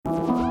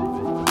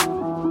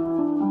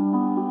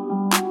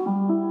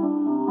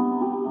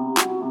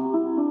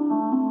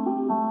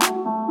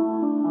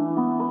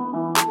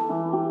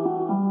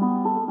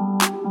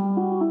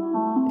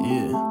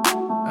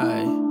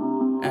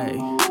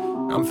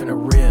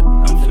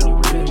rip, I'm finna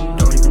rip.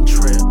 Don't even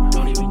trip,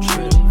 don't even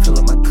trip. Fill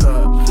up my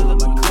cup, fill up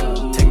my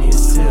cup. Take me a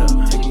sip,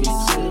 take me a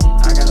sip.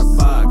 I got a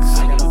box,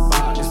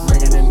 it's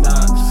bringing in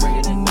knocks,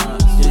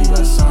 Yeah, you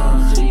got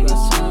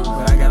some,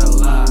 but I got a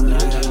lot, Hey,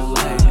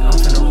 I'm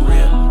finna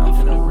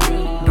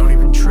rip, Don't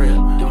even trip,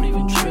 don't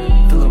even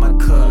trip. Fill up my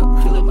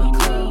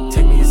cup,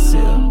 Take me a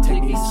sip,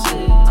 take me a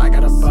sip. I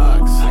got a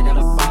box,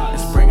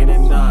 it's bringing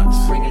in knocks,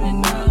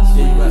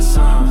 Yeah, you got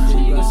some,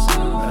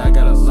 but I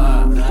got a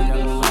lot,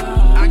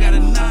 I got a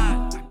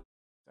knot.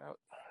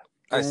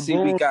 I see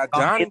we got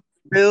Donnie.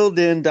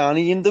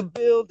 Donnie in the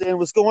building.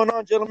 What's going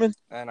on, gentlemen?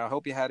 And I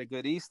hope you had a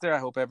good Easter. I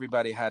hope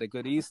everybody had a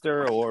good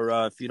Easter, or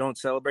if you don't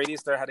celebrate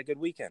Easter, had a good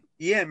weekend.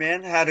 Yeah,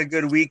 man, had a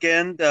good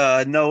weekend.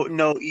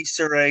 No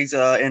Easter eggs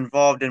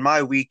involved in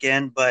my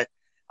weekend, but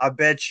I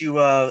bet you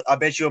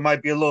it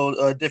might be a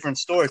little different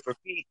story for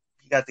Pete.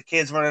 You got the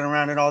kids running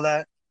around and all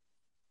that.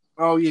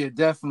 Oh yeah,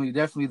 definitely.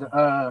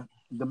 The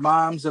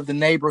moms of the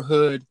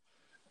neighborhood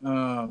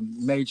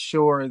made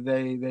sure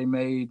they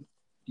made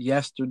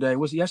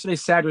yesterday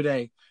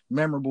Saturday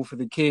memorable for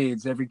the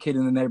kids. Every kid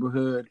in the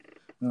neighborhood.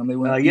 They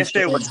went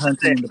yesterday Easter egg was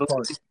hunting in the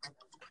park.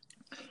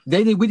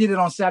 We did it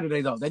on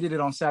Saturday though. They did it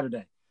on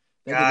Saturday.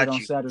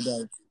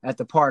 Saturday at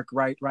the park,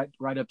 right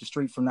up the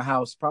street from the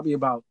house. Probably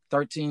about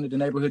 13 of the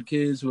neighborhood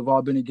kids who have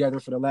all been together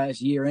for the last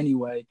year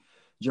anyway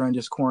during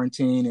this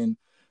quarantine. And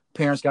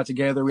parents got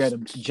together. We had a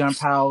jump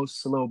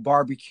house, a little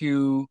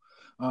barbecue.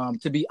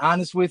 To be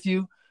honest with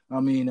you, I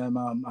mean,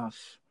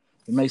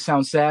 it may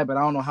sound sad, but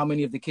I don't know how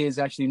many of the kids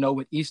actually know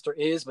what Easter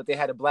is, but they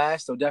had a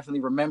blast. So definitely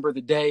remember the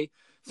day,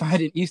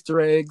 finding Easter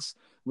eggs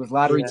with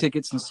lottery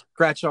tickets and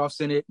scratch-offs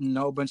in it and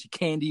a whole bunch of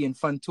candy and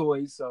fun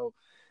toys. So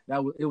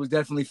it was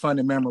definitely fun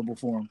and memorable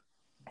for them.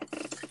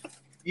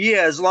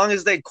 Yeah, as long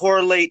as they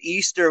correlate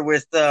Easter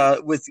with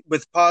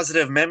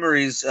positive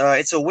memories,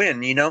 it's a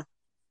win, you know?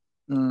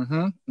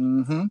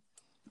 Mm-hmm.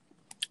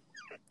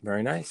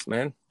 Very nice,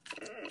 man.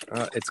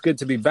 It's good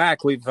to be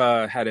back. We've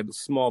had a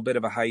small bit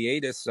of a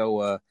hiatus,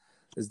 so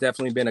there's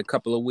definitely been a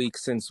couple of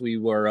weeks since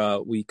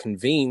we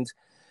convened.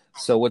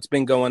 So what's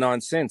been going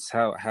on since?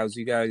 How's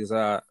you guys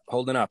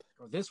holding up?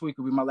 This week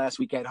will be my last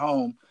week at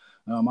home.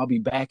 I'll be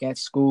back at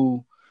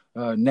school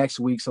next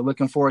week, so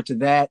looking forward to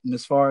that. And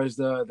as far as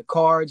the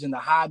cards and the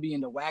hobby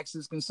and the wax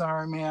is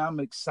concerned, man, I'm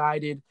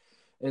excited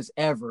as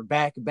ever.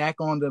 Back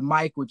on the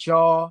mic with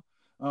y'all.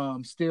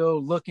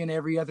 Still looking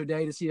every other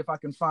day to see if I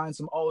can find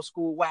some old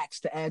school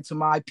wax to add to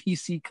my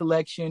PC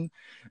collection.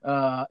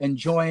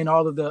 Enjoying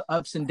all of the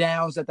ups and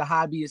downs that the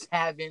hobby is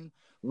having.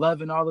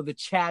 Loving all of the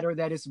chatter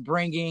that it's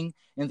bringing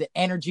and the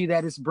energy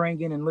that it's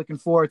bringing, and looking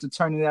forward to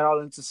turning that all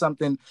into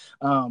something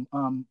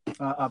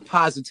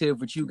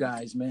positive with you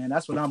guys, man.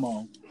 That's what I'm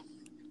on.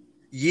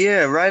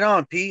 Yeah, right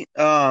on, Pete.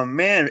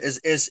 Man,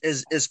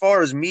 as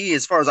far as me,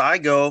 as far as I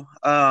go,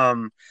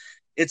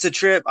 it's a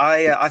trip.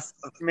 I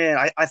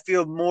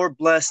feel more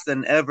blessed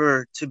than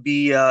ever to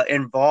be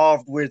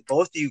involved with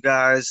both of you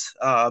guys,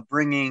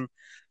 bringing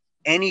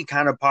any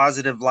kind of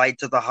positive light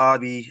to the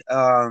hobby.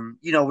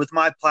 With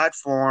my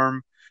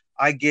platform,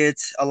 I get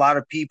a lot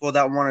of people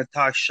that want to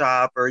talk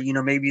shop, or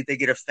maybe they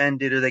get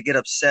offended or they get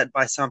upset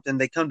by something.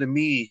 They come to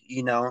me,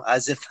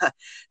 as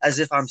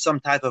if I'm some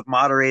type of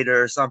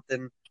moderator or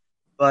something.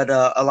 But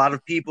a lot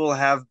of people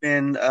have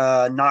been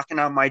knocking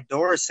on my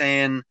door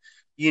saying,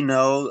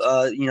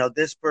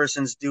 this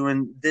person's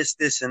doing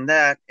this, and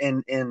that,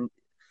 and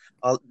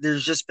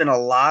there's just been a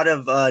lot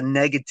of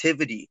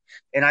negativity,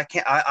 and I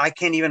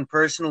can't even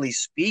personally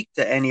speak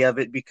to any of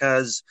it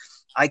because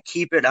I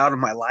keep it out of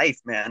my life,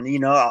 man.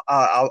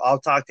 I'll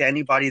talk to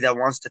anybody that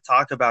wants to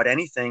talk about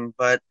anything,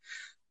 but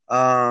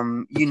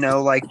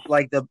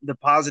like the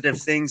positive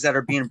things that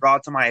are being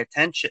brought to my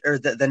attention, or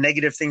the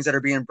negative things that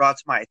are being brought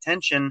to my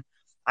attention,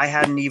 I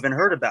hadn't even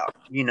heard about,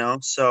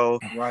 so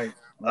right.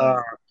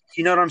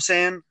 You know what I'm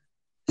saying?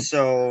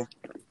 So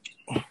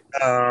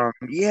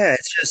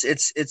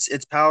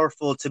it's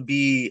powerful to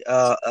be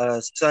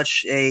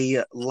such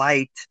a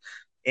light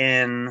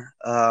in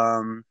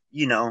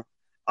a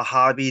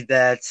hobby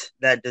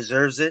that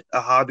deserves it, a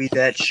hobby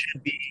that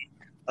should be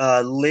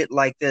lit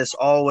like this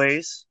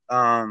always.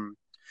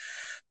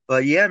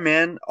 But yeah,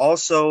 man,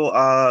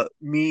 also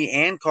me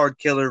and Card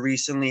Killer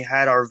recently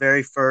had our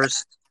very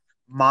first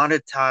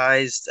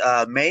monetized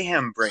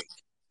mayhem break.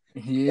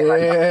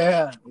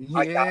 Yeah.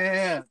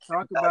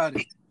 Talk about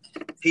it.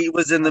 Pete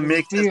was in the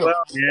mix as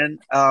well, man.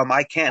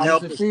 I can't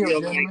help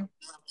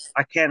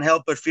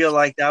but feel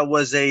like that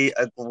was a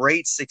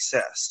great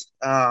success.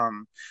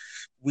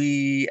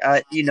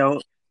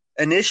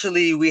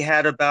 Initially we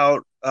had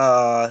about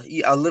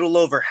a little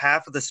over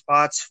half of the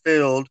spots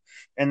filled,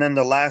 and then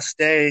the last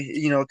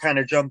day, kind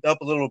of jumped up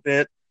a little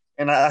bit,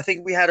 and I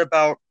think we had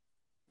about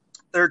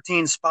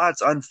 13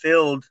 spots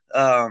unfilled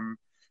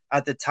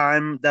at the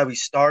time that we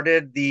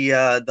started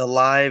the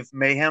live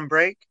mayhem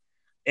break.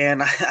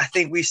 And I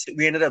think we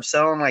ended up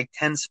selling like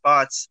 10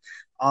 spots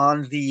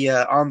on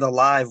the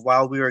live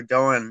while we were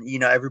going.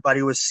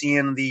 Everybody was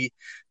seeing the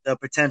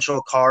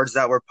potential cards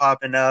that were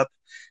popping up,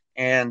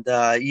 and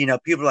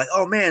people were like,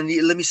 "Oh man,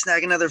 let me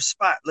snag another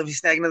spot. Let me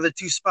snag another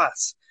 2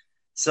 spots."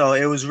 So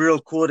it was real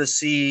cool to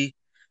see.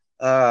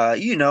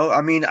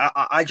 I mean,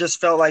 I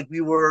just felt like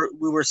we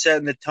were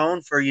setting the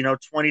tone for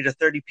 20 to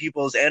 30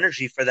 people's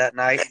energy for that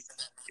night,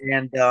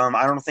 and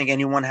I don't think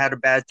anyone had a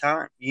bad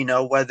time.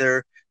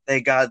 Whether they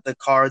got the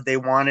card they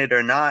wanted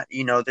or not.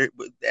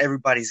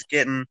 Everybody's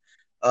getting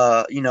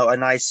a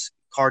nice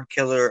card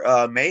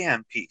killer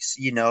mayhem piece.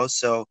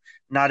 So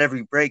not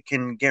every break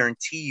can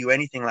guarantee you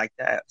anything like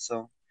that.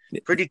 So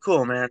pretty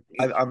cool, man.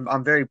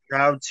 I'm very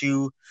proud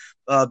to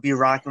be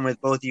rocking with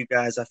both you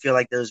guys. I feel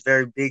like there's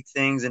very big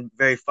things and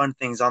very fun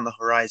things on the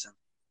horizon.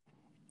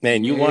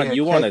 Man, you want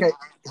KK, to.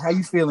 how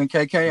you feeling,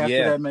 KK, after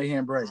Yeah. that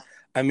mayhem break?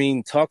 I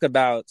mean, talk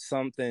about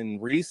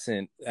something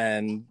recent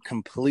and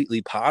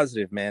completely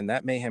positive, man.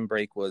 That mayhem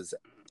break was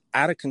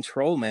out of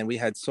control, man. We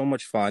had so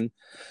much fun.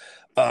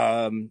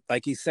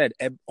 Like he said,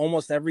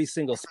 almost every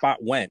single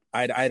spot went.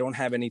 I don't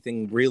have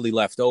anything really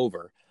left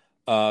over,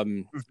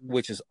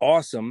 which is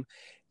awesome.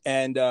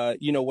 And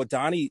what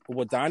Donnie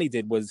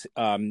did was,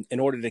 in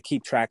order to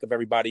keep track of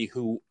everybody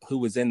who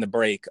was in the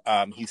break,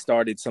 he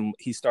started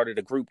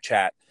a group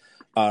chat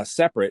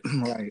separate.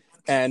 Right.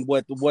 And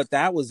what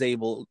that was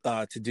able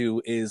to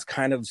do is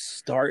kind of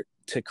start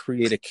to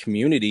create a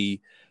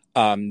community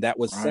that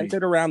was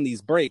centered around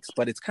these breaks,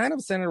 but it's kind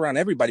of centered around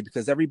everybody,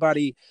 because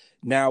everybody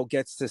now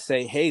gets to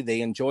say, hey,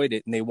 they enjoyed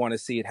it and they want to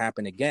see it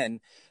happen again.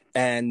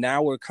 And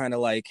now we're kind of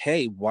like,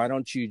 hey, why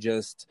don't you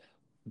just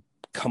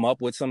come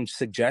up with some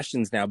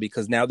suggestions now,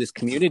 because now this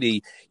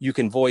community, you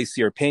can voice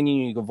your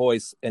opinion, you can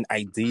voice an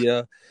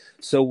idea.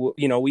 So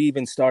we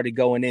even started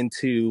going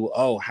into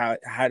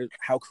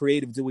how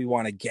creative do we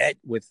want to get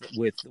with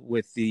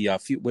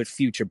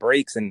future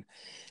breaks, and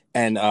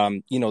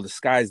the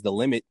sky's the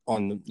limit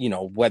on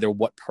whether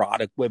what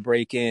product we're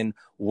breaking,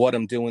 what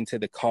I'm doing to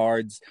the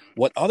cards,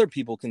 what other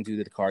people can do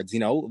to the cards.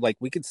 Like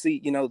we could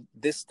see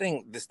this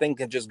thing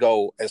can just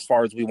go as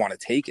far as we want to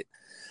take it.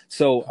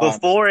 So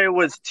before it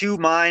was 2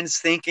 minds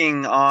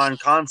thinking on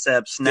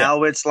concepts.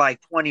 Now it's like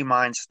 20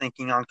 minds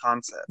thinking on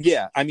concepts.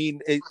 Yeah, I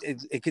mean,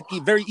 it could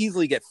very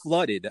easily get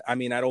flooded. I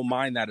mean, I don't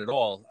mind that at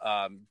all.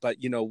 But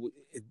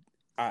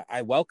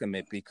I welcome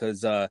it,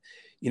 because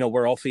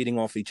we're all feeding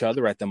off each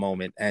other at the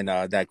moment, and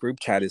that group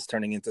chat is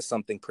turning into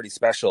something pretty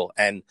special.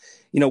 And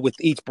with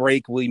each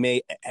break, we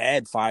may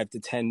add 5 to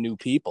 10 new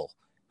people.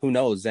 Who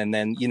knows? And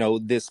then,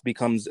 this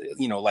becomes,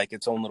 like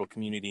its own little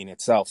community in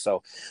itself.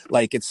 So,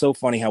 like, it's so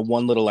funny how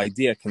one little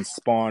idea can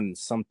spawn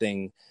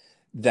something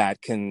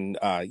that can,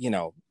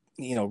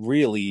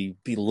 really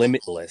be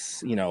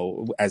limitless,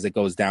 as it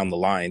goes down the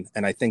line.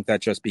 And I think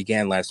that just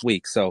began last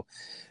week. So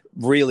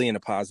really in a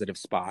positive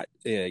spot,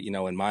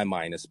 in my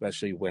mind,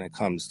 especially when it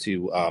comes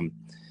to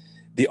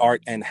the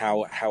art and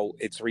how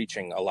it's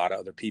reaching a lot of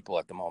other people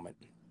at the moment.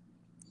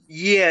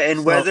 Yeah,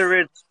 and whether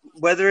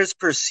it's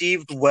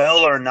perceived well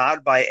or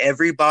not by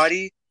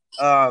everybody,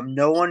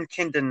 no one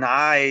can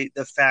deny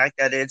the fact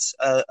that it's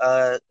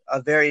a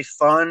very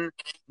fun,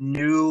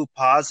 new,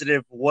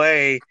 positive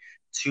way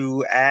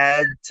to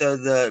add to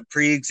the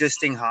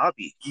pre-existing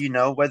hobby.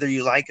 Whether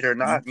you like it or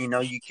not,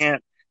 you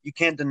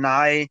can't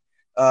deny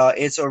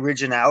its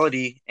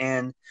originality.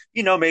 And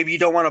maybe you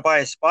don't want to buy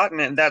a spot in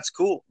it, and that's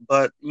cool.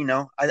 But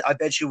I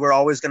bet you we're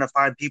always going to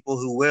find people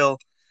who will.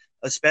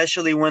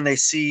 Especially when they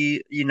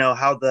see,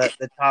 how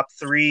the top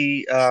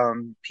 3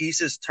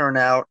 pieces turn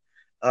out,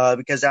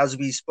 because as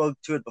we spoke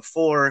to it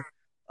before,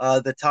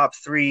 the top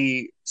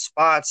 3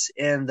 spots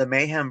in the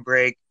mayhem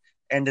break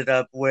ended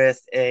up with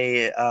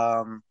a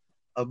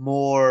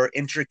more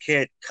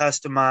intricate,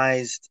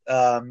 customized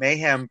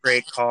mayhem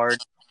break card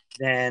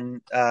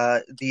than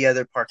the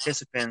other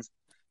participants.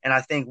 And I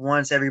think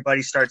once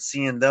everybody starts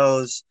seeing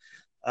those,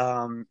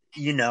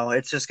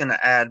 it's just going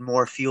to add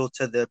more fuel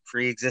to the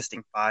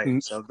pre-existing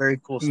fire. So very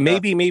cool stuff.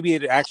 Maybe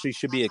it actually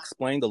should be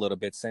explained a little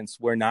bit, since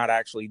we're not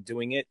actually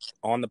doing it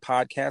on the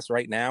podcast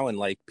right now, and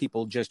like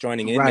people just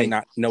joining in may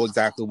not know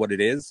exactly what it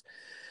is.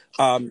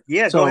 Go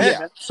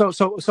ahead. So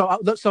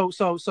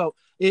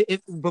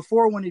if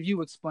before one of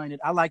you explain it,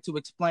 I like to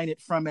explain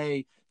it from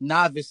a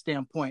novice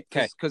standpoint,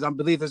 because I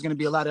believe there's going to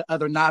be a lot of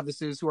other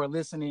novices who are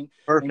listening.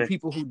 Perfect. And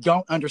people who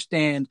don't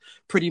understand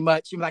pretty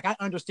much. Like, I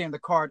understand the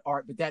card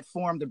art, but that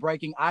form, the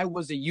breaking, I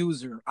was a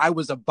user, I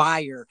was a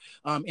buyer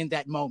in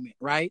that moment,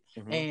 right?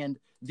 Mm-hmm. And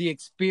the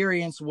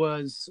experience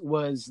was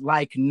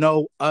like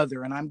no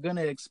other, and I'm going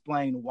to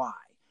explain why.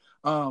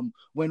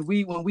 When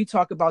we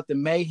talk about the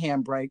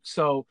mayhem break,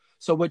 so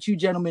what you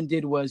gentlemen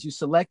did was you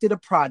selected a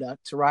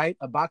product, right?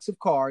 A box of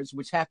cards,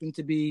 which happened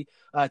to be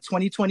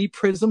 2020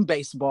 Prism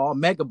Baseball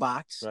Mega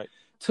Box. Right.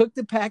 Took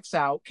the packs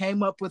out,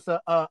 came up with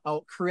a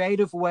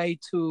creative way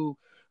to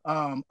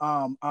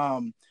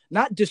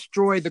not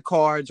destroy the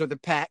cards or the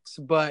packs,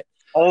 but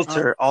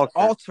alter,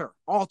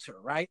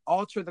 right?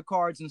 Alter the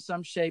cards in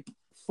some shape,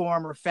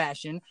 form, or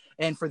fashion.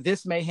 And for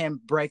this mayhem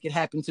break, it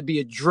happened to be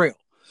a drill.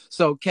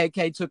 So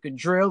KK took a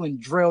drill and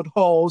drilled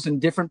holes in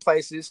different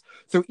places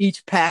through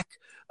each pack.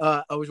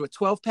 It was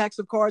 12 packs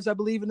of cards, I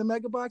believe, in the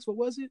Mega Box. What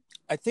was it?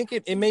 I think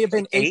it may have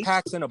been 8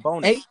 packs and a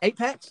bonus. Eight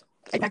packs?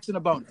 8 packs and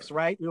a bonus,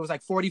 right? It was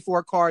like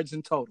 44 cards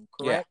in total,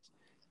 correct?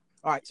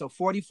 All right, so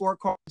 44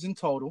 cards in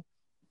total.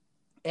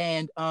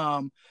 And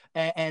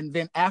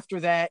then after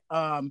that,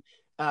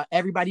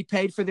 everybody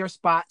paid for their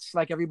spots.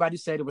 Like everybody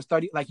said, it was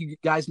 30, like you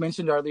guys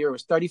mentioned earlier, it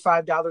was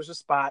 $35 a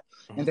spot.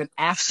 And then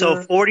after,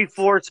 so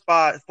 44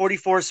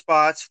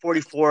 spots,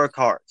 44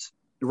 cards.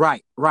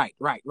 Right.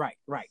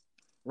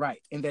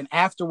 And then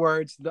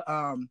afterwards,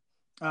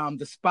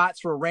 the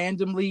spots were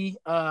randomly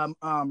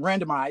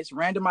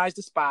randomized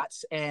the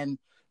spots, and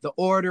the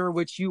order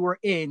which you were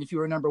in. If you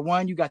were number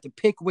one, you got to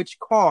pick which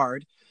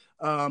card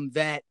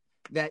that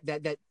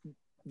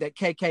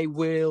KK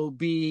will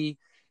be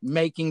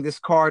making this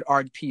card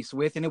art piece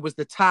with. And it was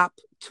the top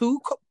two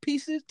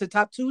pieces, the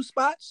top two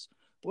spots,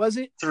 was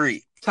it?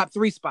 Top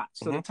three spots.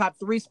 So the top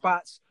three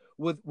spots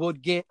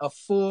would get a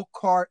full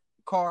card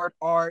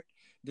art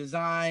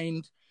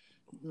designed,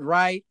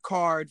 right,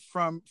 card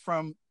from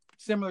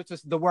similar to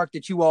the work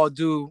that you all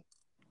do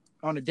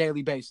on a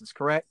daily basis,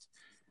 correct?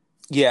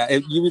 Yeah,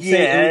 you would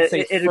say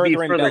it'd be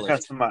further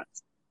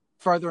customized.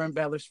 Further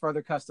embellished,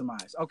 further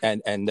customized. Okay.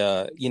 And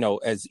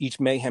as each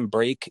Mayhem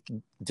break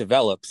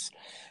develops,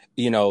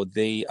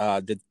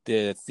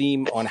 the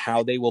theme on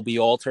how they will be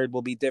altered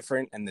will be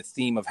different, and the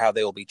theme of how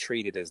they will be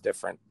treated is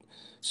different.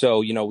 So,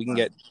 we can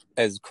get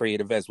as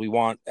creative as we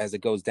want as it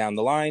goes down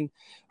the line.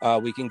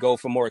 We can go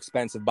for more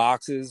expensive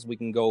boxes. We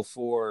can go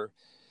for,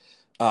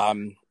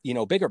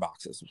 bigger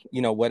boxes,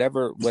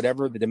 whatever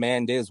the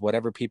demand is,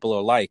 whatever people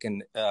are like,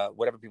 and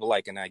whatever people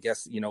like. And I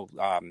guess,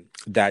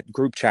 that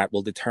group chat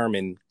will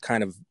determine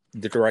kind of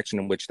the direction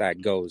in which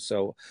that goes.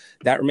 So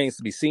that remains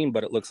to be seen,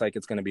 but it looks like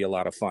it's going to be a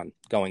lot of fun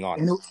going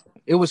on. And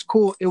it was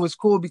cool. It was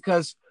cool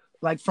because,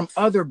 like, from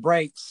other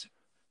breaks,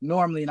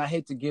 normally, and I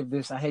hate to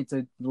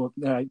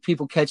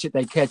people catch it,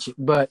 they catch it.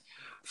 But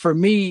for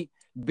me,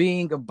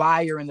 being a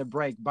buyer in the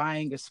break,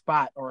 buying a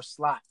spot or a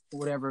slot,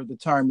 whatever the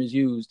term is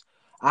used,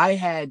 I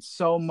had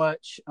so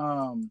much,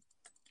 I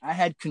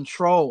had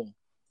control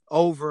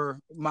over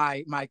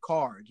my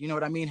card. You know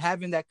what I mean?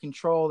 Having that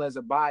control as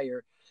a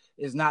buyer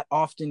is not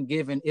often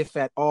given, if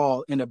at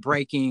all, in a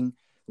breaking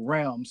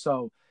realm.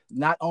 So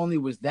not only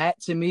was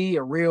that, to me,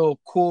 a real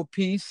cool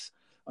piece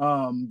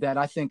that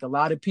I think a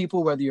lot of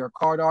people, whether you're a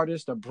card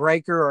artist, a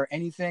breaker, or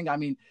anything, I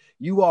mean,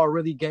 you all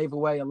really gave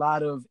away a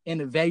lot of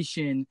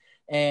innovation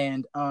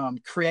and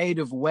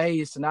creative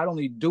ways to not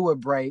only do a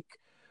break,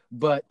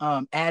 but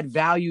add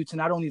value to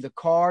not only the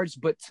cards,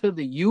 but to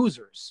the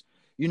users.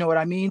 You know what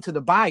I mean? To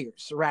the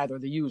buyers, rather,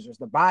 the users,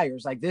 the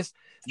buyers. Like this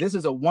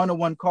is a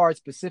one-on-one card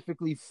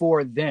specifically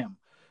for them.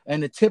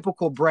 And the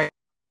typical break,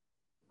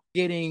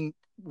 getting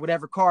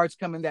whatever cards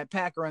come in that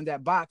pack or in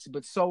that box,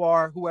 but so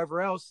are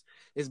whoever else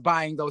is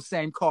buying those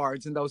same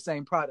cards and those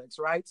same products,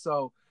 right?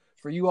 So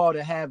for you all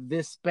to have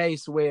this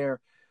space where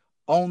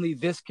only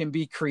this can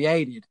be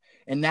created,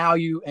 and now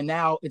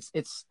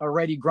it's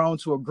already grown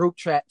to a group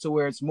chat to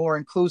where it's more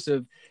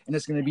inclusive, and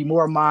it's going to be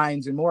more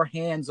minds and more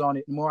hands on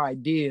it and more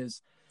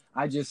ideas.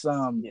 I just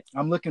I'm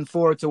looking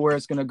forward to where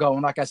it's going to go.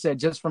 And like I said,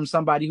 just from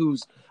somebody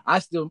I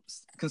still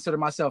consider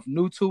myself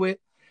new to it,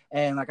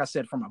 and like I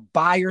said, from a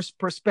buyer's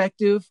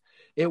perspective,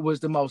 it was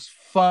the most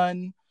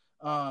fun,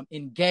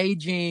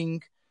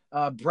 engaging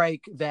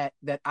break that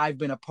I've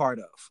been a part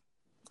of.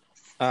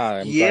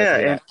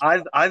 And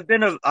I've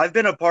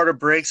been a part of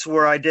breaks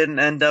where I didn't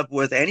end up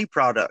with any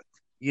product,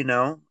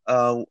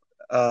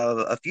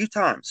 a few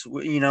times,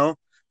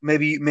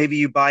 maybe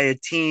you buy a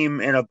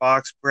team in a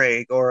box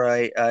break or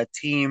a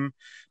team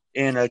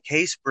in a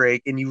case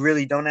break, and you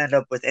really don't end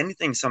up with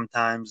anything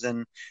sometimes.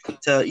 And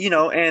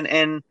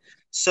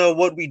so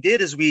what we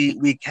did is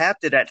we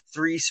capped it at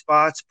 3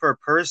 spots per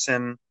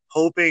person,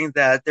 hoping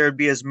that there'd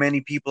be as many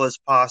people as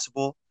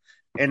possible.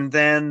 And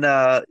then,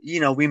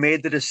 we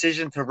made the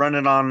decision to run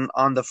it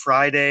on the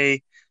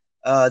Friday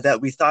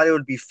that we thought it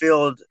would be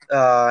filled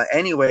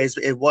anyways.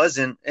 It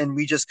wasn't, and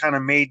we just kind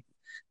of made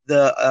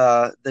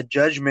the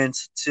judgment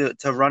to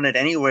run it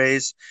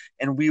anyways.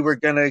 And we were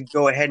going to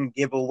go ahead and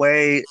give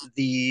away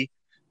the,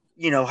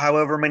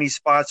 however many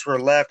spots were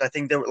left. I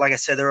think there were, like I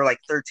said, there were like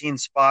 13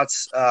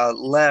 spots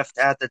left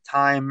at the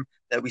time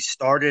that we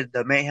started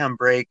the Mayhem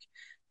break.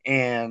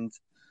 And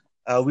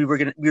we were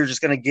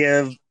just going to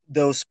give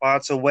those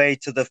spots away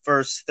to the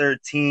first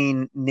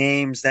 13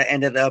 names that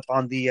ended up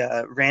on the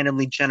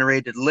randomly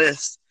generated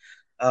list.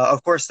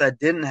 Of course, that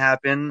didn't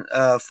happen,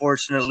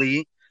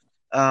 fortunately.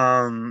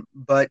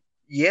 But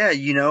yeah,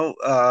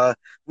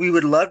 we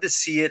would love to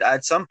see it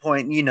at some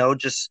point,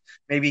 just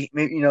maybe,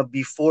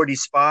 be 40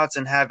 spots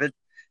and have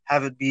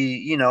it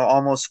be,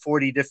 almost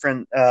 40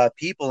 different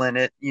people in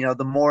it.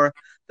 The more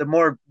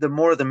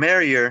the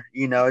merrier.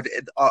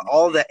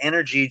 All the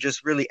energy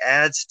just really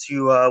adds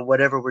to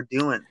whatever we're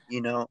doing.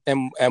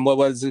 And what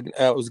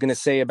I was going to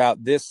say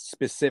about this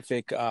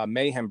specific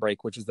Mayhem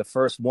break, which is the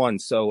first one.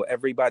 So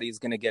everybody's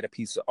going to get a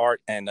piece of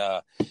art, and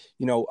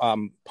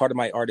part of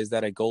my art is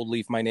that I gold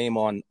leaf my name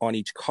on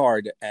each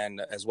card,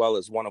 and as well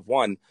as one of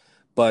one.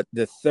 But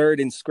the third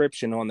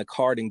inscription on the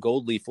card in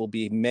gold leaf will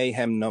be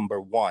Mayhem number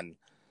 1.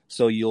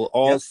 So you'll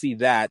all see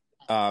that.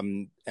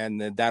 And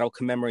that'll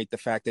commemorate the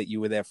fact that you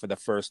were there for the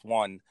first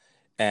one.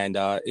 And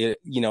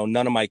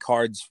none of my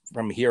cards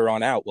from here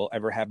on out will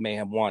ever have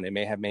Mayhem 1. It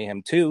may have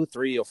Mayhem 2,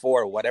 3, or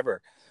 4, or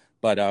whatever.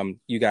 But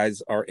you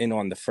guys are in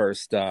on the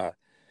first the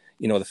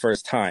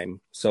first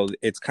time. So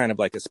it's kind of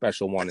like a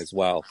special one as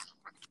well.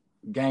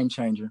 Game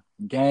changer,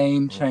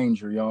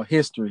 y'all.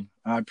 History.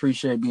 I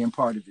appreciate being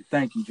part of it.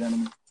 Thank you,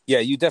 gentlemen. Yeah,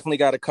 you definitely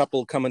got a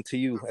couple coming to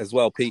you as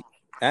well, Pete,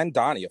 and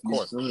Donnie, of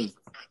course.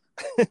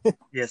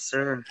 Yes,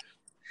 sir.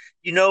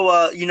 You know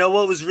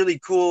what was really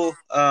cool.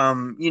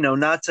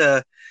 Not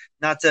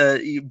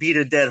to beat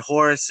a dead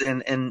horse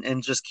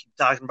and just keep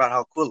talking about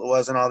how cool it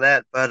was and all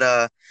that,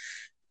 but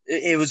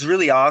it was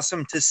really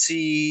awesome to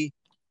see.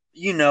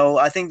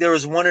 I think there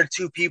was one or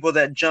two people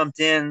that jumped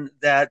in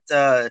that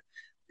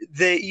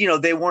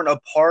they weren't a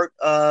part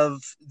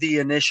of the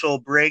initial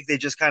break. They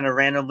just kind of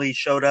randomly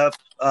showed up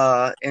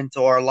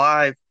into our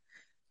live,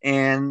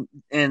 and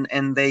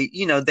they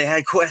they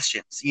had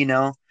questions.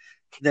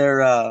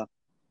 They're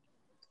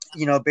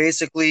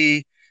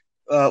basically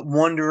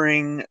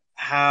wondering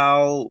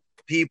how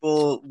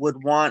people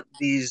would want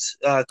these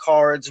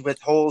cards with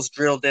holes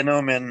drilled in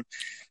them, and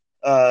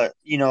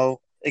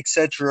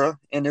etc.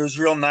 And it was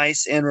real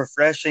nice and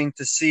refreshing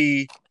to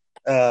see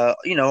a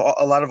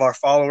lot of our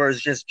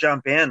followers just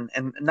jump in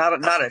and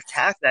not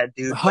attack that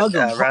dude, hug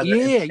him.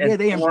 Rather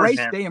they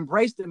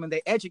embraced him and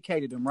they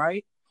educated him,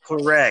 right?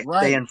 Correct.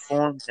 Right. They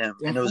informed him,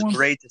 and it was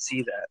great to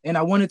see that. And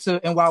I wanted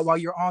to, and while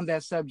you're on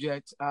that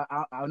subject,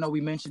 I know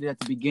we mentioned it at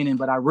the beginning,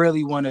 but I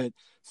really want to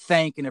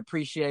thank and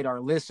appreciate our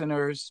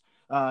listeners,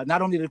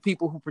 not only the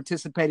people who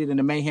participated in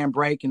the Mayhem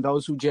break and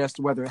those who just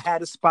whether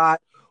had a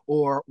spot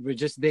or were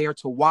just there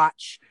to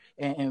watch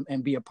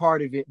and be a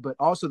part of it, but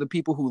also the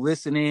people who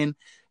listen in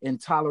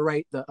and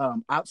tolerate the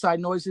outside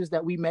noises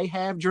that we may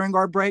have during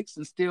our breaks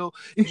and still,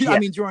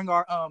 during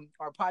our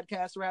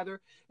podcast rather,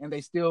 and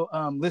they still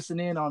listen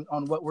in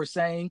on what we're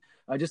saying.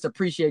 I just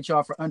appreciate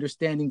y'all for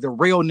understanding the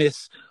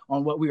realness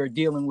on what we are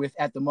dealing with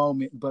at the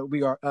moment, but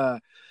we are,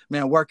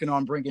 working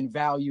on bringing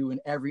value in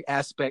every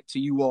aspect to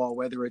you all,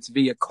 whether it's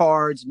via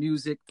cards,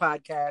 music,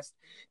 podcast,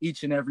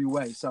 each and every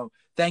way. So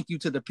thank you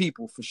to the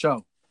people for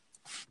sure.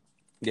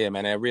 Yeah,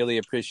 man, I really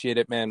appreciate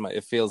it, man.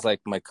 It feels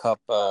like my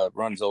cup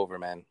runs over,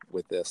 man,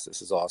 with this.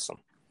 This is awesome.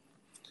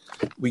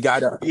 We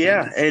got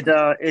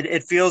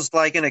it feels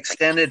like an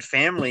extended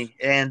family,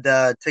 and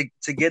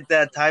to get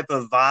that type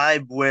of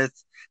vibe with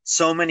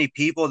so many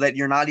people that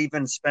you're not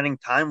even spending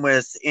time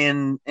with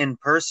in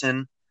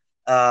person,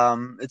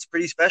 it's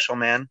pretty special,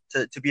 man,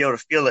 to be able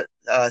to feel it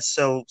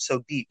so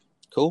deep.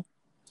 Cool.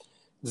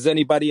 Does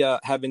anybody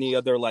have any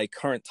other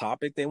current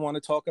topic they want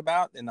to talk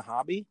about in the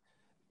hobby?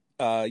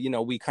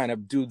 We kind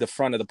of do the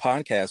front of the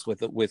podcast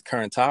with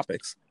current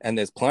topics, and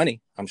there's plenty,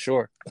 I'm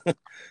sure.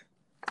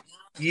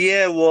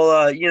 Yeah,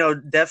 well,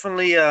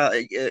 definitely.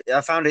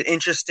 I found it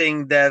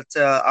interesting that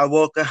I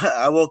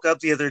woke up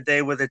the other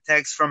day with a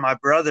text from my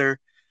brother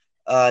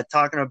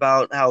talking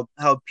about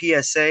how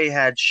PSA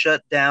had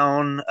shut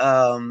down,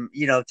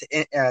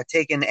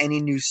 taking any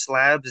new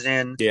slabs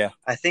in. Yeah,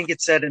 I think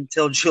it said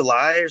until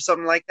July or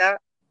something like that.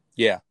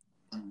 Yeah.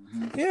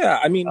 Yeah,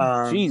 I mean,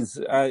 geez,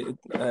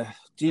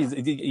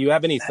 you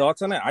have any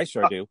thoughts on it? I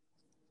sure do.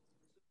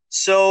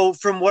 So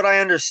from what I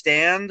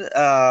understand,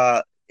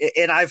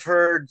 and I've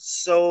heard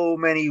so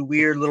many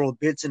weird little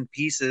bits and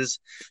pieces,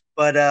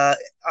 but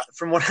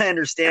from what I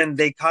understand,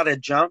 they caught a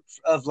jump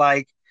of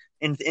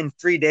in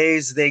 3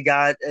 days, they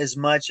got as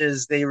much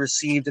as they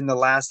received in the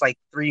last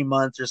 3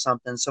 months or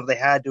something. So they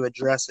had to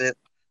address it.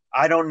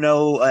 I don't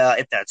know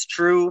if that's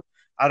true.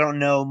 I don't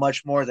know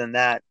much more than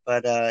that,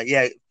 but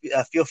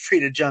feel free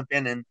to jump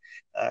in and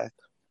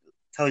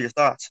tell your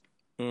thoughts.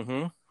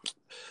 Mm-hmm.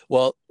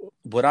 Well,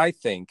 what I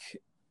think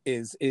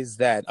is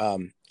that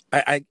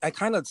I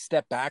kind of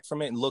step back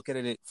from it and look at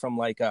it from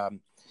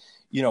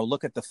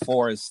look at the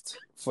forest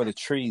for the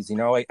trees.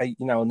 I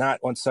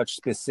not on such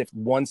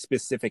one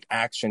specific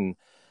action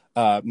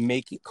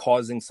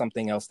causing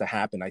something else to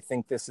happen. I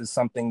think this is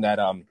something that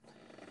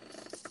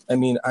I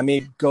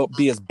may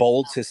be as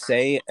bold to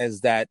say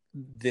as that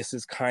this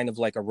is kind of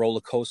like a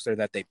roller coaster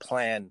that they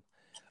plan,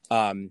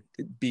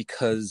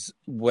 because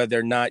whether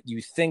or not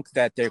you think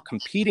that they're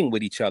competing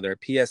with each other,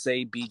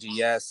 PSA,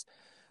 BGS,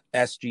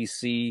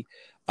 SGC,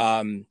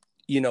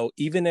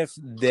 even if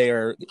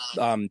they're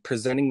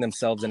presenting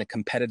themselves in a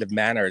competitive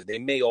manner, they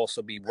may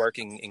also be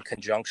working in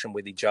conjunction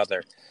with each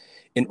other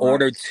in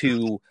order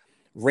to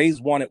raise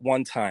one at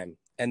one time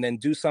and then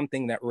do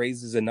something that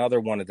raises another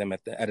one of them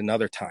at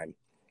another time.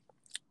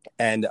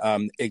 And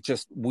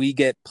we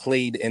get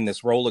played in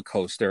this roller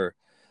coaster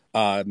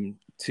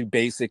to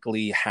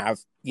basically have,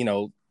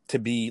 to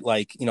be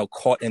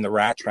caught in the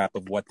rat trap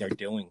of what they're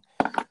doing.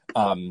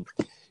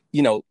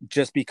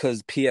 Just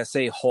because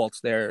PSA halts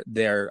their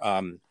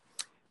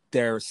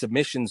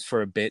submissions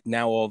for a bit,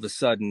 now all of a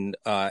sudden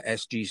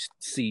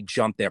SGC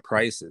jumped their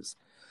prices.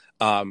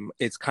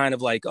 It's kind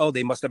of like,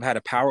 they must have had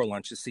a power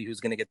lunch to see who's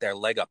going to get their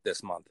leg up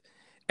this month.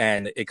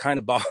 And it kind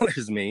of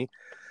bothers me.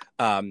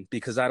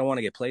 Because I don't want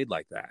to get played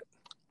like that.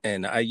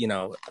 And I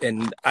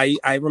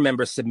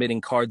remember submitting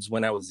cards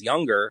when I was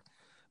younger,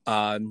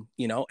 And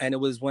it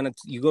was when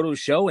you go to a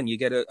show and you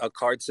get a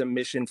card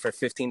submission for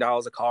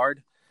 $15 a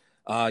card.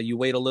 You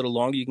wait a little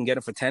longer, you can get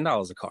it for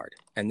 $10 a card.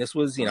 And this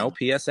was,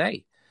 PSA.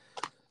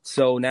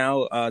 So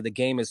now the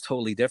game is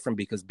totally different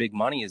because big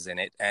money is in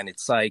it. And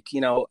it's like,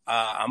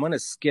 I'm going to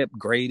skip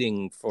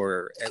grading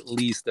for at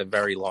least a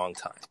very long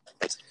time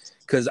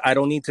because I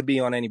don't need to be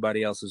on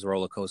anybody else's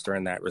roller coaster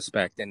in that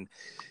respect. And,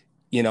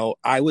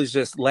 I was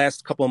just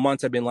last couple of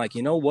months, I've been like,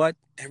 you know what?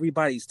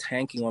 Everybody's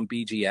tanking on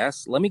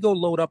BGS. Let me go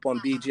load up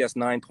on BGS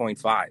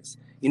 9.5s.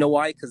 You know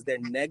why? Because they're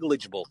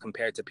negligible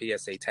compared to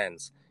PSA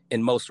 10s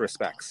in most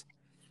respects.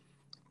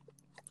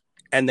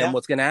 And then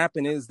what's going to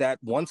happen is that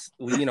once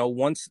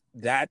one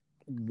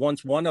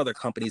other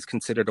company is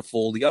considered a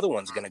fool, the other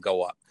one's going to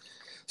go up.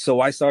 So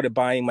I started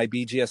buying my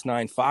BGS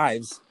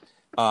 9.5s.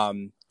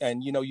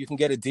 And, you can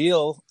get a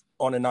deal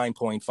on a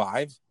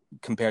 9.5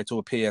 compared to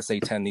a PSA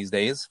 10 these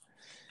days.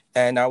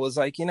 And I was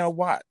like, you know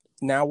what?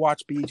 Now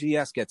watch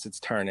BGS gets its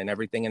turn and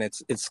everything. And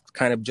it's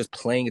kind of just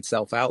playing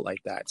itself out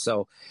like that.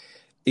 So,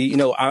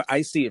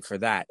 I see it for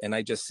that. And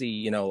I just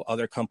see,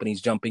 other companies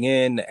jumping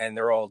in and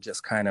they're all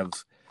just kind of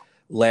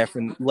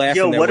laughing.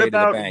 Yo, their way to the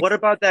bank. what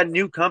about that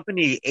new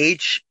company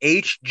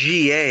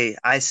HGA?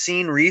 I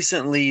seen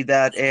recently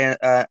that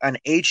an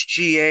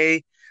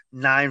HGA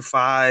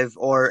 9.5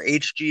 or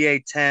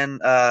HGA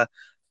 10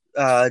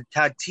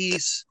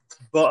 Tatis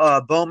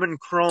Bowman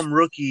Chrome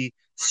rookie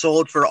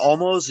sold for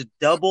almost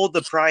double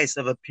the price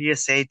of a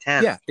PSA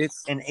 10. Yeah,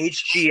 and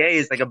HGA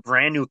is like a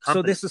brand new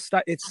company.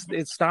 So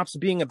it stops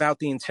being about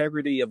the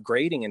integrity of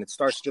grading and it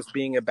starts just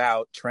being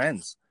about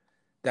trends.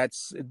 That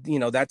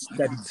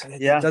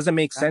doesn't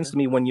make sense to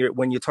me when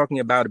you're talking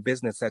about a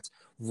business that's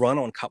run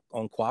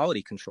on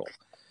quality control.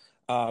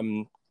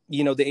 The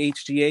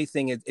HGA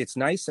thing, it's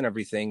nice and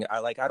everything.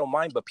 I don't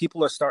mind, but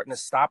people are starting to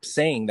stop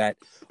saying that,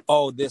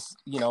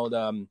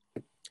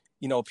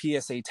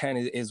 PSA 10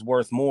 is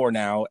worth more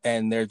now.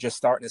 And they're just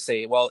starting to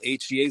say, well,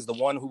 HGA is the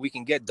one who we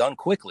can get done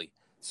quickly.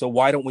 So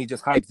why don't we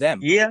just hype them?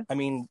 Yeah. I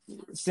mean,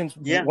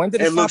 when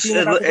did it stop being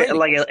about the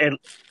rating?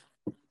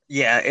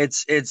 Yeah,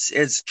 it's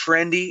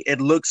trendy.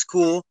 It looks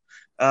cool.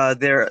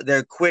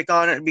 They're quick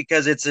on it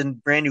because it's a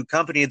brand new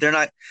company. They're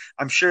not.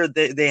 I'm sure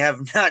they have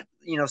not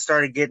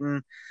started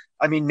getting.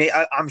 I mean,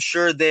 I'm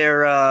sure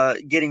they're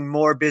getting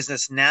more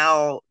business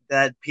now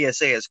that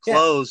PSA is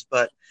closed.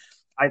 Yeah. But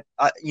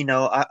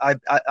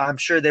I'm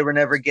sure they were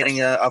never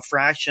getting a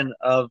fraction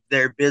of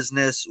their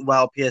business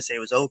while PSA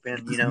was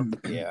open.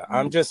 Yeah,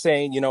 I'm just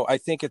saying. I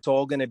think it's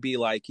all going to be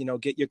like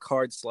get your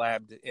card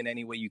slabbed in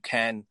any way you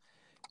can,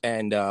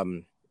 and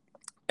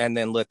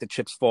then let the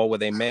chips fall where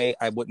they may.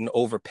 I wouldn't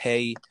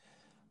overpay.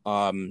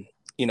 I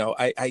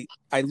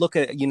look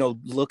at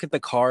the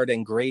card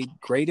and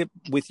grade it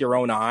with your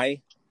own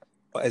eye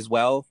as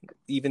well,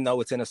 even though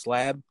it's in a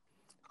slab,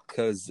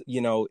 because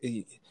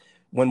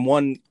when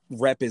one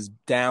rep is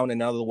down,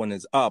 another one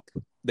is up,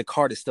 the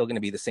card is still going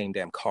to be the same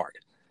damn card.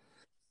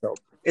 So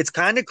it's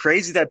kind of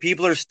crazy that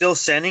people are still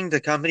sending to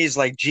companies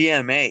like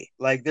GMA.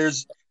 Like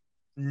there's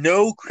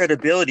no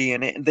credibility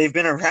in it. They've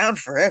been around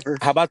forever.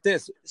 How about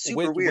this?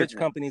 Super weird. Which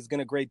company is going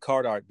to grade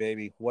card art,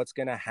 baby? What's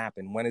going to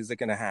happen? When is it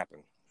going to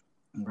happen?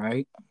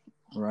 Right.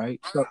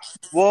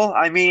 Well,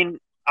 I mean,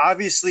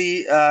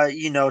 obviously,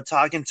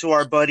 talking to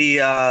our buddy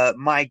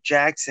Mike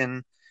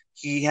Jackson,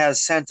 he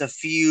has sent a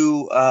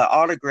few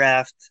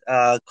autographed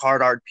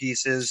card art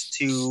pieces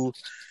to,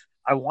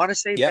 I want to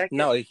say, Beckett.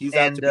 No, he's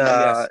out to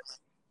BGS.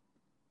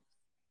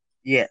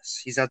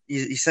 Yes, he's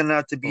sent it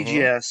out to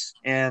BGS,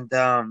 and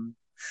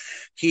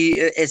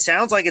it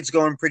sounds like it's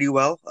going pretty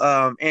well.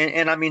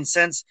 And I mean,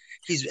 since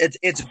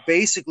it's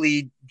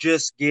basically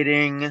just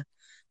getting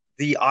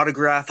the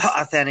autograph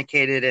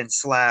authenticated and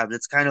slabbed.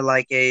 It's kind of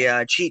like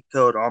a cheat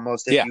code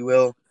almost, if you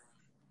will.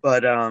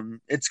 But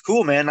it's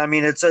cool, man. I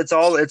mean, it's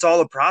all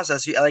a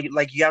process.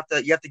 Like you have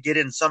to get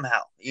in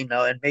somehow,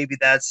 and maybe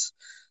that's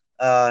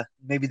part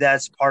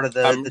of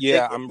the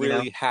ticket, I'm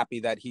really happy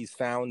that he's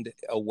found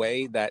a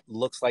way that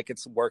looks like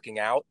it's working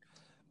out.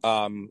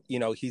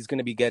 He's going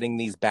to be getting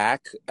these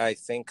back, I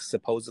think,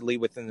 supposedly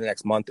within the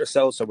next month or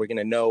so. So we're going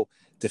to know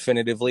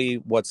definitively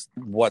what's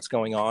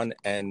going on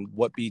and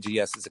what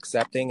BGS is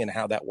accepting and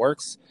how that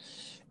works.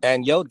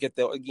 And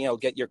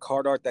get your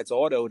card art that's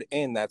autoed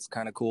in. That's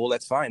kind of cool.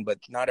 That's fine. But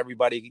not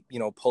everybody,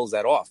 pulls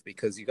that off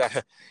because you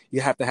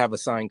have to have a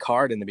signed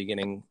card in the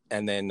beginning.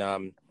 And then,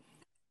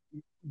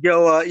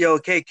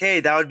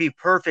 KK, that would be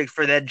perfect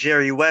for that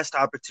Jerry West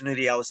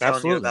opportunity I was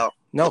telling you about.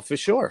 No, for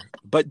sure.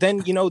 But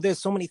then, there's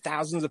so many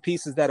thousands of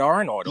pieces that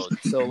aren't autoed.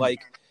 So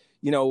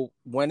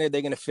when are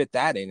they going to fit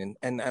that in?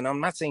 And I'm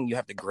not saying you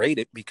have to grade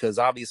it because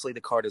obviously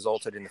the card is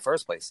altered in the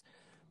first place.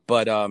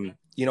 But,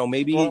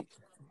 maybe. Well,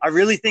 I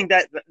really think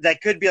that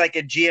could be like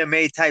a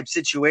GMA type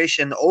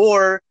situation,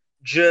 or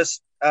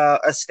just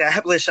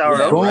establish our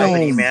own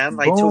company, man.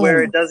 Like to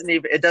where it doesn't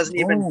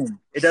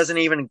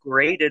even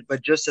grade it,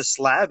 but just to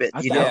slab it.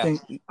 I think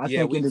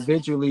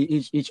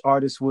individually each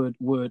artist would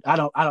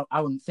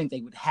I wouldn't think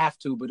they would have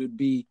to, but it'd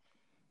be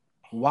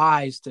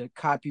wise to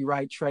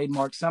copyright,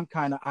 trademark, some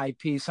kind of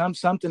IP,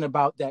 something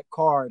about that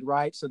card,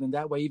 right? So then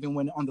that way, even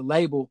when on the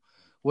label,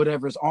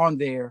 whatever's on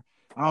there,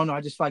 I don't know.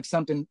 I just feel like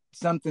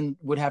something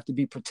would have to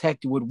be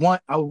protected. I would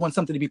want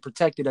something to be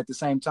protected at the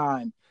same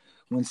time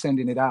when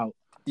sending it out.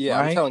 Yeah,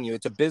 right? I'm telling you,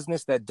 it's a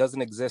business that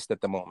doesn't exist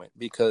at the moment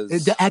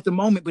because At the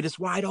moment, but it's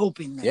wide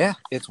open, man. Yeah,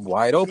 it's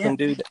wide open,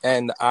 dude.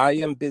 And I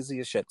am busy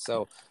as shit.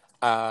 So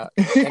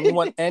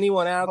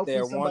anyone out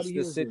there wants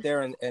to sit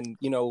there and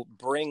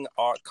bring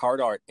card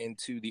art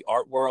into the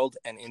art world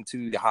and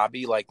into the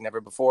hobby like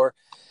never before,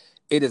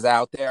 it is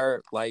out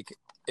there. Like,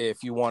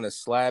 if you want to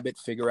slab it,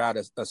 figure out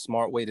a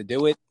smart way to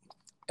do it.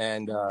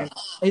 And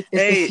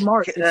it's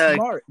smart. It's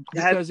smart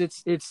because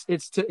it's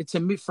to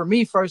me, for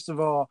me, first of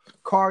all,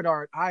 card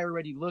art I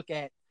already look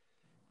at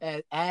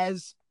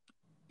as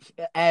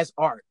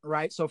art,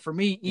 right? So for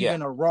me,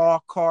 even a raw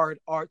card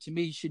art to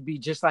me should be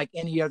just like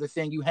any other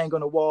thing you hang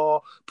on a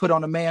wall, put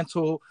on a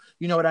mantle,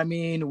 you know what I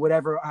mean?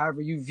 Whatever,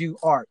 however you view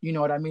art, you know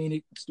what I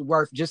mean? It's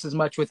worth just as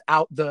much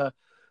without the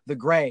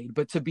grade.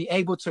 But to be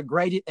able to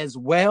grade it as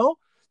well,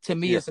 to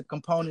me, is a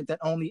component that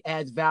only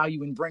adds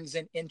value and brings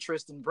in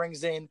interest and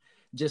brings in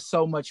just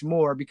so much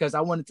more. Because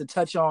I wanted to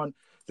touch on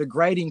the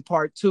grading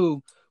part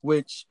too,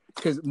 which,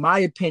 because my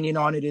opinion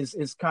on it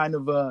is kind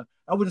of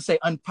I wouldn't say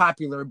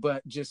unpopular,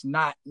 but just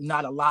not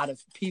a lot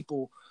of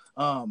people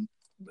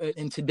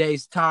in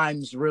today's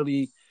times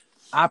really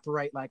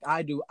operate like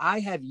I do.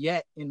 I have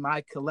yet in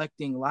my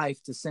collecting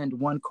life to send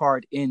one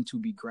card in to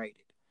be graded.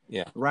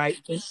 Yeah. Right.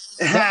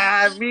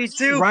 Me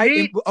too.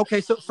 Right.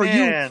 Okay. So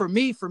for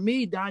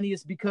me, Donnie,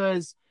 it's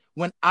because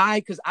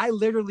because I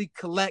literally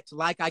collect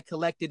like I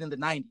collected in the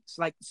 90s,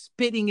 like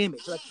spitting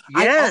image. Like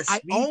I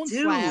own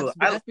slabs,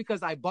 but that's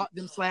because I bought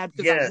them slabs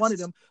because I wanted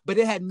them, but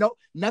it had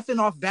nothing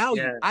off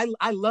value. Yes.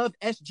 I love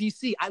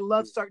SGC. I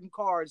love certain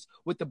cards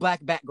with the black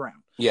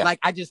background. Yeah.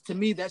 Like to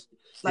me, that's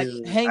like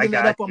hanging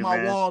it up on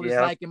my wall is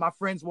like, and my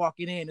friends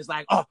walking in is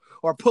like,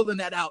 or pulling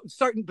that out.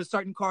 Certain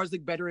cards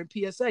look better in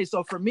PSA.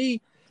 So for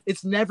me,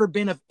 it's never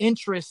been of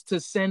interest to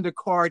send a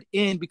card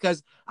in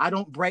because I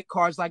don't break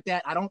cards like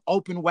that. I don't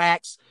open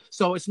wax.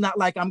 So it's not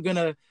like I'm going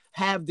to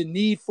have the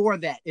need for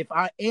that. If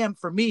I am,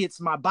 for me, it's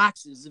my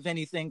boxes, if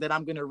anything, that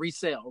I'm going to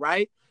resell.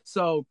 Right.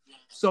 So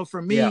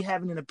for me,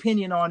 having an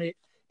opinion on it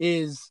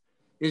is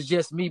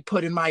just me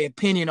putting my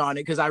opinion on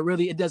it because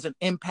it doesn't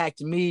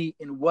impact me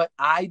in what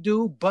I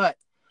do. But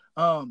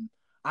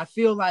I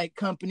feel like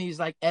companies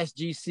like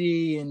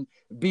SGC and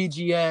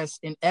BGS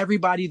and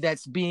everybody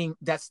that's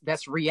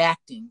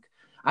reacting,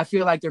 I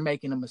feel like they're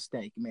making a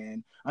mistake,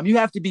 man. You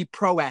have to be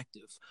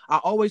proactive. I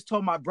always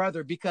told my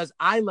brother, because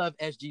I love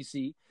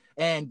SGC,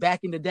 and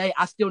back in the day,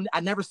 I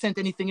never sent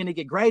anything in to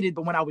get graded,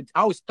 but when I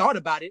always thought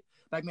about it,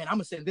 like, man, I'm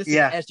gonna send this in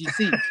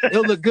SGC.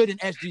 It'll look good in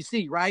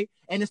SGC, right?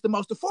 And it's the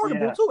most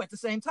affordable too at the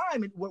same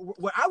time, and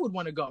where I would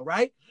want to go,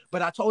 right?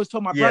 But I always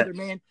told my brother,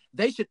 man,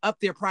 they should up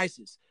their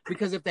prices,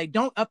 because if they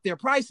don't up their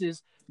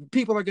prices,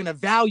 people are gonna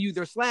value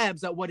their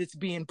slabs at what it's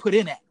being put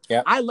in at.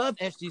 Yep. I love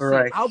SGC.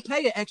 Right. I'll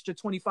pay an extra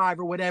 $25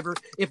 or whatever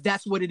if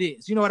that's what it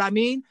is. You know what I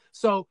mean?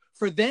 So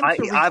for them to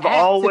react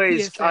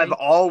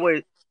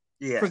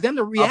for them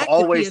to react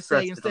to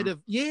PSA instead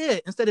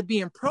of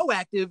being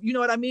proactive, you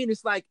know what I mean?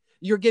 It's like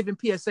you're giving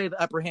PSA the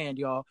upper hand,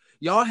 y'all.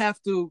 Y'all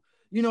have to,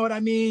 you know what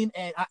I mean?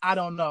 And I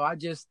don't know. I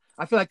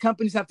feel like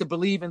companies have to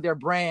believe in their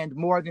brand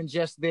more than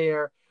just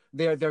their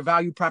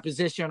value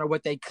proposition or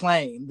what they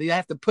claim. They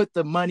have to put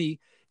the money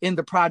in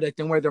the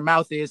product and where their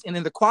mouth is, and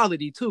in the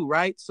quality too,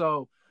 right?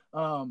 So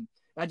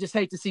I just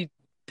hate to see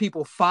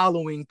people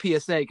following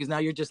PSA because now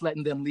you're just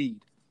letting them lead.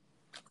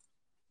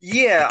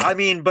 Yeah, I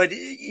mean, but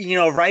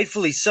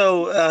rightfully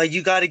so.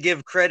 You got to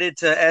give credit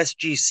to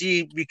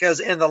SGC because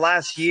in the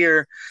last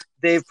year,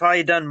 they've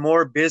probably done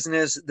more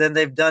business than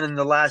they've done in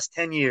the last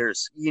 10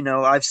 years.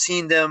 I've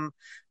seen them,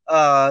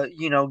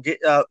 get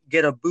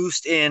a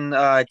boost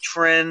in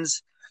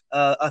trends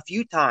a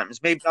few times.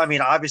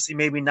 Obviously,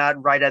 maybe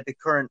not right at the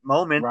current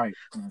moment, right?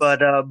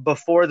 But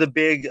before the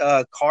big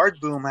card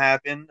boom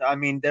happened,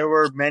 there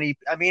were many.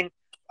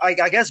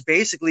 I guess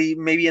basically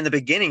maybe in the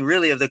beginning,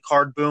 really, of the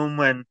card boom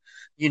when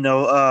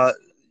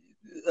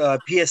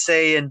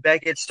PSA and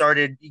Beckett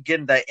started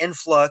getting the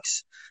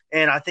influx.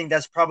 And I think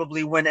that's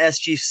probably when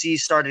SGC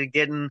started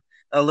getting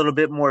a little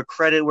bit more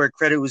credit where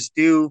credit was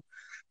due.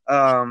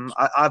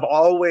 I've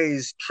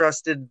always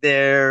trusted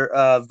their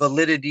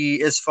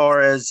validity as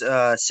far as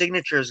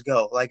signatures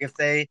go. Like if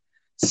they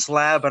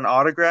slab an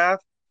autograph,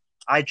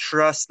 I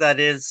trust that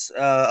is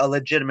a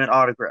legitimate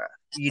autograph.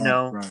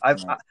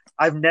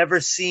 I've never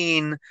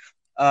seen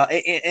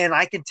and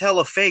I can tell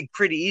a fake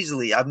pretty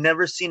easily. I've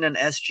never seen an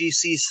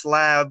SGC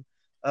slab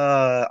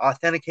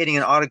authenticating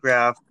an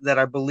autograph that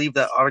I believe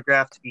that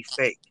autograph to be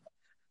fake.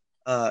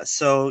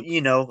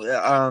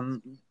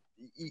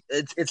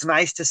 It's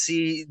nice to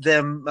see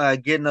them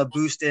getting a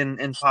boost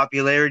in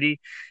popularity.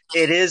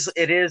 It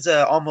is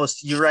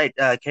almost, you're right,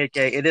 KK.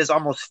 It is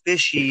almost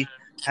fishy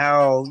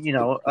how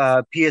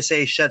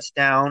PSA shuts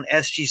down,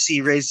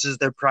 SGC raises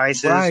their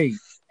prices, right.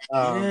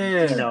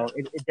 Yeah,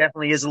 it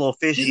definitely is a little it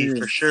fishy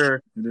for is.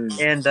 sure. It is.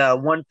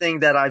 And one thing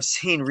that I've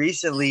seen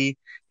recently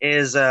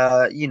is,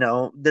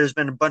 there's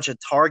been a bunch of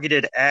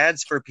targeted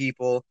ads for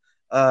people,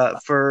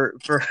 for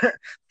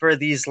for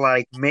these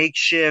like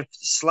makeshift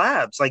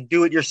slabs, like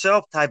do it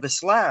yourself type of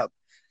slab.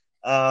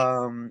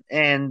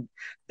 And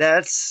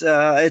that's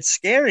it's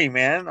scary,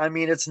 man. I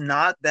mean, it's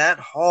not that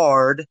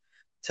hard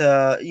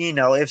to,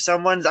 if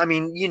someone's, I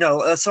mean,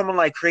 someone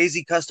like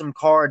Crazy Custom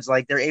Cards,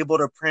 like they're able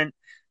to print,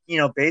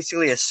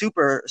 basically a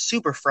super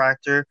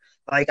fractor.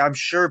 Like I'm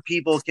sure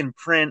people can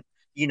print,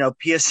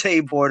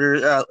 PSA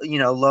border,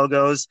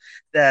 logos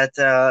that,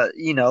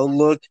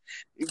 look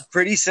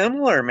pretty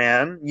similar,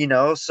 man.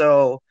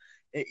 So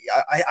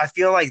I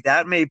feel like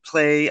that may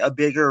play a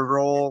bigger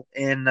role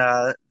in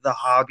the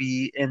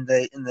hobby in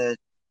the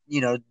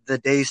the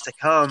days to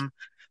come,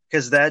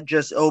 because that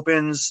just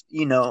opens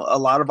a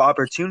lot of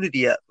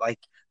opportunity up. Like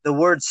the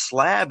word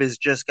slab has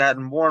just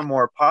gotten more and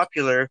more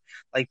popular.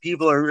 Like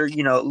people are,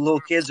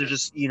 little kids are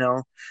just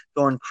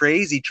going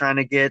crazy trying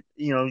to get,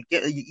 you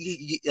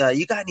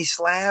got any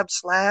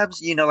slabs,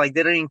 like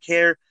they don't even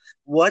care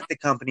what the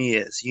company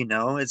is.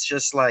 It's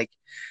just like,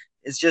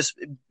 it's just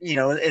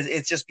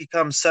it's just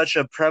become such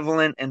a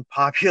prevalent and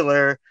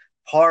popular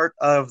part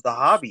of the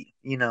hobby.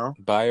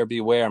 Buyer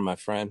beware, my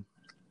friend.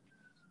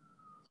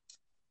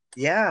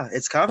 Yeah,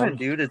 it's coming,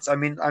 dude. I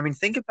mean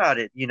think about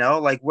it,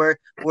 like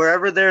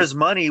wherever there's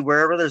money,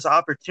 wherever there's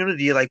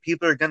opportunity, like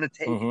people are gonna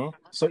take it. Mm-hmm.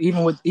 So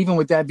even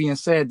with that being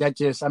said, that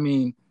just, I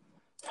mean,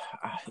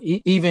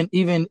 even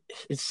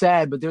it's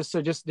sad, but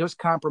there's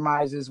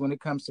compromises when it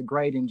comes to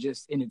grading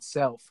just in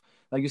itself.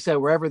 Like you said,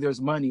 wherever there's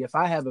money, if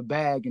I have a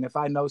bag and if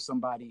I know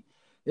somebody,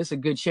 it's a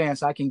good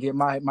chance I can get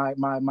my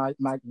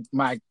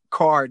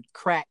card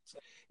cracked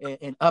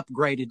and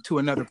upgraded to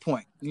another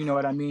point. You know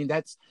what I mean?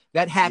 That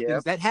happens.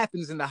 Yep. That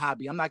happens in the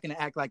hobby. I'm not going to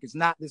act like it's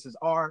not. This is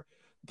our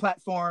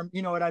platform.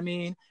 You know what I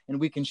mean? And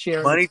we can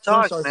share. Money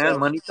talks, man.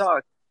 Money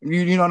talks.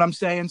 You know what I'm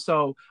saying?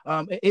 So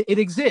it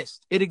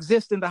exists. It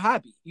exists in the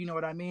hobby. You know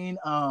what I mean?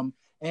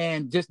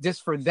 And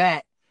just for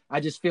that, I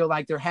just feel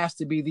like there has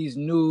to be these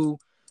new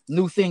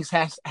things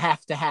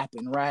have to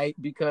happen, right?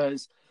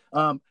 Because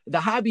the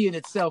hobby in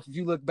itself, if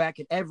you look back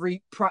at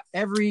every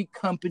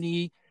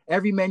company,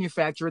 every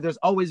manufacturer, there's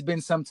always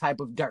been some type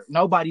of dirt.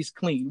 Nobody's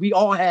clean. We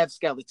all have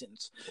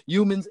skeletons,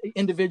 humans,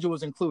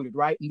 individuals included,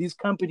 right? And these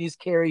companies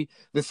carry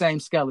the same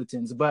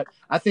skeletons. But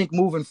I think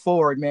moving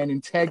forward, man,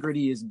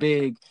 integrity is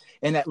big,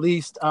 and at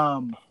least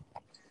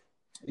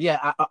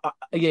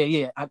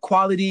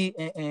quality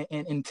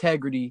and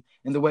integrity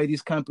in the way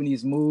these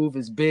companies move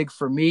is big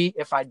for me.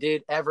 If I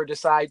did ever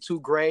decide to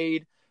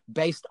grade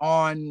based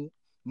on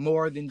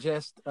more than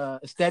just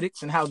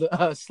aesthetics and how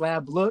the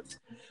slab looked,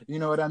 you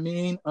know what I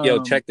mean?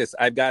 Yo, check this.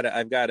 I've got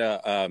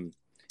an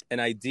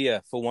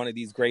idea for one of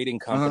these grading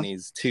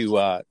companies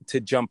to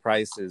jump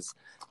prices.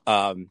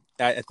 I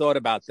thought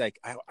about, like,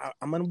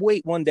 I'm gonna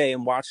wait one day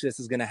and watch this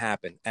is gonna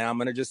happen, and I'm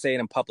gonna just say it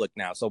in public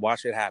now. So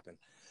watch it happen.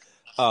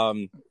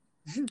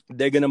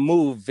 They're going to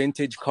move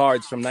vintage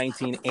cards from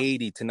 1980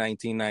 to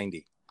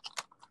 1990.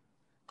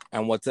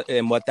 And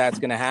what that's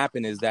going to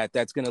happen is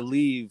that's going to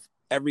leave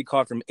every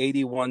card from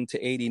 81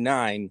 to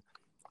 89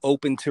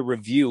 open to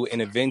review in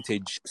a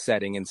vintage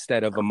setting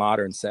instead of a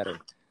modern setting,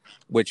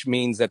 which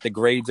means that the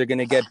grades are going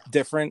to get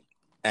different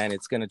and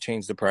it's going to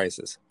change the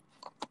prices.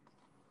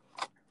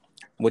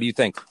 What do you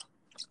think?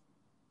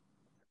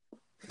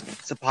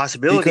 It's a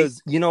possibility.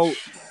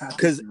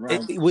 Because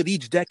with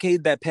each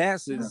decade that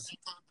passes,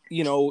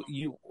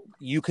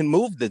 you can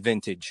move the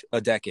vintage a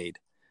decade,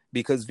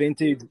 because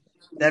vintage,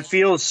 that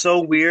feels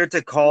so weird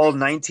to call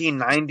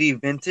 1990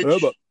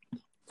 vintage.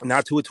 but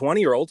not to a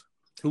 20-year-old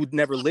who'd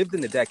never lived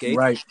in the decade.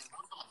 Right.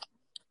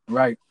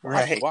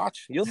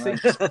 Watch. You'll see.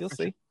 You'll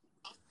see.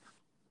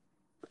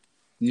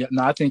 Yeah,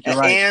 no, I think you're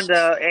right.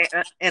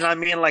 And I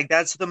mean, like,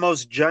 that's the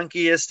most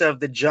junkiest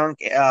of the junk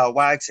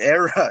wax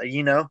era,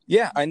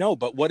 Yeah, I know.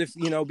 But what if,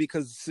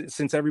 because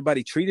since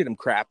everybody treated them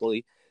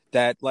crappily,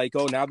 that like,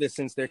 now that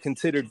since they're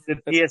considered the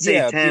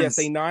PSA 10s.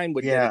 PSA 9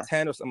 would get a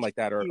 10 or something like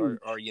that, or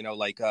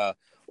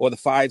or the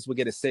 5s would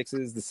get a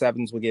 6s, the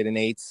 7s would get an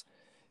 8s,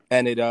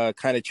 and it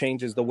kind of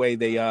changes the way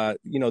they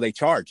they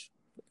charge,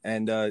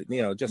 and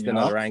just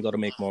another angle to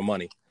make more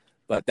money.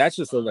 But that's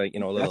just a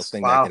little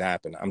thing that could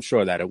happen. I'm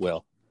sure that it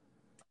will.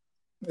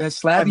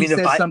 Slabby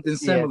said something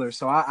similar,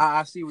 so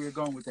I see where you're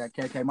going with that,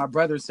 KK. My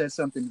brother said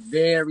something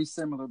very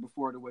similar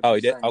before to what you he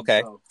did? saying,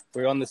 okay, so.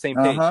 We're on the same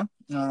page.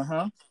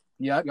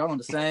 Yeah, y'all on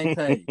the same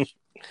page.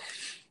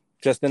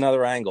 Just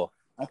another angle.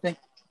 I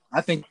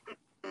think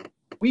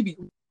when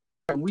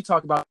we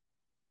talk about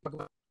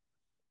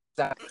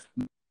that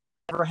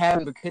never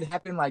happened but could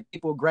happen, like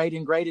people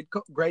graded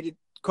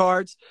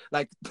cards,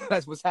 like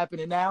that's what's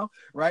happening now,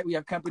 right? We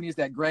have companies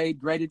that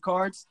graded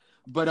cards,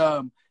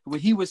 but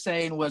what he was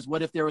saying was,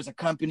 what if there was a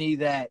company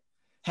that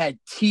had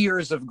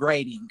tiers of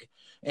grading,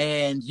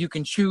 and you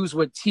can choose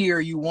what tier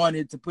you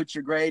wanted to put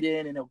your grade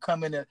in, and it'll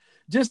come in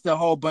just a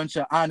whole bunch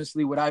of,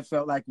 honestly, what I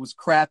felt like was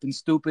crap and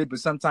stupid, but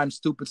sometimes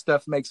stupid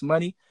stuff makes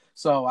money.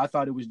 So I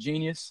thought it was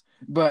genius.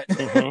 But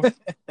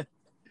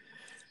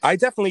I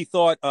definitely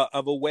thought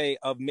of a way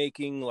of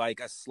making like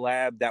a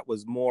slab that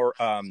was more,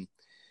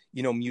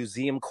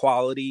 museum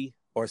quality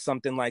or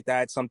something like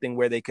that. Something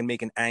where they can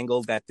make an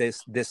angle that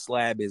this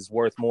slab is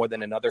worth more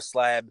than another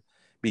slab,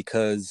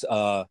 because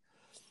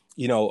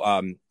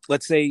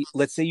let's say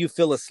you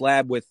fill a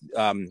slab with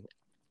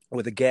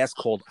a gas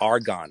called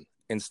argon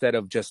instead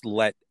of just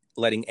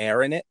letting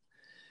air in it.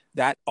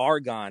 That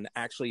argon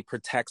actually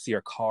protects your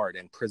card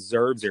and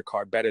preserves your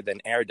card better than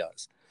air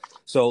does.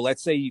 So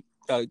let's say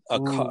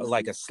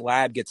like a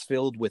slab gets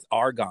filled with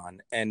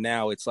argon, and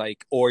now it's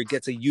like, or it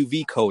gets a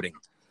UV coating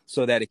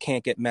so that it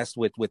can't get messed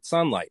with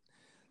sunlight,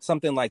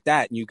 something like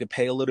that. And you could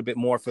pay a little bit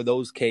more for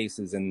those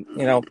cases. And,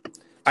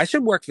 I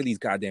should work for these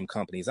goddamn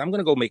companies. I'm going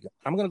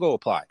to go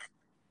apply.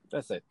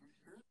 That's it.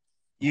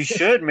 You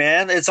should,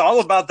 man. It's all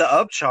about the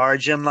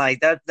upcharge, and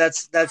like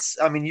that's.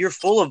 I mean, you're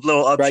full of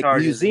little upcharges.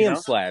 Like museum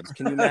slabs.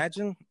 Can you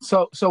imagine?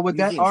 So with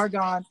that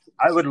argon,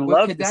 I would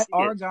love could to that see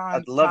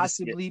argon it.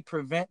 possibly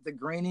prevent the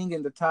greening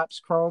in the Topps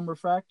Chrome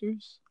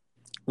refractors?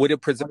 Would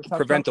it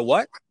prevent the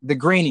what? The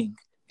greening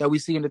that we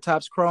see in the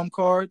Topps Chrome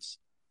cards.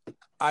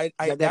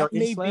 That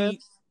may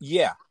be.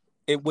 Yeah,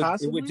 it would.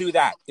 Possibly? It would do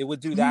that. It would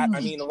do that.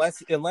 I mean,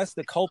 unless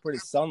the culprit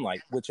is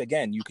sunlight, which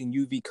again you can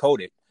UV coat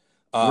it.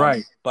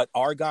 Right, but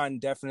argon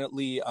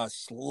definitely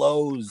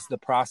slows the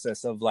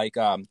process of like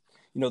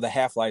the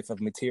half-life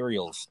of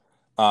materials,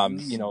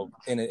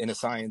 in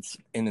science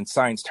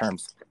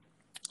terms,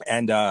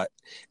 and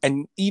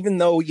even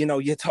though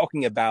you're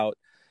talking about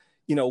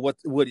what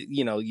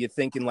you're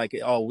thinking like,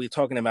 oh, we're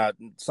talking about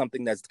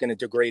something that's going to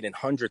degrade in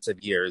hundreds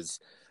of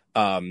years,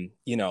 but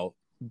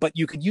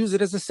you could use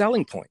it as a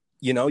selling point.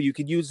 You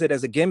could use it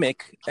as a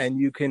gimmick, and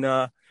you can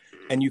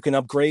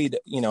upgrade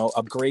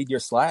your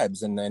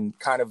slabs, and then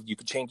kind of you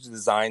could change the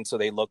design so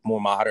they look more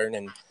modern.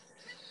 And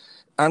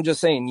I'm just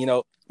saying,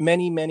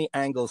 many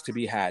angles to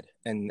be had,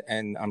 and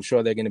I'm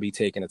sure they're going to be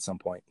taken at some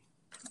point.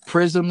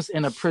 Prisms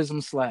in a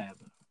prism slab.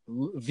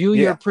 View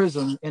your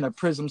prism in a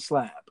prism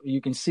slab.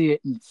 You can see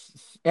it in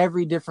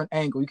every different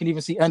angle. You can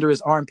even see under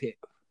his armpit.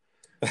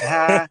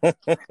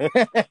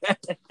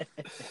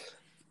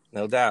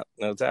 No doubt.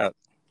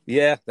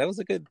 Yeah, that was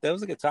a good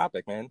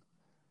topic, man.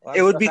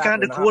 It would be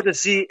kind of cool to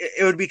see.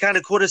 It would be kind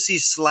of cool to see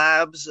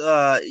slabs.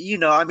 I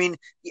mean,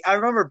 I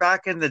remember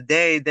back in the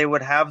day they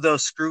would have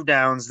those screw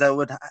downs that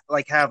would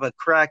like have a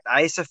cracked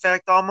ice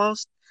effect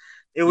almost.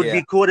 It would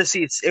be cool to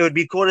see. It would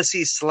be cool to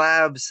see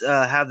slabs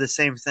have the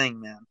same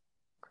thing, man.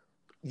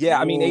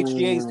 Yeah, I mean,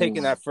 HGA is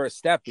taking that first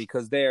step,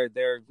 because they're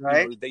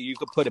right? You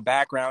could put a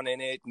background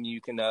in it, and you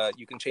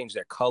can change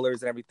their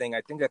colors and everything.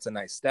 I think that's a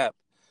nice step.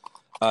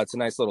 It's a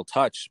nice little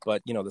touch,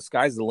 but the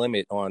sky's the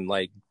limit on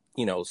like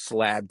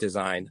slab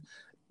design.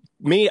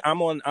 Me,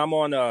 I'm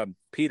on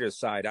Peter's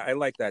side. I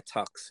like that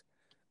tux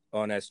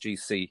on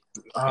SGC.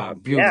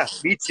 Yeah,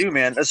 me too,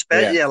 man.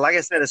 Especially, like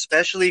I said,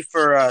 especially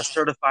for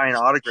certifying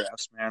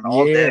autographs, man,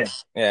 all day.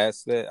 Yeah,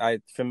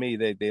 for me,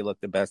 they look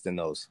the best in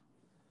those.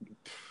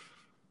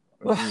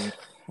 All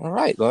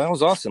right, well, that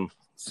was awesome.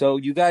 So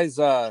you guys,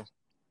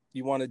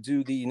 you want to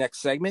do the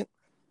next segment?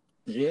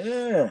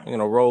 Yeah, I'm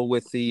gonna roll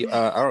with the.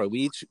 All right,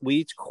 we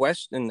each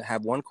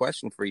have one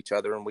question for each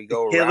other, and we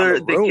go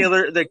around the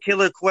room. The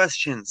killer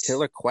questions.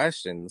 Killer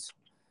questions.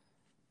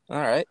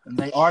 All right, and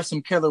they are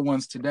some killer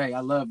ones today. I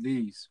love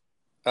these.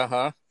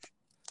 All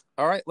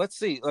right, let's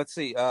see.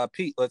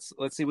 Pete, let's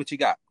see what you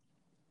got.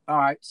 All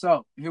right,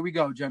 so here we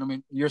go,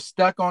 gentlemen. You're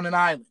stuck on an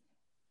island.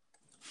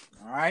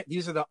 All right,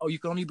 these are you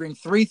can only bring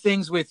 3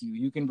 things with you.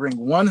 You can bring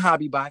one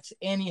hobby box,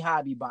 any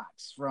hobby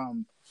box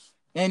from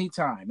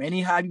anytime,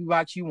 any hobby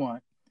box you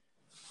want.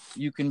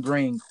 You can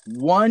bring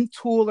one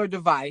tool or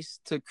device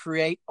to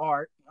create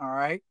art. All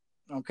right.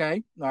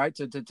 Okay. All right.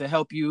 To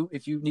help you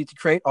if you need to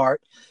create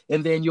art.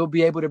 And then you'll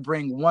be able to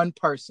bring one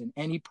person,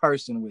 any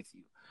person with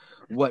you.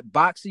 What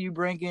box are you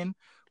bringing?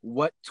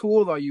 What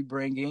tool are you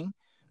bringing?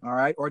 All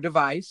right. Or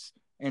device.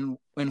 And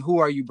who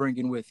are you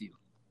bringing with you?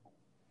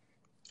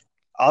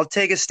 I'll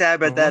take a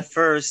stab at that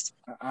first.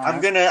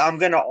 I'm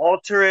gonna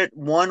alter it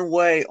one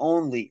way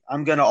only.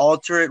 I'm gonna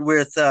alter it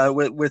with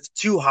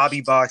 2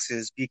 hobby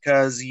boxes,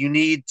 because you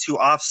need to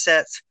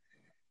offset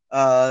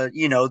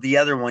the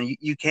other one.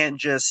 You can't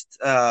just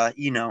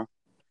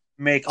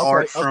make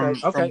art from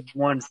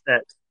one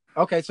set.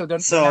 Okay, so they're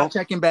not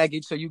checking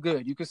baggage, so you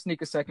good. You can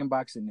sneak a second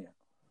box in there.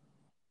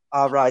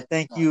 All right,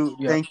 thank you,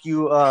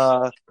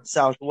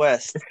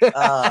 Southwest.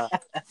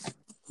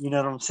 You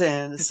know what I'm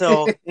saying?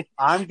 So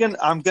I'm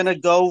gonna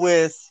go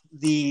with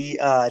the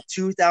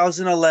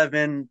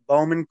 2011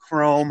 Bowman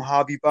Chrome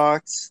hobby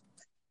box.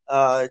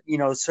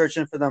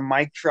 Searching for the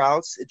Mike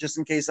Trouts, just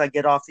in case I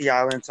get off the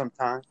island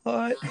sometime.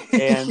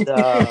 And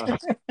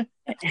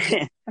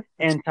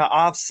and to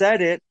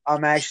offset it,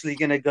 I'm actually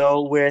gonna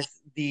go with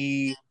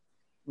the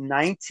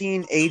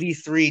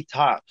 1983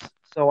 Topps.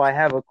 So I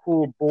have a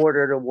cool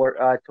border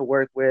to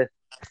work with.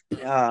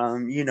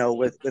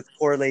 with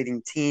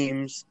correlating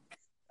teams.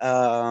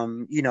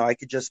 I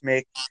could just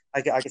I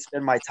could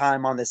spend my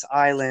time on this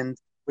island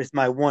with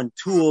my one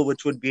tool,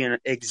 which would be an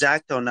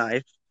X-Acto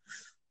knife,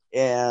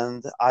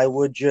 and I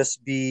would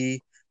just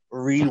be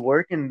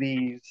reworking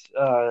these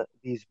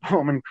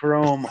Bowman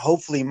Chrome,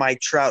 hopefully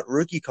Mike Trout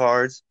rookie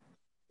cards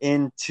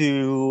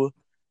into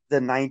the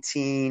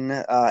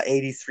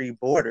 1983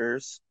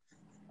 Borders,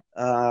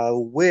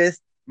 with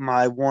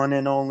my one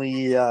and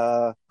only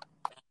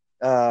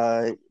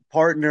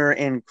partner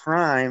in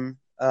crime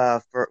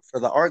for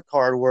the art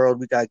card world.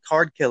 We got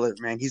Card Killer,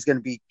 man. He's gonna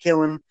be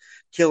killing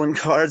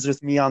cards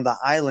with me on the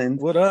island.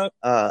 What up?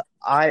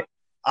 I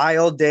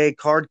all day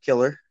Card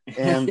Killer,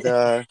 and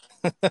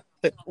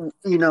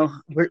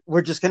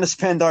we're just gonna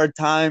spend our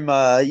time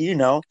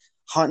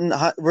hunting.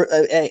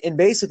 And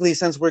basically,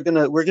 since we're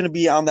gonna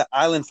be on the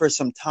island for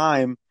some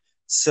time,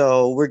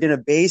 so we're gonna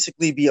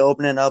basically be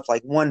opening up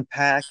like one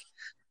pack,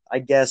 I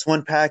guess,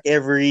 one pack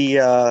every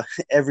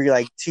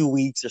like 2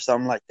 weeks or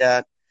something like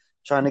that,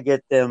 trying to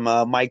get them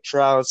Mike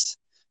Trouts.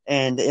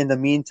 And in the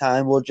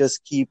meantime, we'll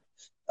just keep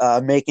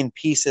making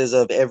pieces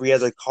of every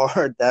other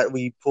card that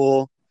we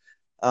pull.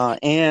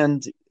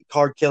 And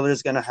Card Killer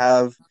is going to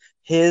have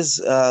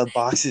his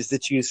boxes to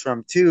choose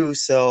from too.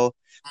 So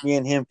me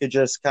and him could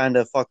just kind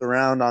of fuck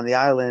around on the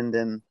island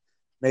and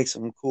make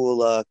some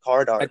cool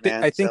card art.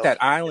 I think that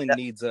island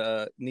needs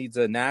a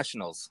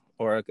nationals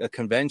or a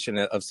convention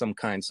of some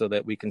kind so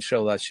that we can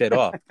show that shit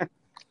off.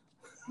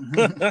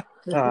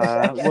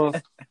 Well,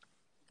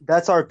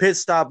 that's our pit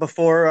stop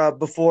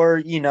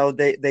before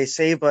they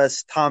save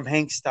us Tom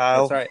Hanks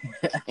style. That's right.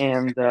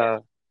 And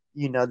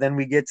then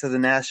we get to the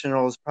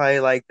nationals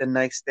probably like the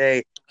next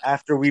day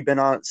after we've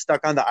been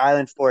stuck on the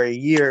island for a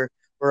year.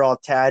 We're all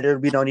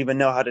tattered. We don't even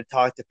know how to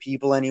talk to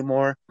people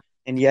anymore.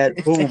 And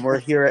yet, boom, we're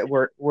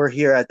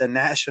here at the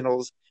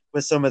nationals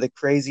with some of the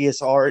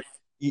craziest art.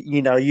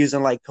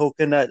 Using like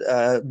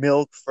coconut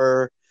milk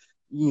for,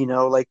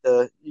 like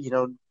the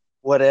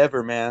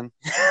whatever, man,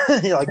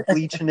 like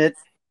bleaching it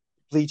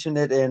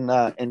in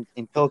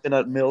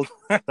coconut milk.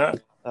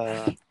 It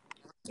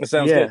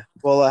sounds good.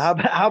 Well,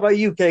 how about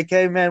you,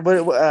 KK, man?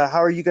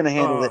 How are you going to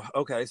handle it?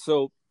 Okay,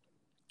 so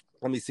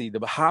let me see.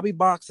 The hobby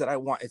box that I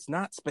want, it's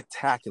not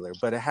spectacular,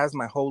 but it has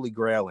my holy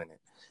grail in it.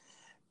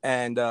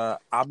 And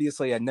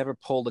obviously, I never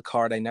pulled a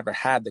card. I never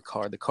had the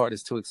card. The card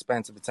is too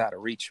expensive. It's out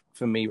of reach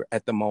for me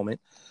at the moment.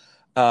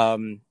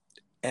 And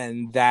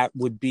that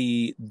would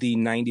be the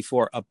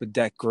 94 Upper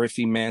Deck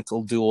Griffey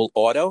Mantle Dual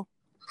Auto.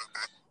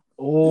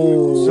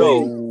 Oh,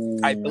 so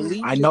I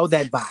believe I know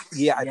that box.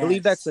 Yeah, I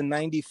believe that's a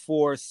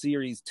 94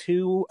 Series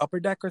 2 Upper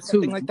Deck or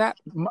something like that.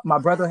 My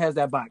brother has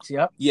that box.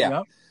 Yep. Yeah.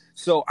 Yep.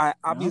 So I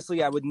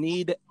would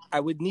need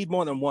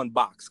more than one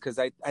box because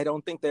I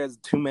don't think there's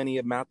too many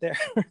of them out there.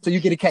 So you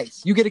get a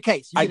case.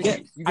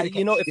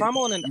 If I'm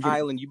on an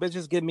island, you better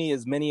just give me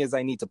as many as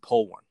I need to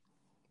pull one.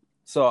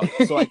 So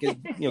I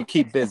can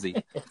keep busy.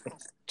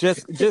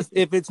 Just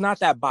if it's not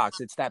that box,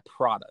 it's that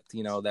product.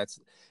 That's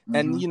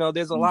and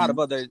there's a lot of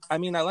other. I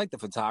mean, I like the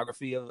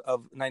photography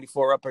of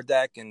 94 Upper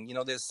Deck, and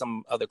there's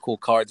some other cool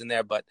cards in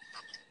there, but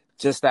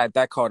just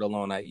that card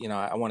alone, I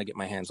want to get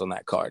my hands on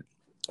that card.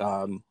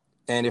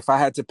 And if I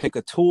had to pick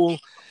a tool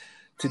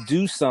to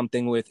do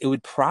something with, it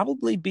would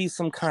probably be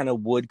some kind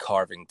of wood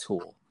carving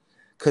tool,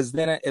 because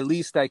then at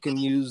least I can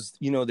use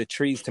the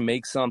trees to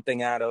make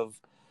something out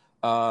of.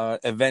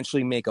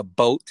 Eventually make a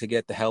boat to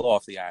get the hell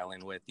off the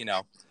island with,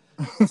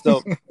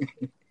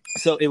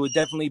 so it would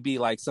definitely be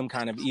like some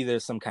kind of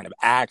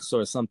axe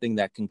or something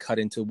that can cut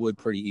into wood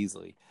pretty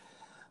easily.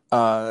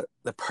 The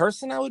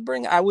person I would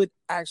bring, I would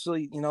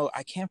actually,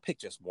 I can't pick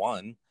just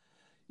one.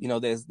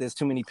 There's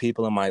too many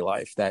people in my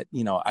life that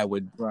I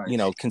would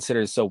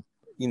consider so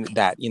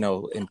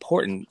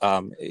important.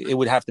 It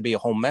would have to be a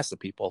whole mess of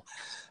people.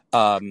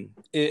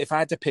 If I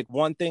had to pick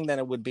one thing, then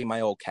it would be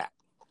my old cat,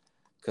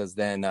 because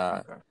then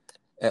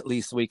at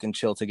least we can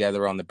chill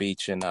together on the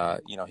beach, and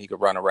he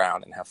could run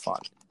around and have fun.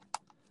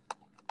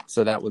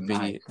 So that would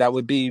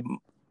be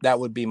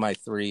my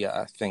three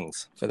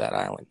things for that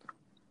island.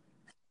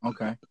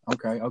 Okay.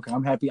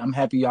 I'm happy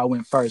y'all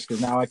went first,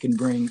 because now I can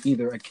bring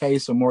either a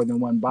case or more than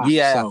one box.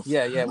 Yeah.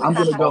 I'm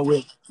gonna go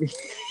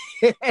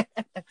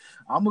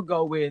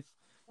with.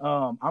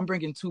 I'm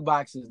bringing 2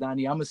 boxes,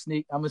 Donnie. I'm gonna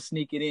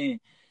sneak it in.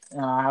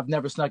 I've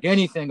never snuck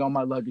anything on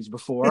my luggage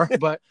before,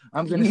 but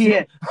I'm gonna.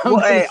 Yeah.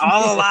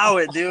 I'll allow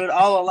it, dude.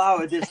 I'll allow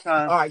it this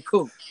time. All right,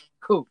 cool.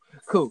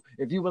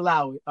 If you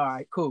allow it, all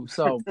right, cool.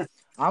 So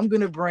I'm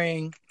gonna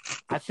bring.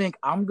 I think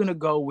I'm gonna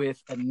go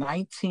with a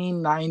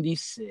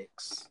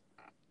 1996.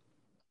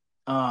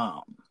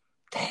 Dang.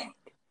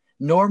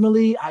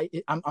 Normally,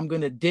 I'm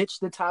gonna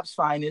ditch the Topps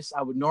Finest.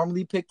 I would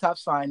normally pick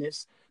Topps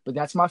Finest, but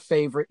that's my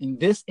favorite. In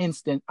this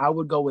instant, I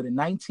would go with a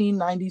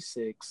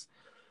 1996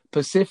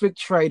 Pacific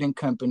Trading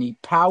Company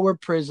Power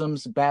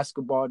Prisms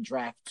basketball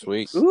draft.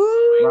 Sweet.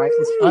 Right?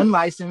 It's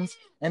unlicensed.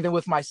 And then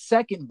with my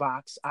second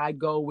box, I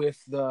go with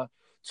the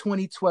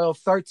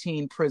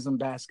 2012-13 Prism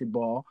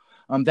basketball.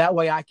 That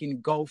way I can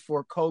go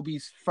for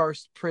Kobe's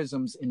first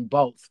prisms in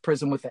both,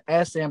 prism with an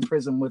S and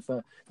prism with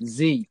a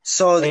Z.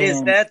 So is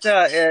And that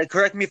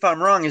correct me if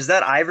I'm wrong? Is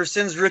that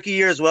Iverson's rookie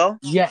year as well?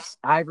 yes,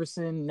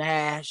 Iverson,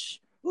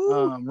 Nash,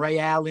 Ooh. Ray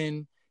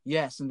Allen.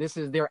 Yes, and this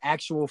is their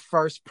actual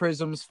first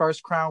prisms,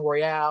 first Crown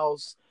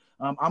Royales.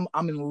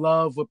 I'm in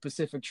love with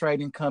Pacific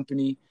Trading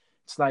Company.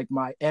 It's like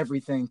my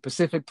everything,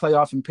 Pacific,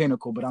 Playoff, and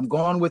Pinnacle. But I'm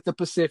going with the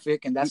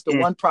Pacific, and that's the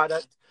one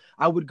product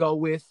I would go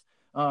with.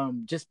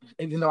 Just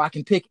even though I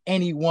can pick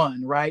any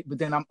one, right? But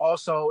then I'm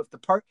also, if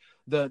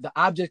the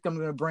object I'm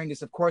going to bring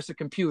is of course a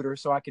computer,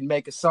 so I can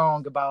make a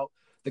song about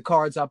the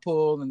cards I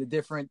pull and the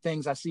different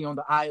things I see on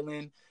the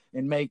island,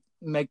 and make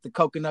the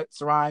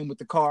coconuts rhyme with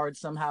the cards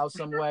somehow,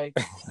 some way.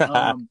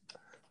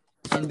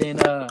 And then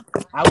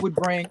I would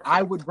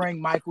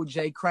bring Michael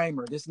J.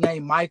 Kramer. This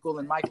name Michael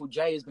and Michael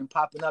J. has been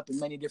popping up in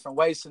many different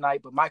ways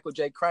tonight, but Michael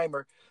J.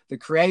 Kramer, the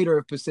creator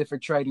of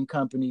Pacific Trading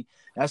Company,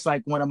 that's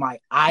like one of my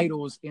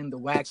idols in the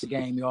wax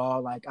game,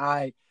 y'all. Like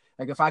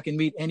if I can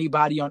meet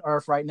anybody on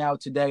earth right now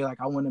today, like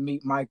I want to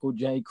meet Michael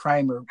J.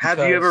 Kramer. Have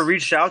you ever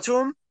reached out to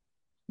him?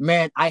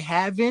 Man, I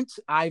haven't.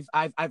 I've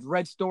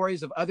read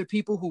stories of other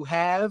people who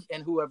have,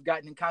 and who have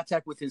gotten in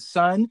contact with his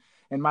son.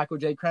 And Michael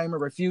J. Kramer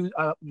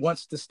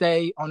wants to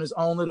stay on his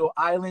own little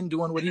island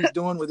doing what he's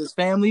doing with his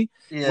family,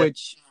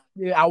 which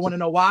I want to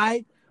know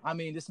why. I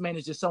mean, this man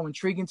is just so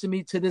intriguing to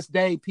me. To this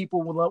day,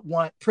 people will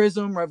want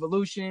Prism,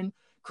 Revolution,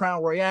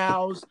 Crown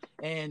Royales,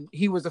 and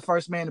he was the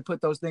first man to put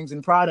those things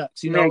in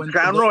products. You know,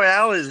 Crown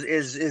Royale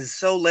is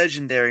so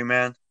legendary,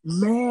 man.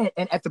 Man,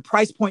 and at the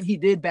price point he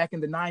did back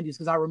in the 90s,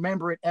 because I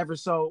remember it ever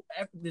so.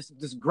 This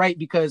is great,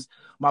 because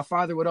my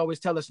father would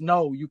always tell us,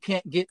 no, you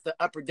can't get the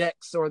upper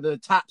decks or the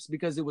tops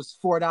because it was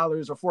 $4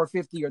 or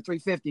 $4.50 or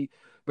 $3.50,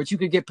 but you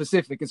could get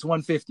Pacific. It's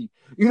 $150.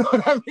 You know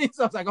what I mean?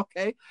 So I was like,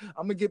 okay,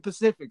 I'm gonna get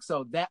Pacific.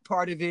 So that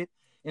part of it,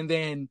 and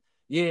then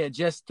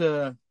just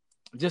to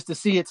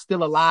see it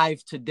still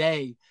alive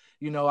today.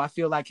 You know, I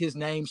feel like his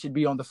name should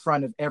be on the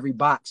front of every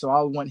box. So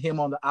I want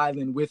him on the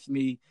island with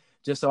me,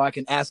 just so I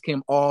can ask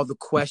him all the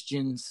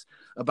questions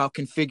about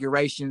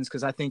configurations,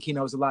 because I think he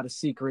knows a lot of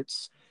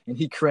secrets, and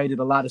he created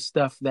a lot of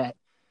stuff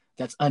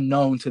that's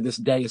unknown to this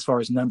day as far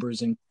as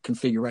numbers and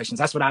configurations.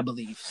 That's what I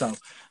believe. So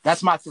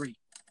that's my 3.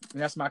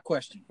 And that's my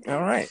question. All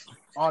right.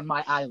 On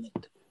my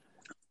island.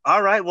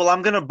 All right. Well,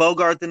 I'm going to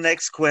bogart the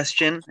next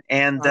question.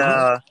 And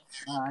All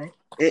right.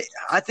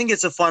 I think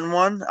it's a fun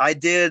one. I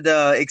did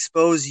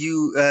expose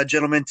you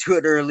gentlemen to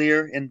it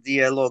earlier in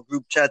the little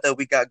group chat that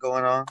we got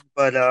going on.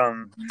 But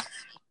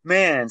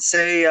man,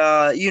 say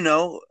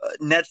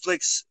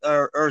Netflix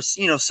or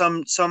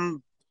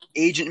some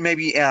agent,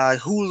 maybe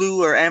Hulu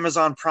or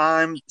Amazon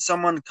Prime,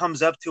 someone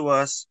comes up to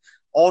us,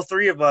 all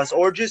 3 of us,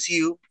 or just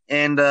you,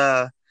 and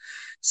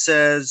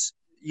says,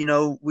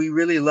 we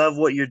really love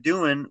what you're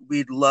doing.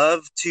 We'd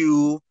love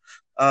to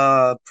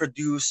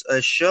produce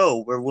a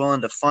show. We're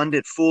willing to fund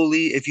it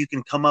fully if you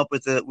can come up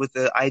with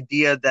a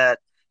idea that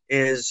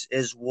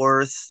is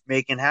worth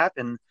making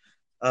happen.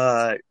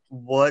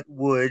 What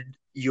would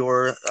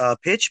your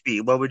pitch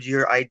be? What would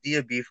your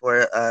idea be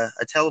for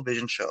a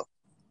television show?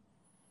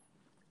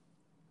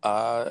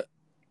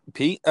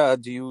 Pete,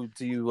 do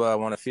you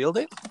want to field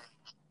it?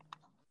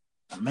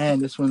 Man,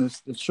 this one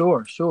is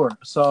sure.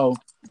 So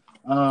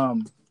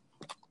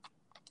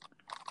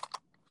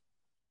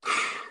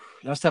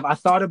that's tough. I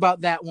thought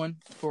about that one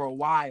for a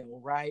while,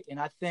 right? And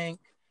I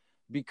think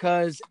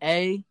because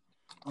there's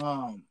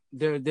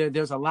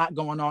a lot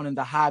going on in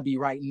the hobby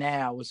right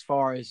now as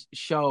far as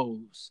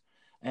shows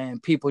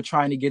and people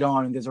trying to get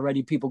on, and there's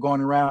already people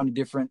going around to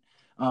different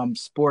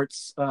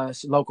sports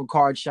local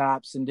card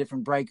shops and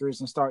different breakers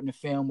and starting to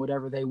film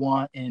whatever they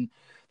want, and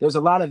there's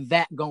a lot of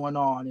that going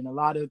on. And a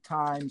lot of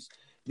times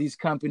these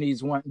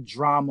companies want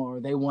drama, or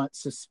they want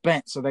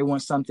suspense, or they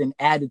want something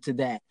added to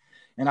that.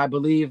 And I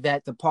believe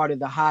that the part of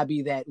the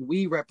hobby that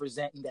we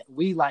represent and that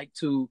we like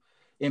to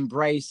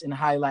embrace and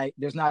highlight,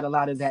 there's not a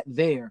lot of that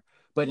there.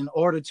 But in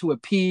order to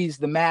appease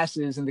the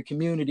masses and the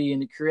community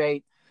and to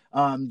create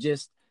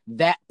just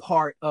that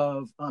part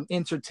of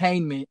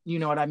entertainment, you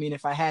know what I mean?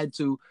 If I had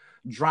to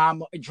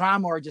drama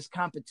or just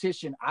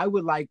competition, I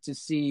would like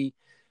to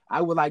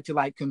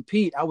like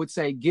compete. I would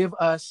say give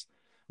us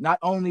not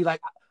only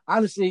like,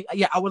 honestly,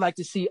 I would like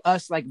to see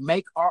us like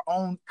make our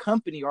own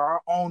company or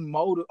our own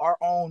mode, our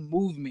own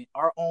movement,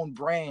 our own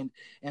brand,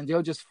 and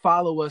they'll just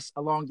follow us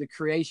along the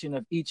creation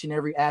of each and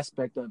every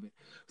aspect of it,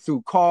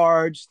 through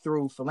cards,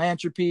 through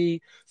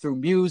philanthropy, through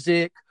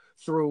music,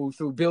 through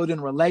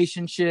building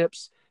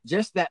relationships,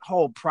 just that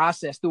whole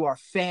process, through our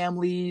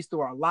families,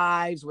 through our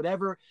lives,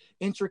 whatever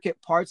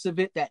intricate parts of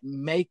it that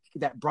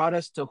brought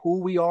us to who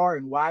we are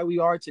and why we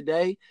are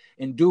today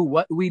and do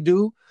what we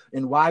do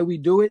and why we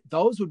do it.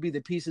 Those would be the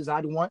pieces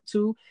I'd want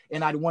to,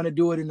 and I'd want to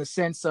do it in the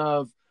sense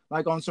of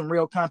like on some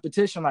real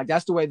competition. Like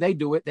that's the way they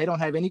do it. They don't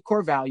have any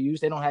core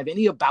values. They don't have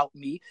any about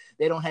me.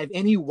 They don't have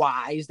any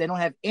whys. They don't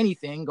have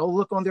anything. Go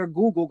look on their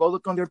Google, go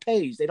look on their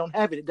page. They don't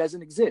have it. It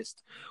doesn't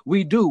exist.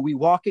 We do. We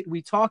walk it,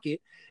 we talk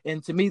it.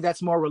 And to me,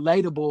 that's more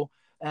relatable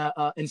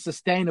and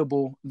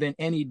sustainable than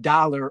any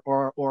dollar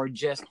or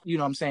just, you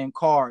know what I'm saying,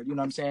 card. You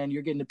know what I'm saying?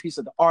 You're getting a piece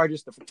of the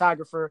artist, the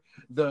photographer,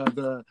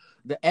 the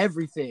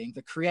everything,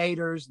 the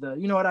creators,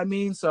 you know what I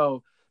mean?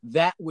 So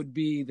that would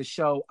be the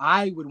show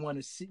I would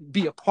want to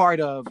be a part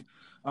of,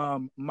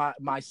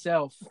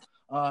 myself.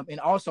 And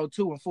also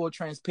too, in full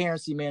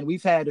transparency, man,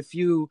 we've had a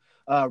few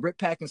Rip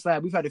Pack and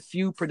Slab. We've had a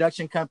few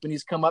production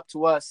companies come up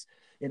to us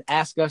and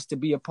ask us to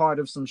be a part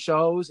of some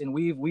shows, and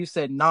we've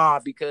said nah,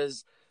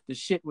 because the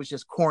shit was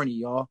just corny,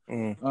 y'all.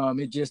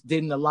 It just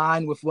didn't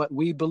align with what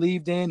we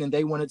believed in, and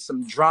they wanted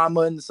some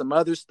drama and some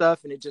other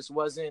stuff, and it just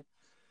wasn't.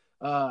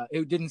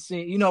 It didn't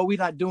seem, you know, we're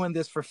not doing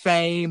this for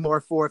fame or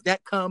for, if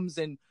that comes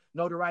and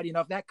notoriety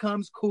enough, that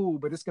comes, cool,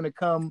 but it's gonna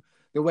come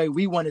the way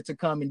we want it to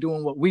come and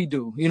doing what we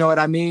do. You know what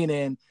I mean?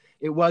 And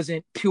it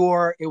wasn't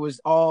pure. It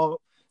was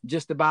all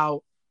just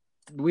about,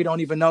 we don't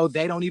even know.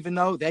 They don't even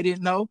know. They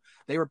didn't know.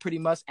 They were pretty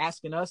much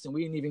asking us, and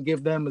we didn't even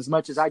give them as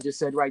much as I just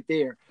said right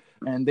there.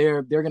 And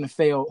they're going to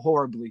fail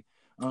horribly.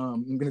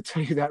 I'm going to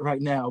tell you that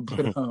right now.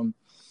 But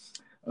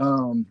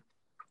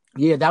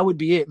yeah, that would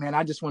be it, man.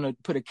 I just want to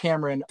put a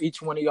camera in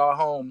each one of y'all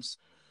homes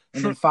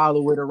and then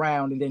follow it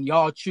around, and then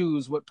y'all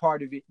choose what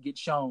part of it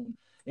gets shown.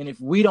 And if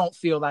we don't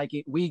feel like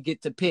it, we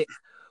get to pick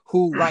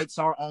who writes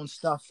our own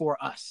stuff for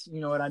us.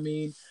 You know what I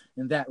mean?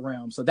 In that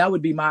realm. So that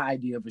would be my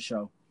idea of a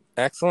show.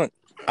 Excellent.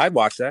 I'd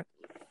watch that.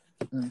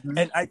 Mm-hmm.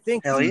 And I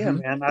think, hell yeah,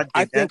 man.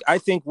 I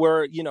think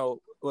we're, you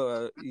know,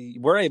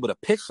 we're able to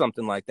pitch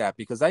something like that,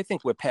 because I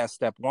think we're past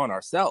step one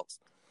ourselves.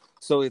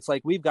 So it's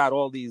like, we've got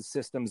all these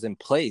systems in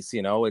place,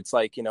 you know. It's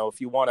like, you know,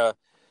 if you want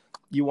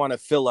to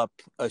fill up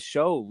a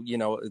show, you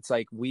know, it's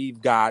like,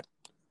 we've got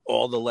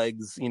all the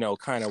legs, you know,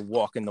 kind of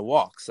walking the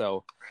walk.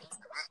 So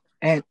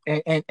and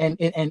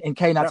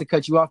Kay, not to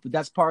cut you off, but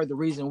that's part of the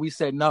reason we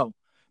said no.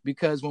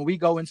 Because when we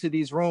go into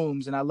these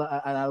rooms, and I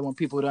want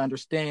people to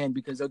understand,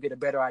 because they'll get a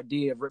better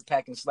idea of Rip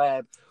Pack and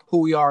Slab, who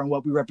we are and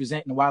what we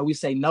represent, and why we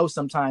say no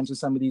sometimes to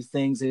some of these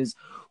things is,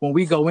 when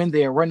we go in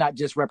there, we're not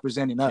just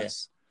representing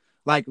us.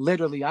 Yeah. Like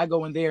literally, I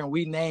go in there and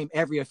we name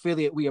every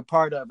affiliate we are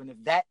part of, and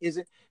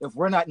if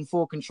we're not in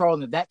full control,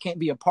 and if that can't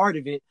be a part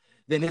of it,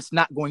 then it's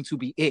not going to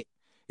be it.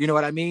 You know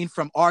what I mean?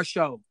 From our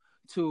show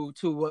to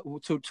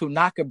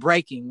Naka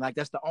Breaking, like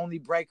that's the only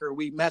breaker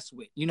we mess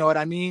with. You know what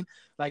I mean?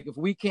 Like, if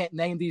we can't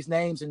name these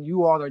names and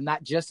you all are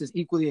not just as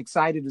equally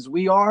excited as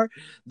we are,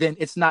 then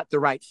it's not the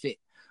right fit.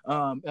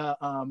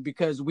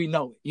 Because we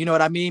know it. You know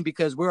what I mean?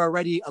 Because we're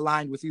already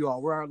aligned with you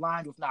all. We're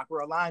aligned with Knock.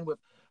 We're aligned with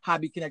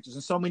Hobby Connectors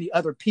and so many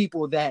other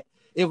people that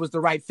it was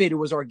the right fit. It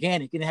was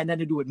organic. It had nothing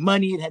to do with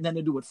money. It had nothing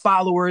to do with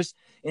followers.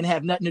 It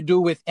had nothing to do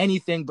with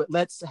anything, but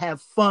let's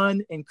have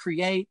fun and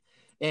create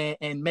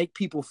and make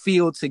people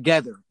feel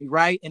together,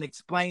 right? And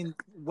explain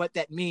what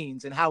that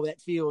means and how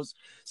that feels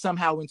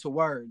somehow into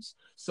words.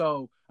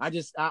 So I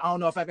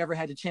don't know if I've ever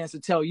had the chance to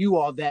tell you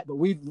all that, but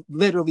we've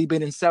literally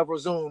been in several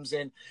Zooms,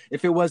 and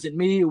if it wasn't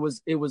me,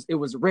 it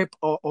was Rip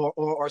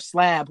or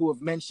Slab who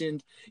have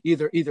mentioned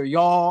either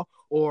y'all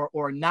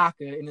or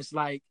Naka, and it's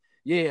like,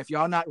 yeah, if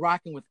y'all not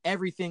rocking with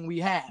everything we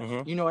have,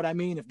 you know what I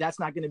mean? If that's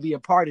not going to be a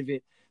part of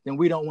it, then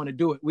we don't want to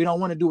do it. We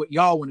don't want to do what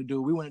y'all want to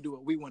do. We want to do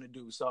what we want to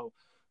do. So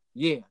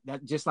yeah,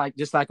 that just like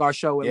our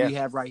show that we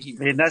have right here.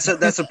 I mean, that's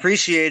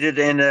appreciated,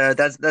 and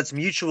that's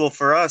mutual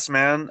for us,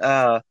 man.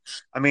 I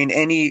mean,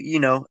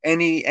 any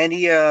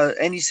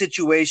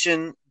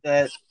situation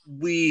that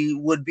we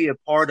would be a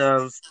part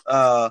of,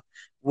 it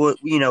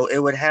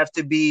would have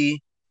to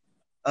be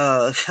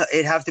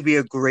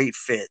a great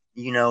fit,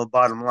 you know,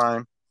 bottom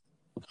line.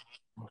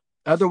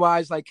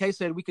 Otherwise, like Kay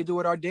said, we could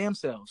do it our damn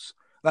selves.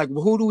 Like,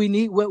 who do we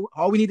need?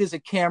 All we need is a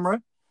camera,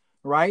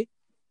 right?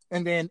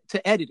 And then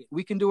to edit it,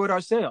 we can do it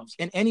ourselves.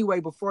 And anyway,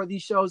 before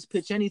these shows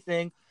pitch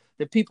anything,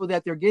 the people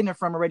that they're getting it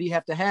from already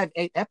have to have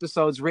 8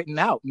 episodes written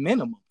out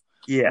minimum.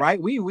 Yeah.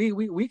 Right.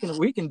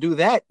 We can do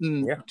that.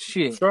 And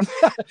shit. Sure.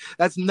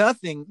 That's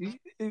nothing.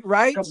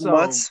 Right. Couple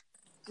months.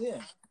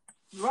 Yeah.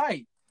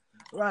 Right.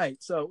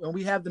 Right. So, and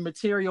we have the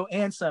material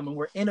and some, and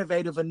we're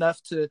innovative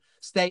enough to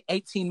stay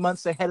 18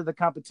 months ahead of the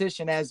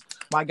competition, as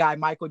my guy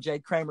Michael J.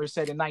 Kramer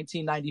said in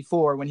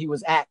 1994 when he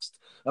was asked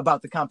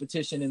about the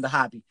competition in the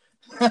hobby.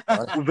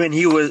 when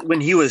he was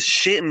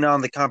shitting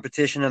on the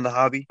competition in the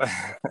hobby.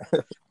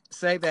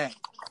 Say that.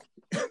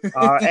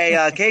 Hey,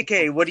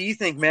 KK, what do you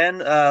think, man?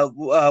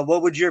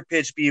 What would your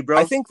pitch be, bro?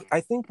 I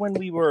think when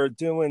we were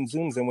doing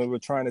Zooms and we were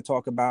trying to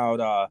talk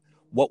about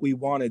what we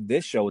wanted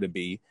this show to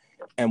be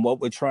and what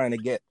we're trying to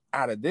get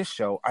out of this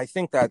show, I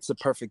think that's a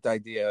perfect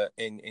idea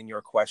in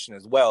your question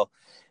as well.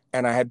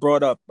 And I had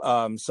brought up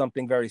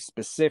something very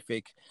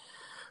specific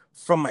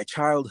from my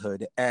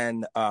childhood,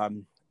 and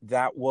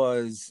that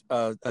was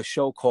a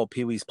show called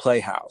Pee-wee's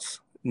Playhouse.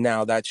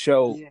 Now, that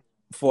show,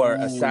 for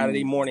a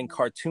Saturday morning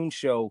cartoon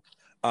show,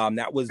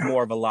 that was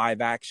more of a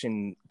live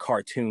action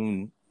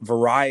cartoon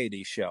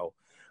variety show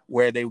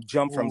where they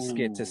jump from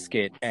skit to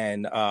skit,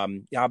 and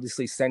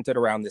obviously centered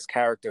around this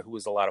character who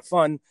was a lot of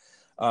fun.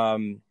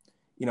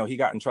 He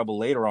got in trouble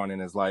later on in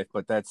his life,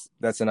 but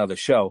that's another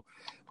show.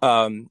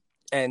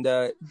 And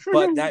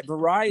but that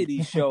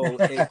variety show,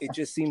 it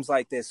just seems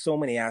like there's so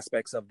many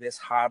aspects of this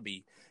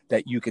hobby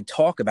that you could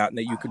talk about and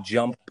that you could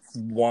jump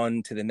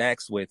one to the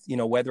next with,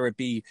 whether it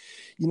be,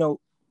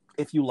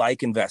 if you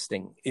like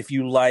investing, if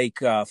you like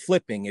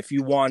flipping, if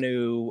you want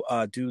to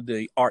do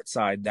the art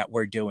side that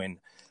we're doing,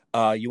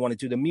 you want to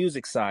do the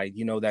music side,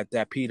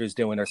 that Peter's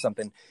doing or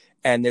something.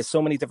 And there's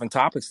so many different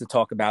topics to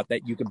talk about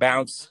that you could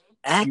bounce.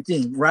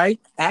 Acting, right?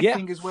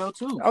 Acting as well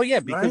too. Oh yeah,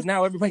 because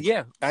now everybody,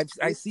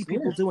 I see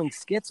people doing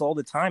skits all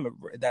the time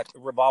that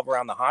revolve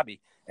around the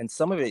hobby, and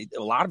a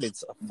lot of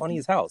it's funny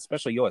as hell,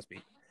 especially yours,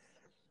 Pete.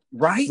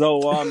 Right.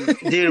 So,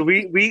 dude,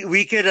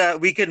 we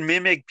could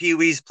mimic Pee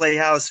Wee's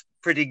Playhouse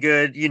pretty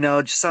good,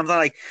 just something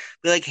like,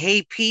 be like,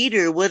 hey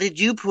Peter, what did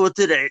you pull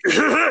today?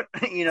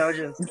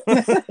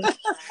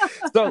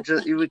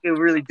 Just we could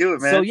really do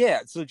it,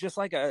 man. So just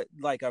like a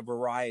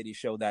variety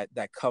show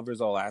that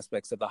covers all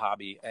aspects of the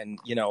hobby, and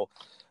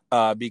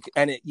and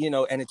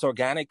it's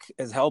organic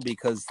as hell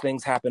because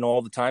things happen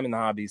all the time in the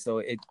hobby. So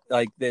it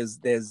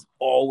there's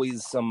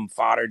always some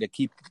fodder to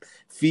keep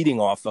feeding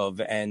off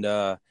of, and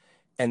the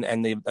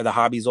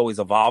hobby's always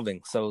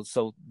evolving. So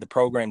the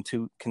program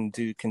too can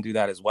do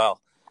that as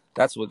well.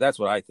 That's what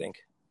I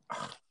think.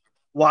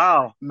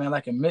 Wow, man!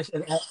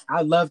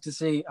 I love to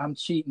see. I'm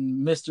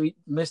cheating. Mystery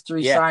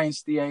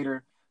science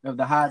theater of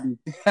the hobby.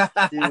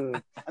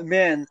 Dude,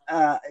 man,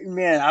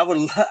 I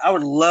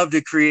would love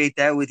to create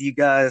that with you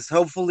guys.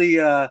 Hopefully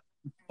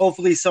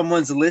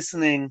someone's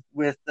listening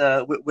with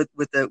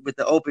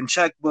the open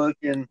checkbook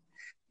and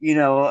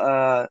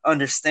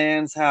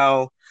understands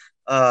how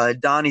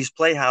Donnie's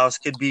Playhouse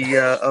could be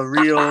a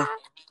real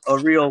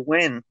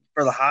win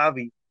for the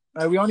hobby.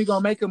 We only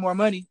gonna make them more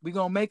money. We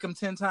gonna make them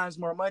 10 times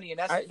more money, and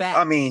that's fact.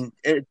 I mean,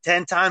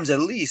 10 times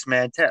at least,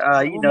 man.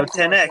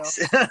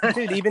 10x.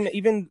 Dude,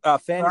 even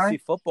fantasy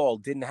football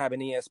didn't have an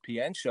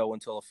ESPN show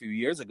until a few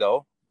years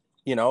ago,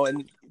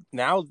 and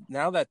now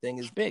that thing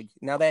is big.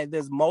 Now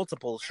there's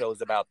multiple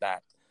shows about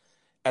that,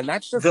 and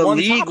that's just The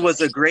League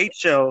was a great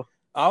show.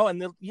 Oh, and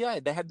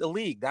they had The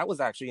League. That was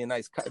actually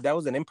that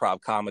was an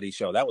improv comedy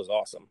show. That was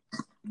awesome.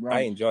 Right.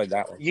 I enjoyed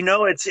that one.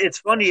 It's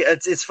funny.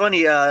 It's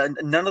funny.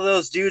 None of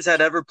those dudes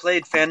had ever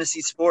played fantasy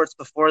sports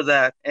before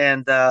that,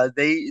 and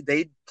they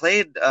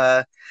played.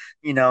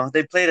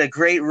 They played a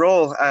great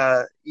role.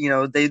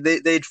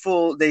 They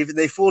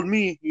fooled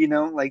me.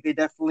 They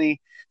definitely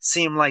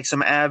seem like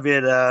some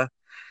avid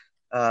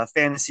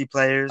fantasy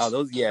players. Oh,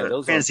 those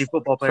fantasy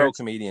football players. Pro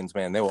comedians,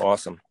 man. They were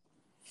awesome.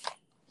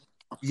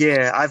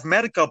 Yeah, I've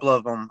met a couple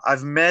of them.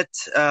 I've met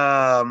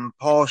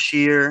Paul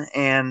Scheer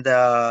and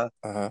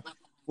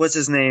what's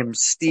his name?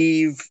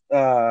 Steve.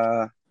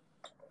 The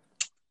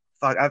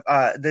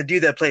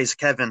dude that plays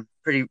Kevin.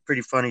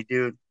 Pretty funny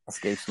dude.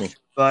 Escapes me.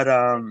 But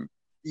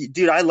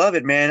dude, I love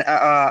it, man.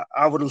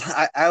 I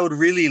would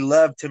really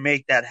love to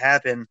make that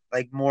happen,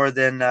 like more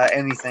than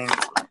anything.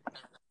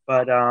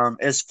 But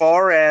as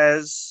far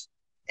as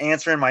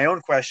answering my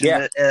own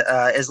question,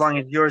 as long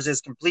as yours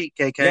is complete,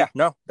 KK. Yeah,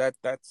 no, that's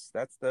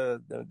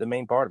the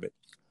main part of it.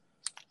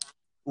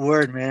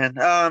 Word, man.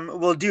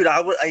 Well, dude,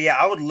 I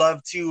would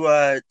love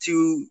to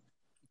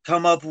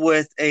come up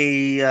with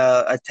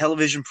a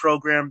television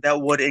program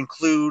that would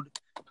include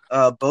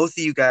both of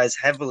you guys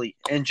heavily,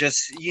 and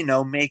just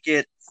make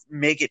it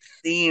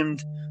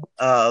themed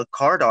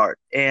card art,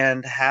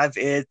 and have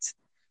it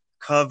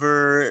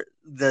cover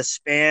the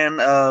span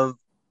of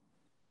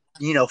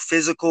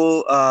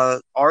physical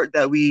art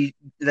that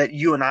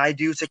you and I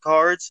do to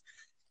cards,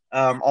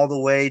 all the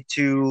way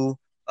to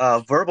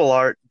verbal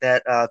art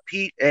that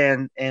Pete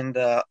and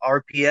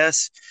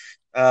RPS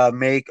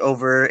make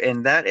over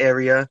in that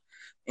area,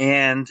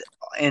 and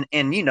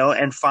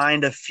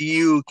find a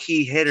few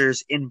key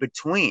hitters in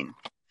between,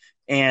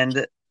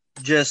 and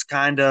just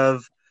kind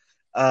of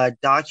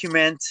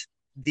document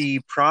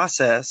the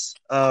process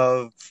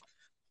of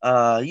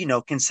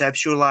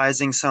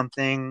conceptualizing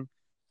something,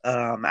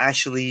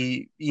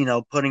 actually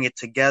putting it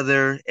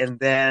together, and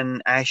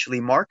then actually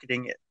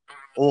marketing it,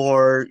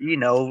 or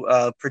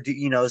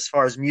as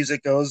far as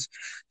music goes,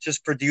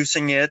 just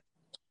producing it.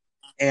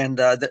 And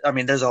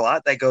there's a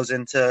lot that goes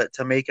into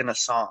making a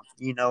song,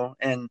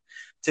 and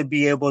to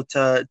be able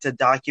to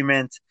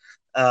document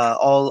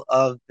all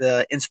of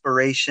the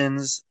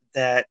inspirations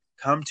that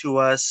come to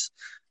us,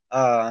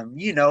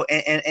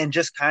 and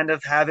just kind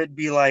of have it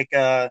be like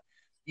and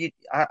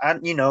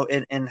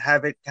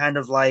have it kind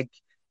of like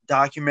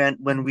document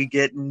when we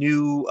get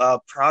new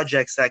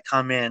projects that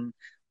come in,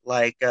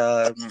 like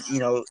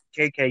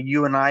KK,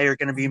 you and I are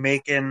going to be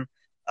making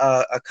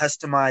a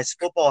customized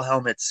football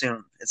helmet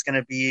soon. It's going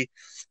to be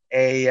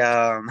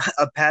a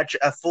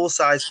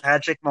full-size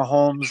Patrick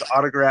Mahomes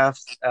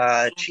autographed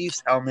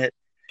Chiefs helmet,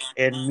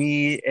 and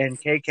me and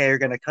KK are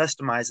going to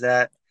customize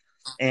that.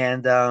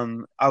 And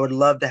I would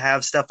love to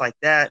have stuff like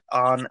that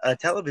on a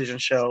television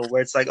show,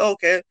 where it's like,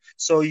 okay,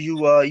 so you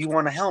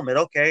want a helmet,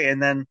 okay,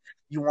 and then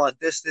you want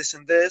this,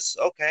 and this,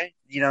 okay,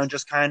 and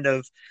just kind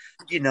of,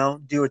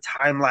 do a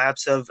time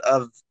lapse of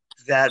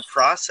that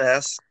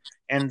process,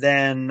 and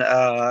then,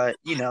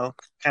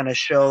 kind of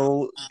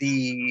show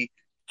the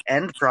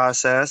end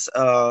process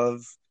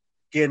of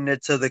getting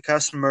it to the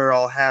customer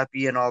all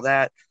happy and all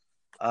that.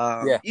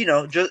 Yeah.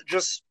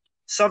 Just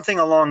something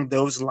along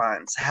those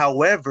lines.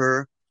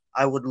 However,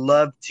 I would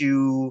love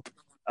to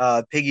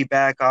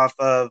piggyback off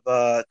of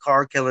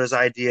Car Killer's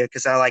idea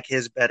because I like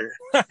his better.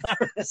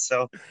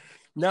 So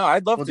No,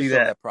 I'd love we'll to do show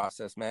that. that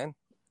process, man.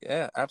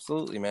 Yeah,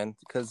 absolutely, man.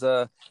 Because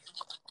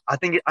I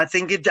think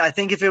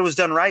if it was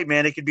done right,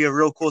 man, it could be a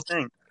real cool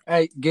thing.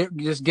 Hey,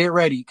 just get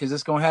ready because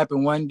it's gonna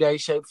happen one day,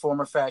 shape,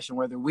 form, or fashion.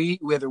 Whether we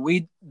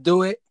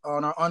do it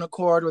on our own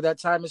accord or that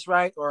time is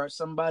right, or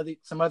some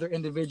other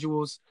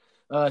individuals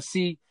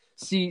see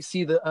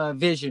the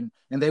vision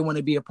and they want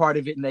to be a part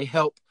of it and they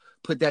help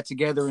put that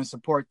together and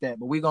support that.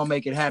 But we're gonna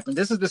make it happen.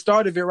 This is the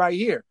start of it right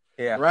here.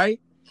 Yeah. Right,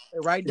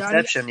 Donnie.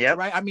 Inception, yep.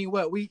 Right. I mean,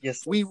 what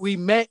Yes. we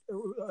met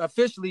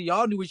officially.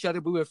 Y'all knew each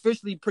other, but we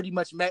officially pretty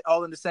much met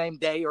all in the same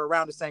day or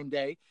around the same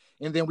day.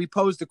 And then we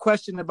posed a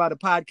question about a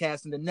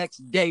podcast, and the next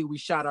day we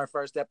shot our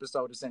first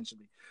episode,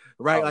 essentially,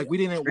 right? We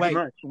didn't Pretty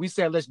wait. much. We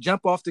said, let's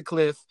jump off the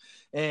cliff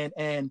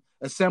and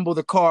assemble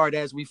the card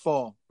as we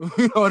fall.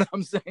 You know what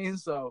I'm saying?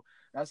 So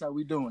that's how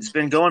we doing. It's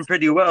been going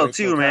pretty well Very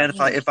too, cool man.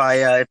 time. If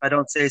I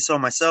don't say so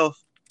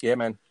myself. Yeah,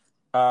 man.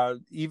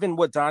 Even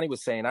what Donnie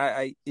was saying,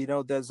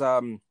 there's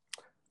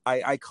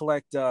I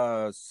collect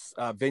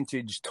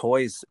vintage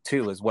toys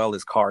too, as well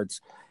as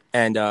cards.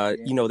 And,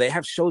 they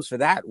have shows for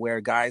that where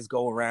guys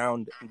go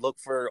around and look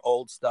for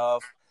old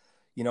stuff,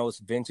 it's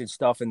vintage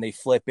stuff and they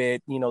flip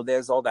it.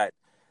 There's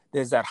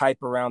that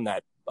hype around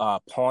that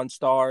Pawn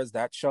Stars,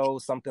 that show,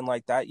 something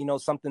like that,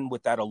 something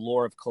with that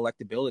allure of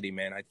collectability,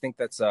 man. I think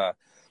that's a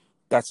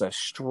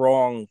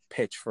strong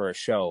pitch for a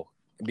show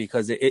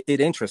because it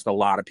interests a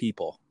lot of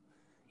people,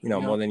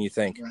 more than you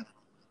think. Yeah.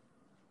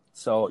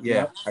 So,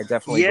 I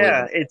definitely.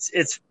 Yeah,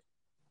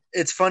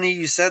 it's funny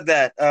you said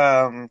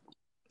that.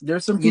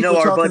 There's some people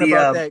talking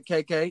about that,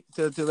 KK.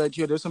 To let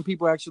you, there's some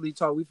people actually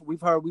talk. We've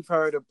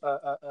heard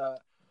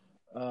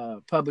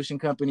a publishing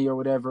company or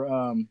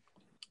whatever,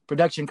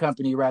 production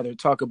company rather,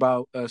 talk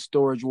about a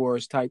Storage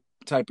Wars type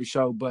of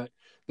show. But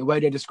the way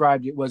they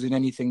described it wasn't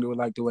anything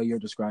like the way you're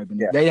describing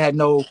it. Yeah. They had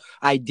no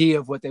idea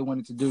of what they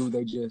wanted to do.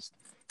 They just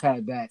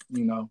had that,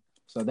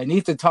 So they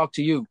need to talk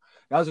to you.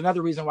 That was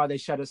another reason why they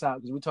shut us out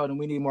because we told them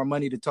we need more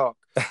money to talk.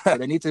 So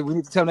we need to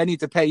tell them they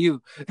need to pay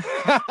you.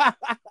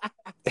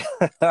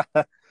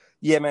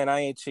 Yeah, man, I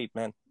ain't cheap,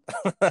 man.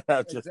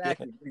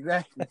 Exactly.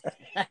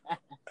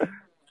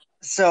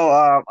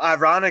 So,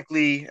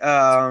 ironically, me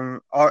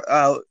and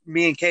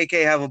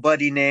KK have a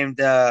buddy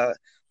named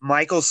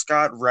Michael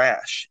Scott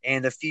Rash,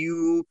 and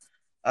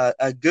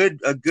a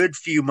good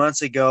few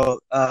months ago,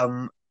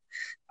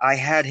 I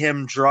had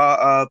him draw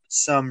up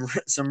some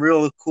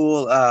real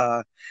cool,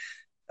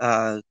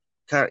 kind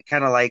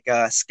of like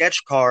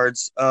sketch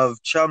cards of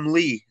Chum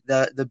Lee,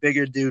 the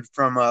bigger dude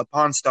from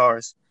Pawn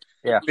Stars.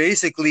 Yeah.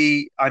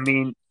 Basically, I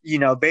mean,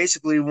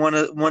 one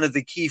of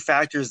the key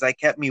factors that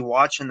kept me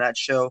watching that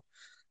show.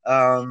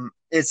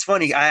 It's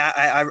funny.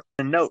 I wrote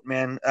a note,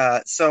 man.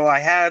 So I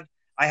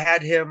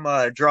had him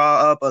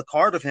draw up a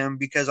card of him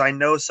because I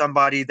know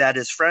somebody that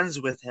is friends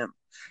with him.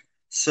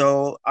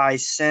 So I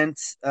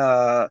sent.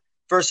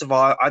 First of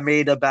all, I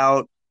made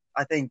about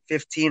I think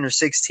 15 or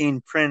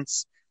 16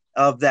 prints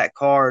of that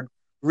card.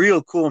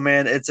 Real cool,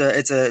 man. It's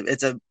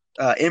a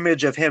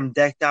image of him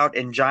decked out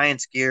in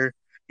Giants gear.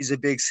 He's a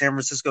big San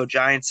Francisco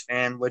Giants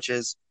fan, which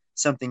is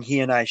something he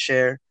and I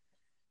share.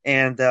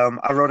 And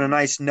I wrote a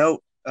nice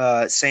note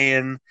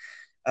saying,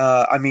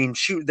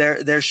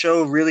 their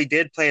show really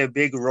did play a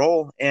big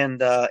role in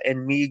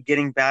me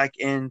getting back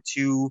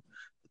into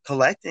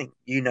collecting.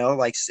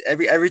 Like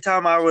every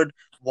time I would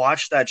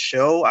watch that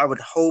show, I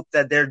would hope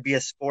that there'd be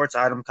a sports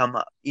item come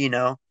up.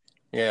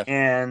 Yeah.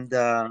 And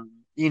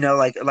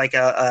like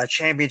a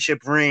championship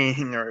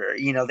ring, or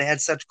they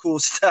had such cool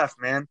stuff,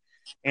 man.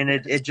 And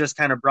it just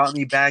kind of brought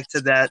me back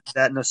to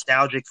that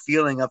nostalgic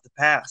feeling of the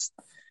past.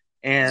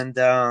 And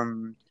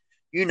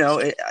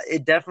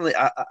it definitely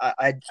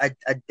I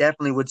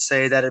definitely would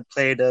say that it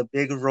played a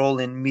big role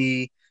in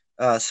me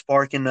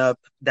sparking up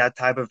that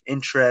type of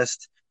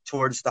interest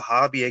towards the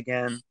hobby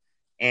again.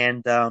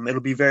 And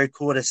it'll be very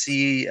cool to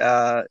see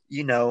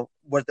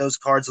what those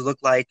cards look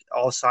like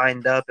all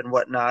signed up and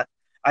whatnot.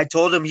 I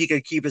told him he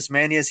could keep as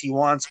many as he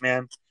wants,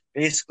 man.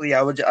 Basically,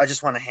 I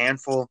just want a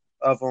handful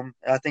of them.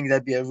 I think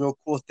that'd be a real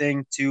cool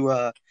thing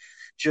to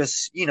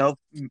just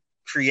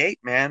create,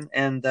 man.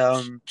 And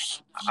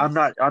I'm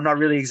not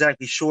really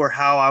exactly sure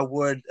how I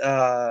would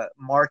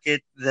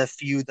market the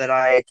few that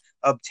I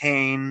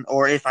obtain,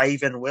 or if I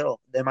even will.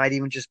 They might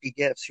even just be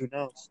gifts. Who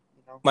knows?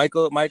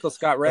 Michael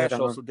Scott Rash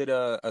also did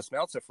a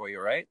smelter for you,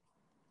 right?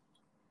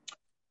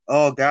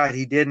 Oh God,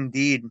 he did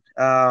indeed.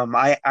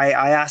 I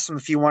asked him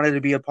if he wanted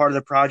to be a part of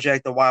the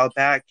project a while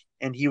back,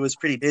 and he was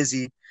pretty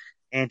busy,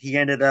 and he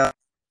ended up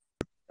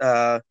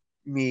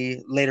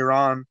me later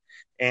on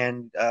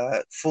and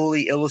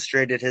fully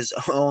illustrated his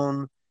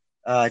own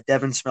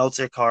Devin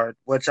Smeltzer card,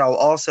 which I'll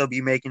also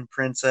be making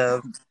prints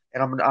of,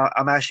 and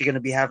I'm actually going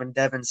to be having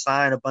Devin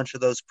sign a bunch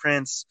of those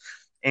prints,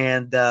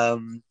 and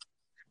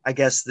I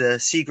guess the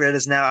secret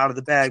is now out of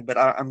the bag, but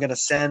I'm gonna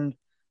send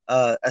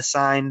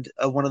assigned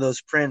one of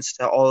those prints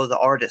to all of the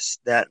artists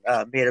that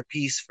made a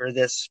piece for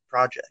this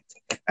project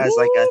as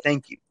like a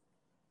thank you.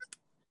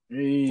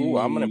 Ooh,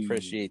 I'm gonna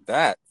appreciate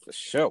that for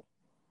sure.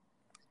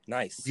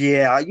 Nice.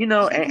 Yeah,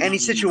 any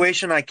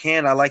situation I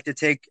can, I like to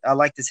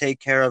take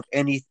care of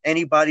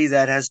anybody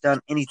that has done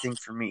anything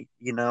for me.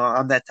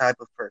 I'm that type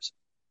of person.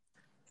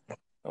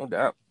 No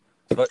doubt.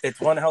 But it's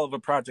one hell of a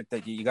project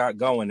that you got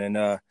going,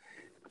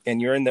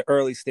 and you're in the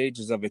early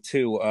stages of it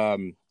too.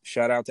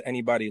 Shout out to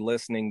anybody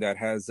listening that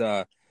has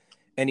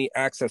any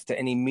access to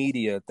any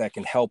media that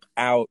can help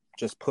out,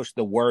 just push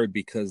the word,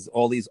 because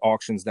all these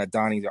auctions that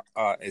Donnie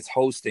is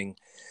hosting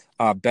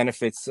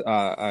benefits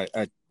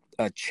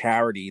a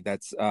charity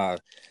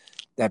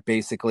that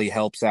basically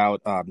helps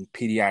out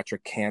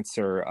pediatric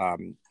cancer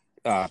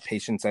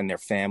patients and their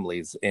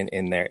families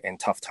in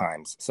tough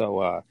times.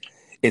 So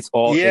it's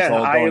all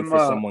going for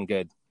someone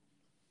good.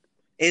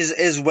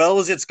 As well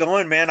as it's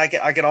going, man, I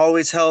could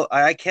always help.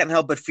 I can't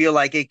help but feel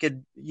like it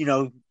could,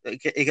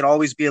 it could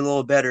always be a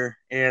little better.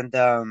 And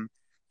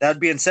that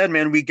being said,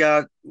 man, we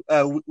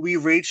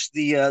reached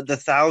the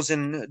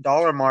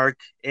 $1,000 mark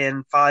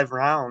in 5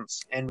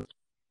 rounds and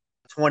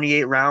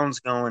 28 rounds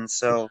going.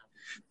 So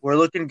we're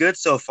looking good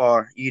so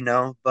far,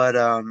 But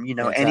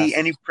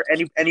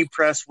any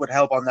press would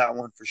help on that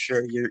one for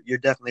sure. You're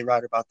definitely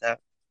right about that.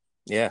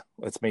 Yeah,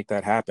 let's make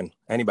that happen.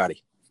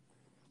 Anybody,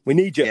 we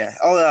need you. Yeah.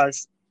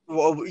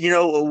 Well,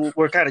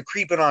 we're kind of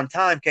creeping on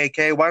time,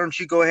 KK. Why don't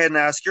you go ahead and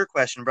ask your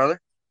question, brother?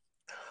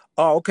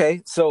 Oh,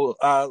 okay. So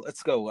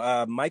let's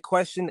go. My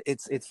question,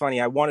 it's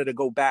funny. I wanted to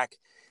go back,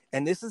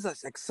 and this is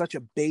such a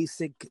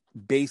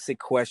basic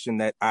question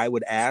that I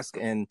would ask.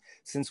 And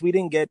since we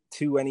didn't get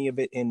to any of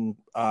it in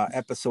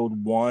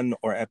episode 1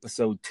 or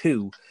episode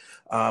 2,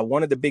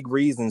 one of the big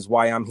reasons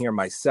why I'm here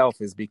myself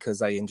is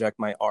because I inject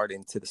my art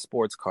into the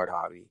sports card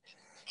hobby.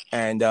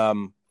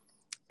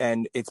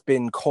 And it's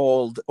been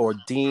called or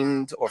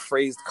deemed or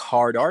phrased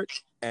card art.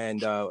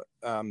 And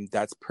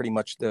that's pretty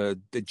much the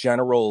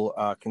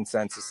general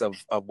consensus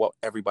of what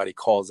everybody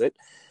calls it.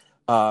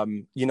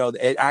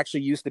 It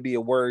actually used to be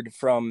a word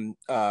from,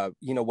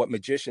 what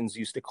magicians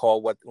used to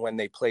call when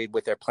they played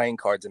with their playing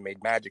cards and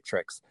made magic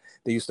tricks.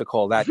 They used to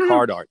call that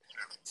card art.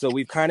 So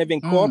we've kind of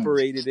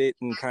incorporated it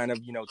and kind of,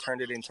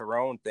 turned it into our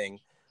own thing.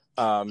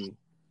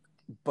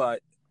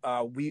 But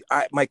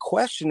my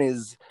question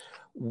is,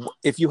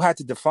 if you had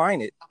to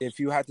define it, if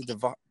you had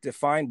to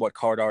define what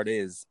card art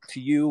is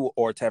to you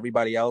or to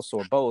everybody else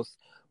or both,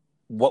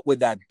 what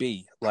would that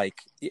be,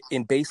 like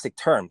in basic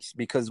terms?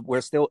 Because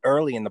we're still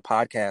early in the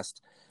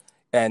podcast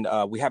and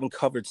we haven't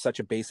covered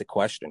such a basic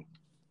question.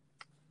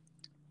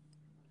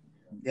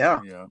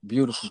 Yeah.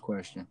 Beautiful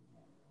question.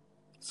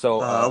 So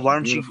why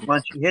don't you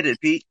hit it,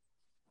 Pete?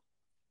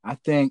 I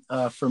think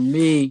for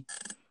me,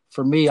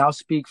 I'll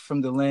speak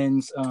from the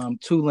lens,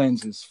 2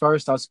 lenses.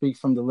 First, I'll speak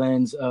from the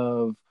lens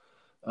of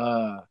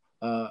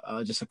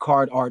just a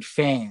card art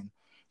fan.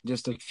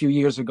 Just a few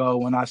years ago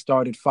when I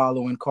started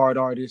following card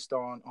artists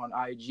on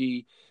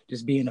IG,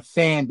 just being a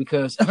fan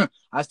because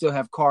I still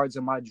have cards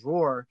in my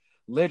drawer,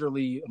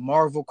 literally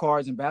Marvel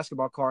cards and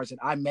basketball cards that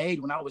I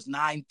made when I was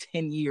 9-10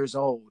 years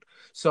old.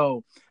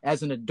 So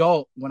as an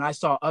adult, when I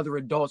saw other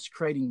adults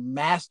creating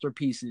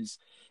masterpieces,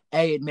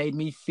 it made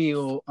me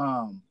feel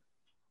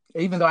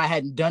even though I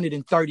hadn't done it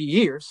in 30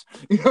 years,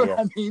 what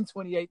I mean?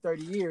 28,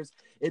 30 years,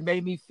 it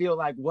made me feel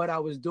like what I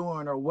was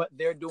doing or what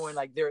they're doing,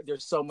 like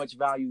there's so much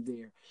value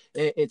there.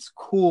 It's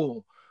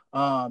cool.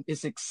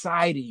 It's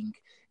exciting.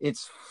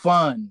 It's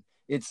fun.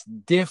 It's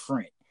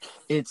different.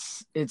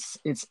 It's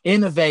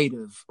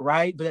innovative,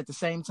 right? But at the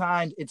same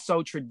time, it's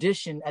so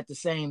tradition at the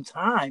same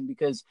time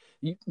because,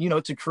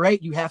 to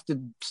create, you have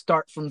to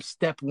start from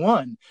step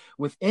 1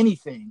 with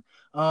anything.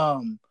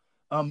 And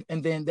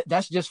then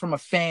that's just from a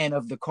fan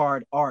of the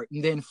card art.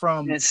 And then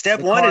from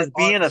step 1 is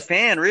being a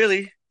fan,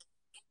 really.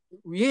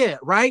 Yeah,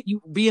 right.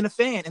 You being a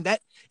fan,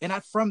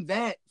 from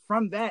that,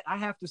 I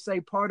have to say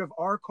part of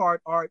our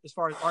card art, as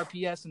far as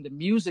RPS and the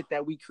music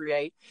that we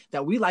create,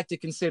 that we like to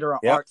consider an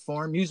art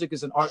form. Music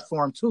is an art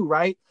form too,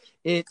 right?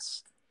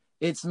 It's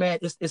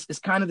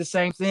kind of the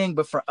same thing,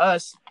 but for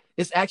us,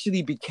 it's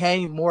actually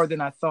became more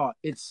than I thought.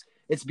 It's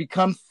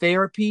become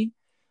therapy.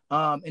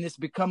 And it's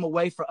become a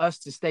way for us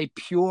to stay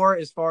pure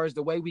as far as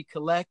the way we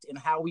collect and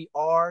how we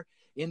are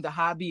in the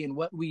hobby and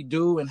what we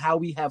do and how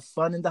we have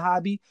fun in the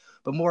hobby.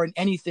 But more than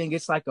anything,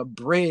 it's like a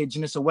bridge,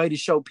 and it's a way to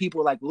show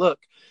people like, look,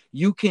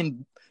 you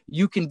can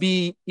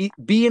be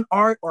in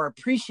art or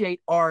appreciate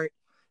art,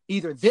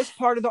 either this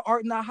part of the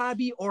art in the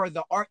hobby or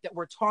the art that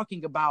we're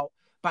talking about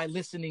by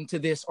listening to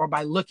this or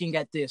by looking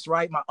at this,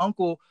 right?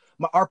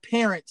 Our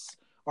parents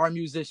are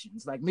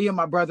musicians. Like me and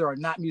my brother are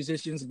not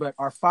musicians, but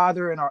our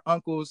father and our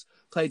uncles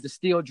played the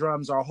steel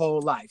drums our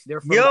whole life.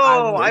 They're from the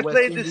island of I West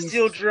played Indies. the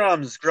steel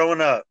drums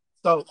growing up.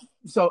 So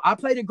so I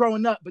played it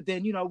growing up, but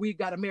then we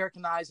got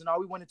Americanized, and all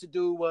we wanted to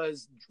do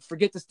was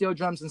forget the steel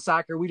drums and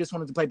soccer. We just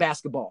wanted to play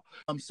basketball.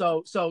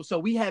 So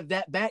we have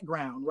that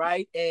background,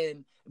 right?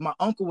 And my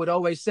uncle would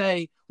always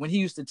say when he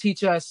used to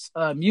teach us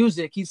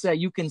music, he said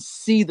you can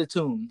see the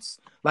tunes,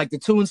 like the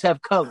tunes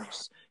have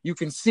colors. You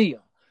can see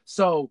them.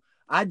 So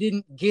I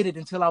didn't get it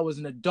until I was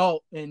an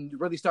adult and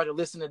really started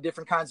listening to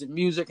different kinds of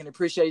music and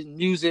appreciating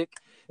music,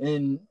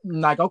 and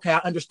like, okay, I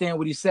understand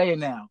what he's saying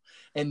now.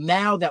 And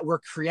now that we're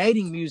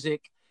creating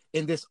music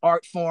in this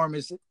art form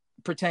as it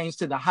pertains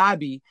to the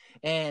hobby,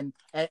 and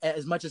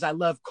as much as I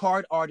love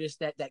card artists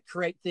that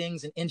create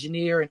things and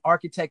engineer and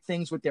architect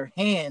things with their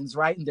hands,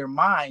 right, and their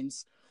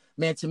minds,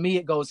 man, to me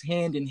it goes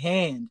hand in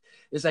hand.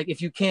 It's like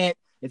if you can't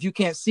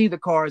see the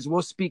cards,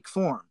 we'll speak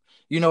for them.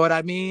 You know what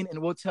I mean? And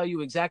we'll tell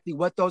you exactly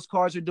what those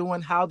cards are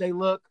doing, how they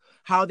look,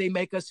 how they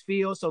make us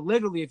feel. So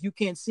literally, if you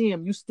can't see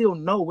them, you still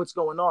know what's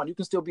going on. You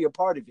can still be a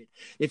part of it.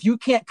 If you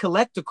can't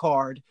collect a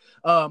card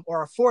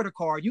or afford a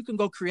card, you can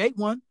go create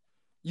one.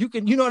 You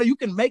can, you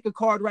can make a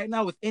card right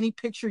now with any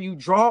picture you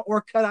draw or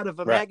cut out of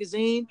a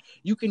magazine.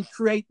 You can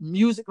create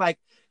music. Like,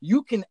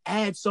 you can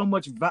add so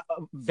much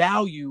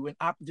value, and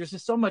there's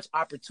just so much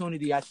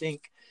opportunity, I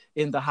think,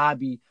 in the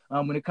hobby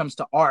when it comes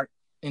to art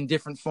in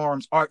different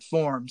forms, art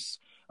forms.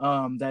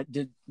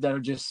 That are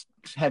just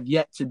have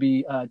yet to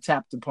be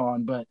tapped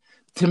upon. But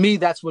to me,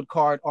 that's what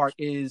card art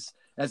is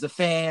as a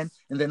fan,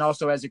 and then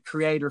also as a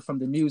creator from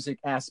the music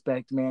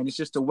aspect, man. It's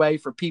just a way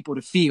for people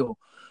to feel,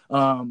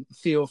 to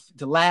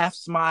laugh,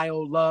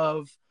 smile,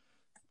 love,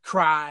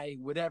 cry,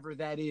 whatever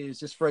that is,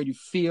 just for you to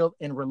feel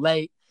and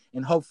relate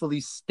and hopefully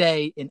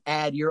stay and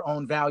add your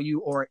own value,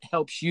 or it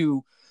helps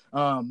you,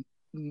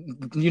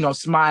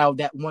 smile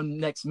that one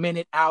next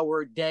minute,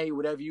 hour, day,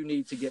 whatever you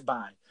need to get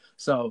by.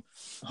 So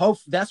hope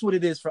that's what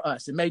it is for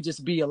us. It may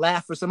just be a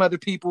laugh for some other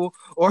people,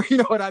 or you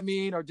know what I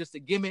mean, or just a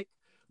gimmick,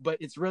 but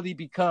it's really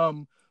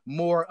become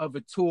more of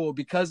a tool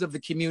because of the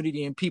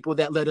community and people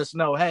that let us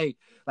know, hey,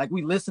 like,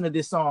 we listen to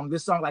this song,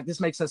 like,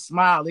 this makes us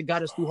smile. It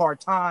got us through hard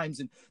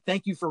times. And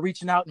thank you for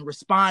reaching out and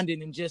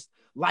responding and just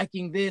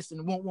liking this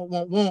and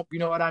won't, you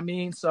know what I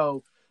mean?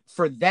 So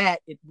for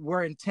that,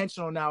 we're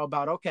intentional now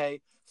about,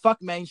 okay, fuck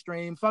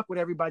mainstream, fuck what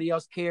everybody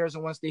else cares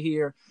and wants to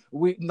hear.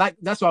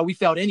 That's why we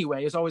felt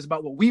anyway. It's always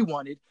about what we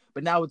wanted,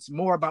 but now it's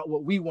more about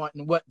what we want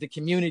and what the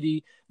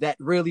community that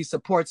really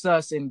supports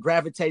us and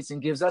gravitates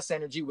and gives us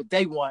energy, what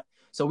they want,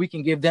 so we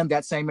can give them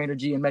that same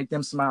energy and make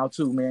them smile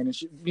too, man.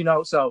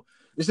 And so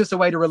it's just a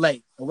way to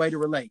relate, and a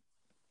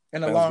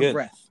Sounds long good.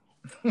 breath.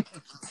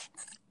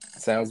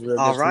 Sounds real good.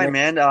 All right,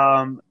 man.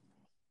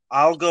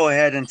 I'll go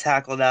ahead and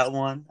tackle that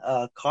one.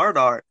 Card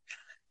art.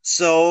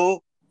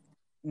 So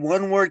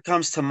one word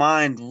comes to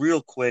mind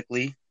real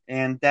quickly,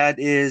 and that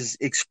is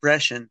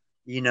expression.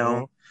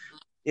 It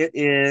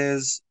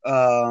is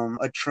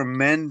a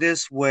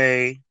tremendous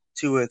way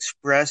to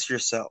express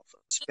yourself,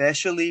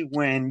 especially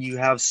when you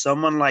have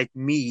someone like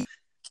me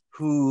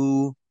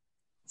who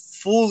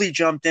fully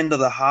jumped into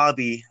the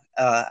hobby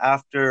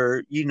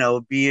after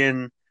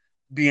being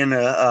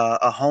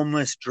a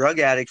homeless drug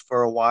addict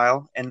for a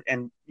while, and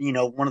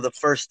one of the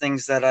first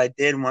things that I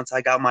did once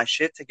I got my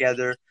shit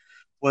together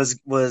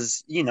was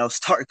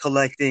start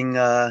collecting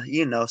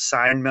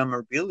signed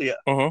memorabilia.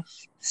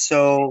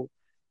 So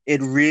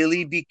it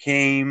really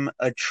became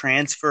a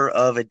transfer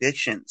of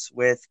addictions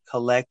with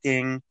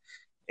collecting,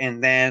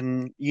 and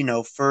then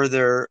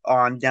further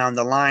on down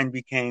the line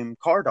became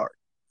card art.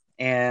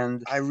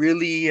 And I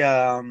really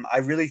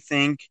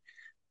think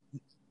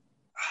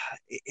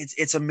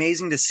it's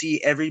amazing to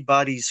see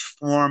everybody's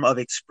form of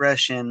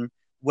expression,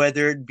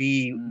 whether it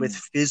be with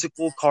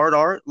physical card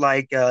art,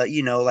 like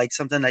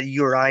something that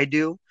you or I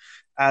do,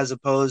 as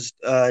opposed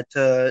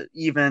to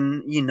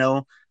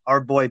even our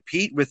boy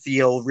Pete with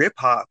the old rip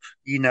hop,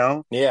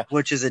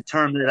 which is a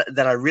term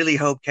that I really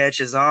hope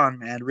catches on,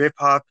 man. Rip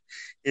hop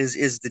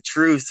is the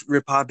truth.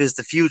 Rip hop is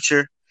the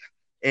future,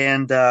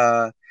 and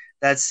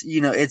that's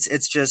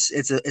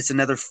it's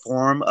another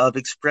form of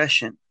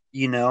expression,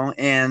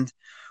 and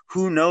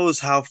who knows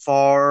how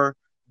far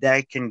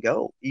that can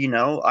go.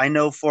 I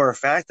know for a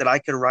fact that I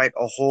could write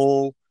a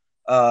whole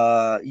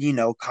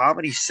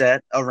comedy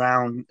set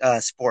around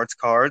sports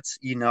cards.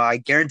 I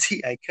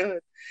guarantee I could.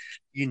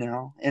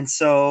 And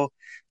so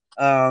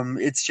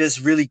it's just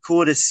really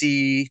cool to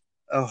see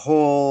a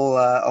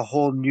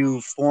whole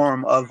new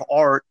form of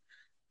art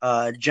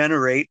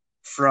generate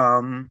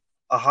from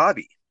a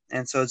hobby.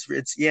 And so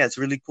it's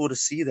really cool to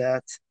see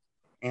that.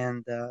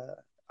 And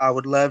I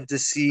would love to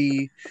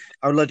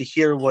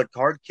hear what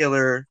Card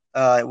Killer,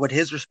 what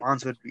his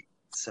response would be.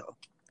 So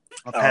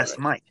I'll pass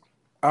the mic.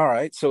 All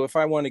right. So if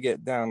I want to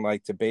get down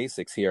to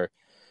basics here,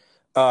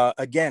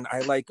 again,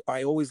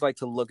 I always like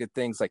to look at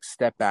things, like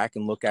step back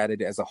and look at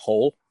it as a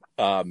whole,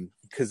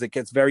 because it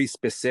gets very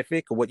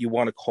specific what you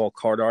want to call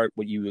card art,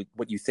 what you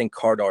think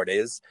card art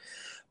is.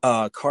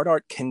 Card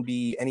art can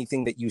be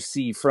anything that you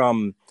see,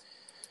 from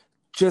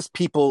just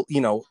people,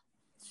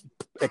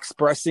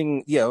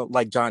 expressing,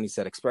 like Johnny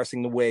said,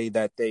 expressing the way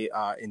that they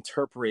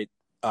interpret,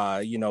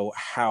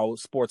 how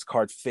sports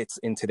card fits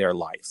into their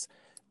lives.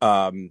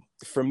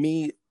 For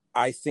me,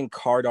 I think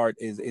card art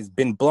is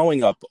been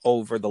blowing up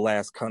over the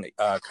last kind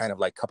of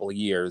like couple of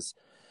years,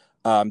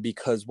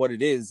 because what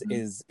it is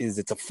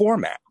it's a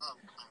format.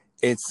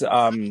 It's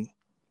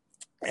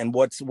and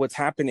what's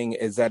happening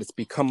is that it's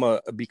become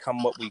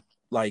what we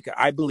like.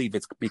 I believe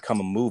it's become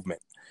a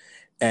movement.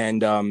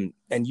 And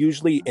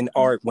usually in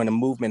art, when a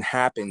movement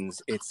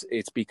happens,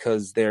 it's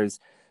because there's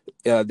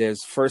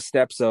first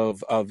steps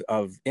of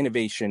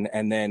innovation,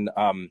 and then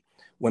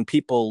when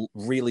people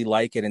really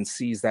like it and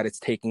sees that it's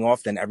taking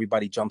off, then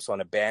everybody jumps on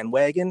a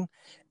bandwagon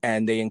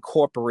and they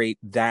incorporate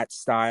that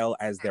style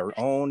as their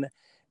own,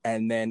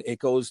 and then it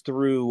goes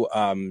through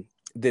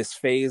this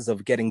phase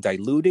of getting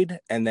diluted,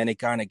 and then it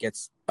kind of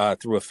gets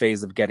through a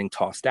phase of getting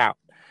tossed out.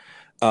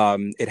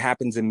 It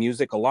happens in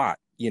music a lot,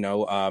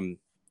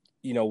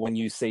 when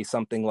you say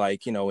something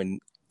like, in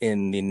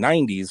the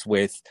 90s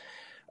with,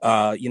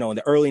 in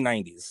the early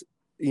 90s,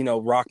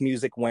 rock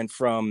music went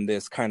from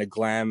this kind of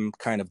glam,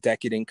 kind of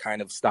decadent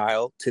kind of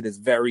style to this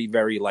very,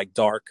 very like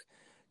dark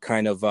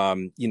kind of,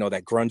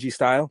 that grungy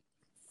style.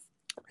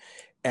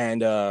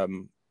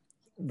 And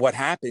what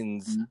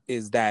happens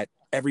is that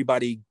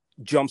everybody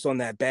jumps on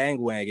that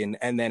bandwagon,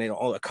 and then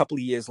a couple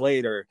of years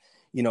later,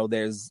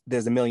 there's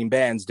a million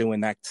bands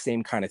doing that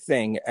same kind of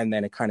thing, and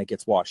then it kind of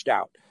gets washed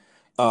out.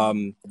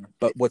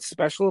 But what's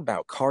special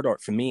about card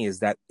art for me is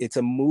that it's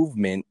a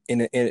movement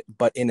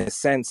but in a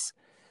sense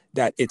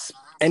that it's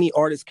any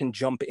artist can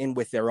jump in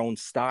with their own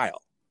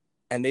style,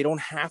 and they don't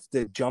have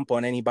to jump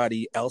on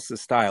anybody else's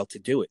style to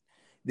do it.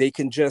 They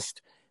can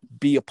just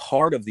be a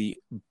part of the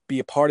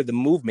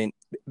movement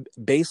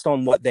based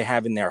on what they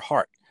have in their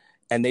heart,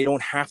 and they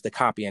don't have to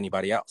copy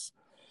anybody else.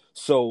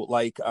 So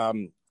like,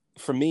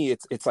 for me,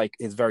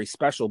 it's very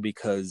special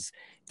because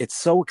it's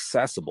so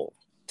accessible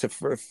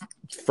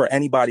for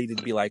anybody to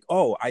be like,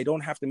 oh, I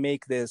don't have to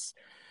make this,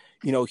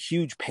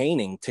 huge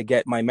painting to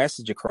get my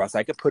message across.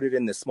 I could put it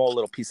in this small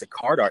little piece of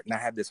card art, and I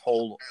have this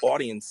whole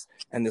audience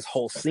and this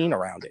whole scene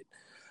around it.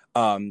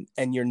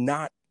 And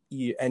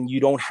you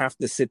don't have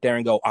to sit there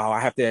and go, oh,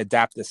 I have to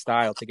adapt the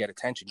style to get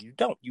attention. You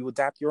don't. You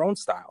adapt your own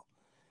style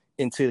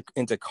into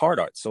card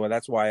art. So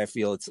that's why I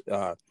feel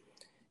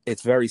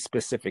it's very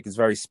specific. It's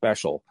very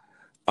special.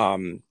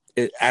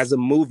 As a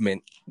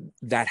movement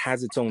that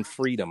has its own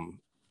freedom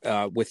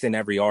within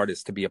every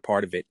artist to be a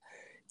part of it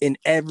in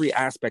every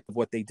aspect of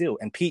what they do.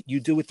 And Pete, you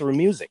do it through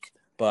music,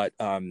 but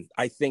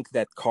I think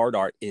that card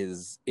art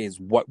is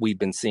what we've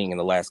been seeing in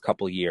the last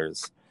couple of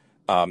years,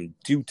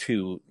 due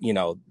to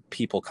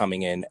people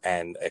coming in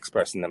and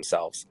expressing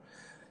themselves.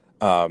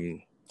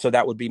 So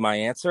that would be my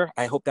answer.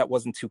 I hope that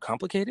wasn't too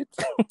complicated.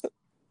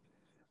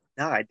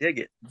 No, I dig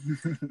it.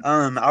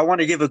 I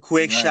want to give a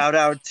quick shout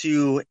out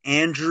to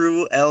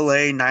Andrew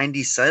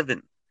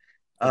LA97.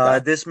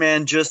 This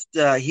man just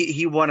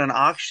he won an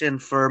auction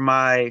for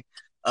my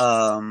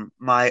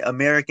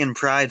American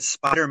Pride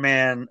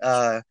Spider-Man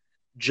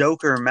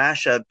Joker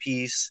mashup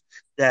piece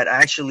that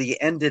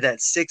actually ended at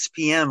 6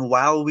 p.m.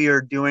 while we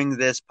are doing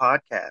this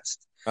podcast.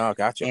 Oh,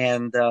 gotcha.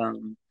 And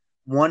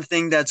one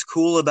thing that's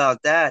cool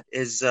about that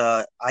is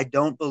I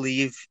don't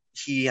believe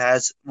he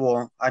has.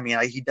 Well, I mean,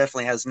 he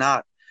definitely has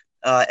not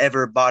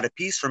ever bought a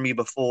piece from me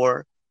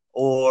before.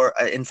 Or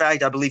in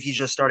fact, I believe he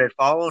just started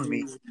following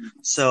me.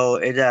 So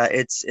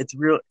it's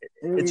real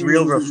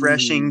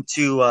refreshing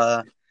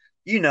to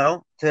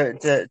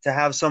to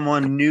have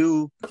someone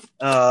new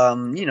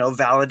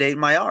validate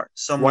my art.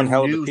 Someone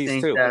new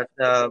think too.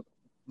 That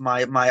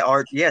my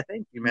art. Yeah,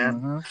 thank you,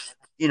 man.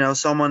 Mm-hmm.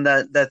 Someone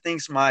that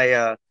thinks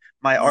my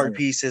art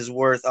piece is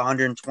worth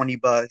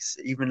 $120,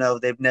 even though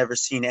they've never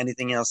seen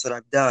anything else that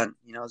I've done.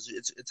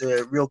 It's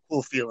a real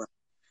cool feeling.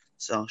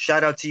 So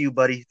shout out to you,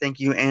 buddy.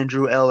 Thank you,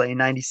 Andrew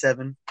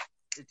LA97.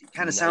 It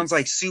kind of sounds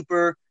like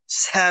super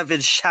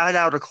savage shout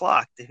out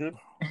o'clock, dude.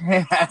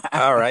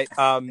 All right.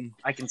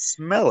 I can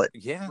smell it.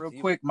 Yeah. Real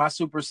quick, my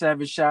super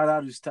savage shout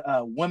out is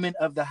to Women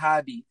of the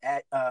Hobby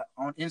at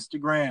on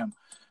Instagram.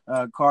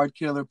 Card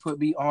Killer put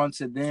me on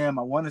to them,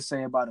 I want to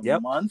say about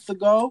a month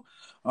ago.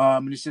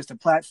 And it's just a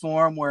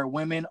platform where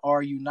women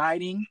are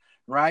uniting.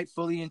 Right,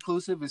 fully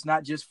inclusive. It's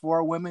not just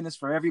for women; it's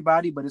for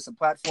everybody. But it's a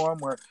platform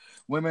where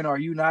women are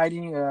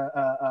uniting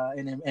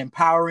and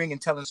empowering and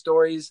telling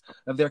stories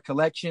of their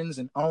collections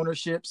and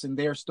ownerships and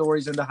their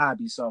stories in the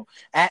hobby. So,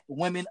 at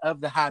Women of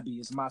the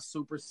Hobby is my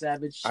super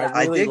savage shout.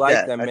 I really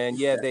like them, man.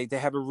 Yeah, they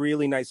have a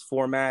really nice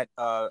format,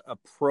 a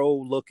pro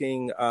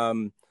looking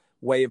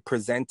way of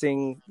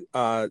presenting,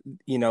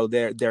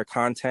 their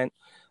content.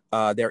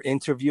 They're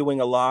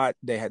interviewing a lot.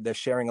 They're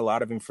sharing a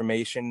lot of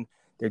information.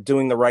 They're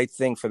doing the right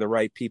thing for the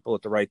right people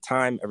at the right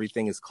time.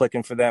 Everything is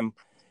clicking for them.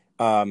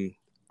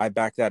 I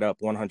back that up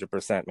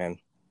 100%, man.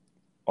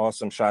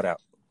 Awesome shout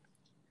out.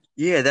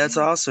 Yeah, that's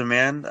awesome,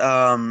 man.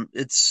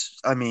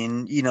 Just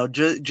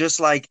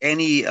like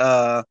any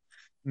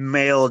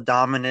male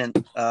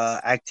dominant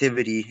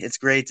activity, it's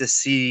great to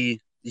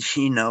see,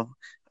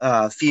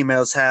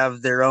 females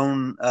have their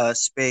own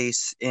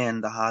space in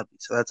the hobby.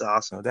 So that's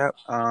awesome. No doubt.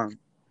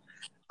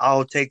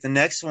 I'll take the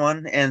next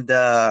one, and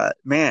the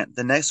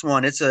next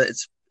one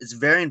it's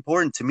very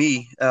important to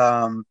me.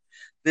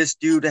 this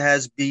dude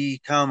has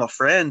become a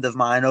friend of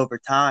mine over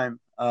time.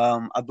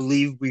 I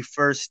believe we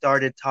first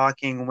started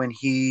talking when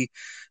he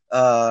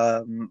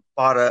bought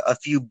a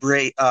few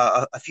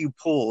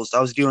pulls. I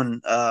was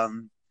doing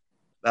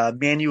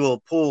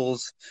manual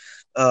pulls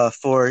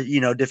for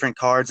different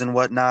cards and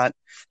whatnot.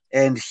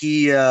 And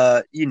he,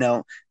 not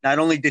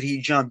only did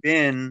he jump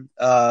in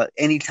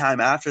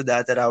anytime after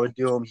that I would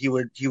do him, he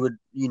would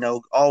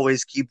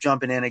always keep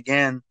jumping in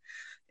again.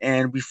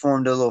 And we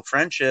formed a little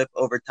friendship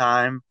over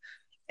time.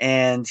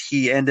 And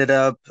he ended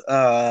up,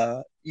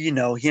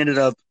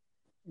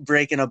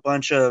 breaking a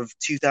bunch of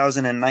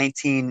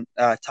 2019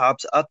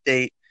 Topps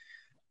Update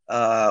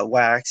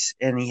wax,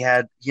 and he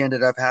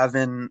ended up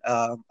having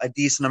a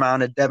decent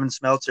amount of Devin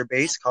Smeltzer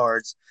base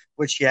cards,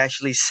 which he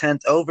actually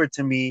sent over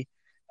to me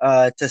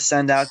to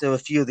send out to a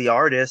few of the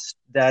artists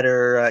that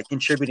are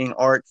contributing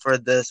art for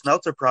the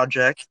Smeltzer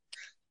project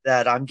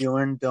that I'm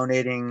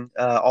donating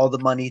all the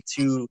money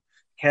to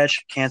Kesh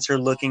Cancer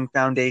Looking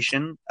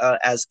Foundation,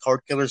 as Card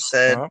Killer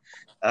said.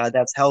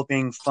 That's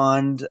helping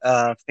fund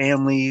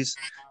families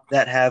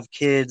that have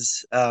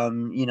kids,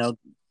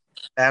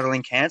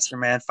 battling cancer,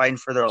 man, fighting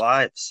for their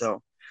lives.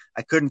 So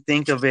I couldn't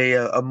think of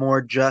a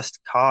more just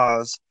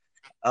cause.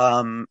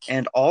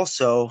 And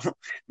also,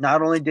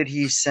 not only did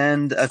he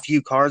send a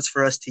few cards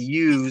for us to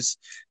use,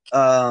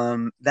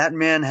 that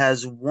man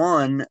has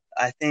won,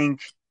 I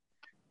think,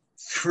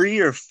 3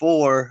 or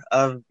 4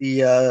 of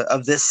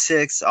the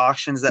 6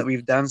 auctions that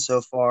we've done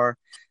so far.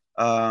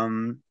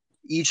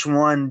 Each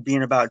one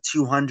being about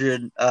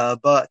 $200.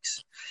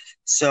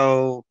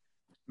 So,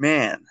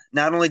 man,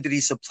 not only did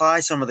he supply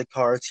some of the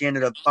cards, he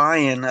ended up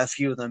buying a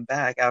few of them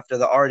back after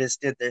the artists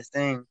did their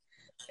thing.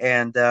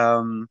 And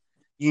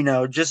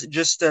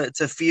just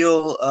to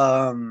feel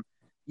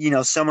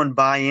someone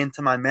buy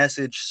into my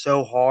message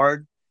so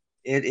hard,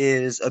 it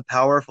is a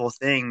powerful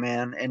thing,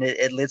 man. And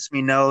it lets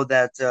me know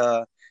that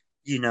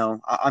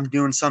I'm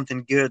doing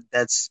something good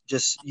that's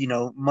just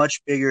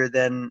much bigger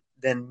than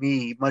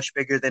me, much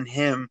bigger than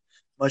him,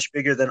 much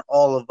bigger than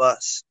all of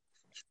us.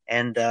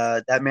 And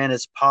that man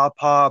is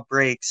Paw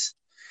Breaks.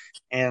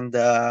 And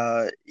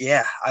I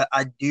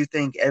do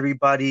think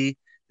everybody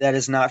that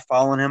is not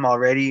following him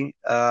already,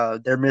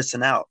 they're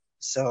missing out.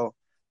 So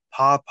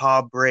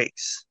Paw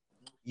Breaks,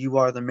 you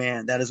are the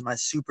man. That is my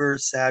super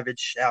savage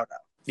shout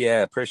out.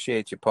 Yeah,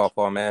 appreciate you,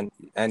 Paw, man.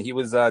 And he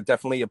was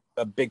definitely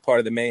a big part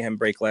of the Mayhem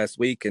break last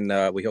week,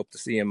 and we hope to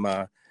see him,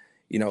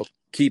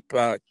 keep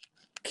feeling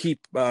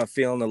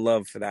the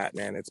love for that,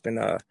 man. It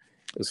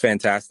was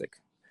fantastic.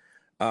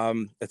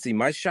 Let's see,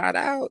 my shout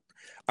out.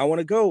 I want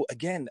to go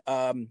again.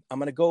 I'm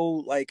gonna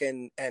go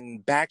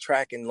and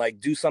backtrack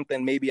and do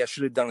something maybe I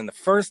should have done in the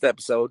first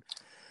episode,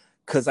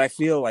 because I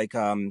feel like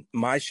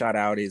my shout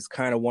out is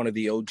kind of one of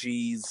the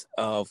OGs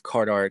of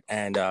card art,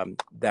 and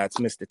that's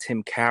Mr.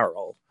 Tim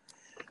Carroll.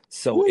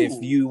 So if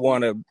you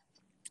want to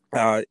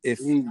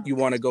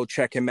go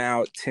check him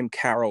out, Tim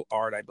Carroll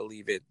Art, I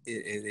believe it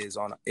is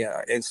on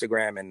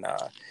Instagram, and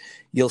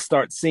you'll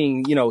start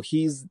seeing,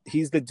 he's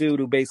the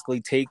dude who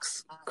basically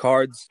takes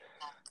cards,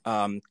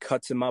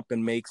 cuts them up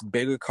and makes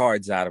bigger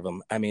cards out of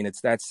them. I mean,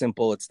 it's that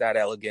simple, it's that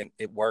elegant,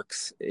 it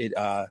works.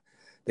 The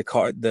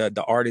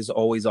art is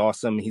always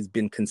awesome. He's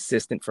been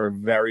consistent for a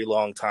very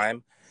long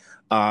time.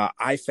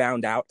 I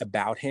found out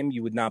about him,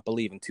 you would not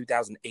believe, in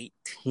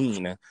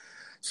 2018.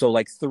 So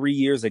 3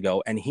 years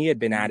ago, and he had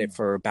been at it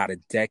for about a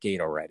decade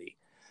already.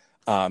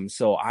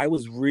 So I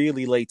was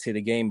really late to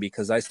the game,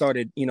 because I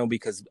started,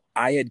 because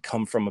I had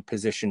come from a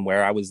position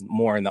where I was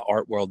more in the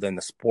art world than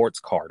the sports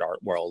card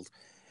art world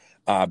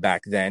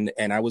back then.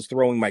 And I was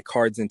throwing my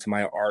cards into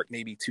my art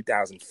maybe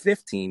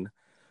 2015.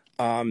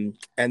 And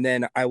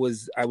then I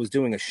was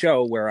doing a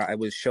show where I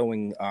was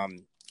showing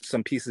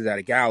some pieces at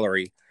a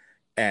gallery.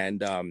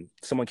 And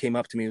someone came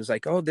up to me and was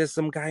like, "Oh, there's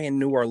some guy in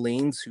New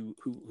Orleans who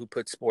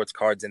put sports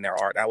cards in their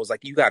art." I was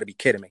like, "You got to be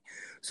kidding me!"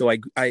 So I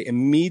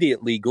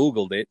immediately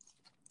Googled it,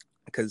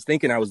 because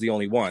thinking I was the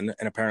only one,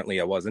 and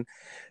apparently I wasn't.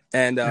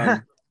 And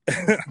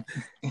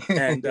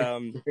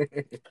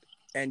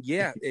and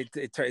yeah,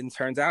 it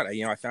turns out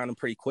I found him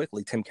pretty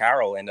quickly, Tim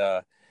Carroll, and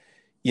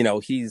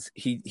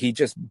he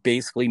just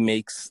basically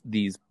makes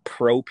these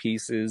pro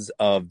pieces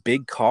of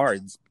big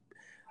cards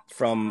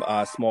from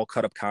small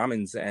cut up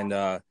commons,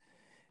 and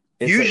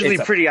usually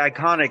pretty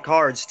iconic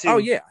cards too. Oh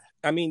yeah,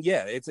 I mean,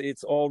 yeah,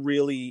 it's all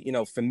really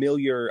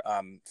familiar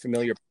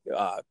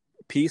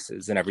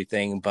pieces and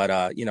everything.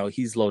 But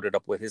he's loaded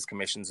up with his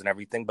commissions and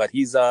everything. But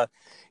he's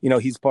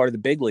he's part of the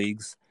big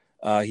leagues.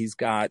 He's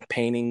got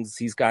paintings.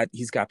 He's got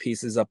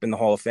pieces up in the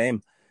Hall of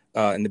Fame,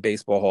 in the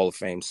Baseball Hall of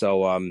Fame.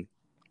 So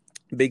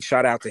big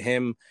shout out to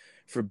him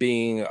for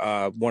being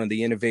one of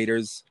the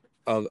innovators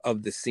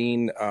of the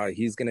scene.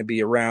 He's going to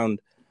be around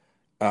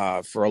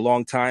for a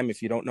long time.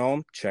 If you don't know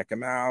him, check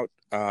him out.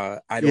 I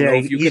don't know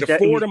if you could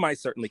afford him. I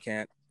certainly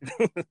can't.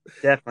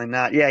 Definitely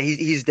not. Yeah,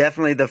 he's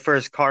definitely the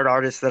first card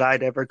artist that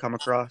I'd ever come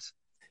across.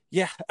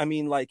 Yeah, I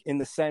mean, in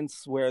the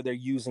sense where they're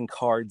using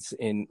cards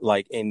in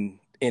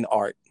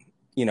art,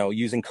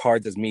 using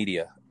cards as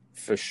media,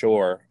 for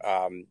sure.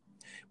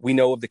 We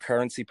know of the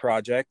Currency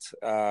Project,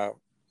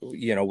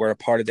 we're a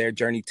part of their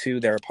journey too.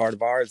 They're a part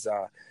of ours.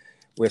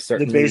 We're The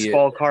certainly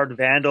baseball card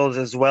vandals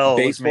as well.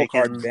 Was baseball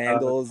card making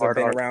vandals have card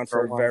been art around for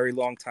for a a while. very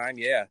long time.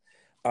 Yeah.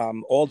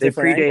 All They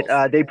different predate.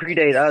 angles. They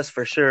predate us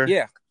for sure.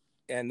 Yeah.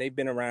 And they've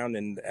been around,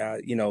 and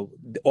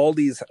all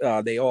these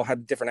they all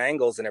have different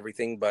angles and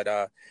everything,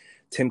 but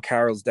Tim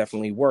Carroll's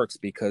definitely works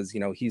because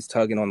he's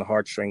tugging on the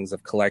heartstrings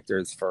of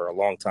collectors for a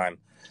long time,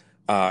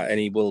 and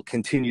he will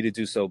continue to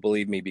do so,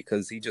 believe me,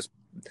 because he just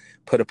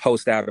put a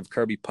post out of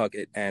Kirby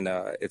Puckett, and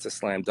it's a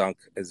slam dunk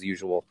as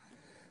usual.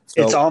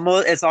 So,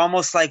 It's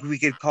almost like we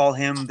could call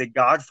him the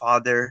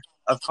godfather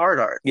of card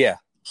art. yeah,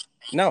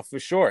 no, for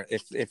sure.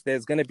 If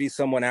there's going to be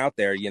someone out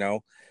there,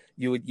 you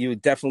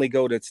would definitely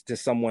go to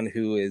someone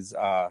who is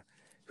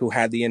who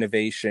had the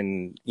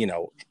innovation,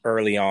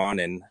 early on,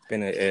 and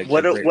been a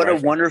What great a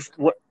reference.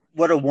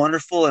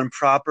 wonderful and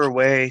proper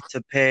way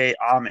to pay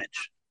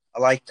homage. I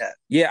like that.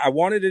 Yeah, I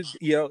wanted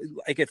to,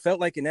 like it felt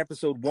like in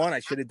episode 1 I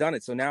should have done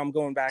it. So now I'm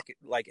going back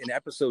like in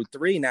episode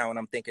 3 now, and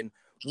I'm thinking,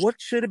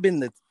 what should have been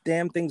the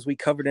damn things we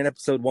covered in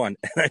episode 1?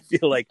 And I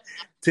feel like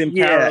Tim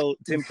Carroll,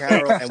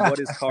 and what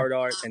is card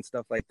art and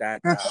stuff like that.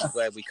 I'm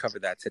glad we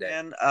covered that today.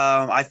 And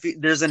I feel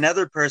there's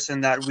another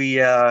person that me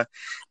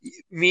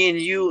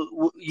and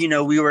you,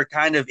 we were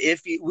kind of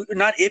iffy,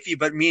 not iffy,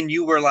 but me and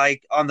you were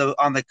like on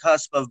the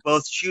cusp of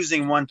both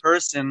choosing one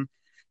person.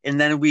 And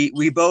then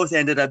we both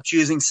ended up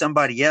choosing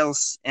somebody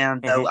else.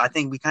 And I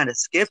think we kind of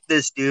skipped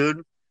this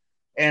dude.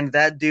 And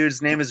that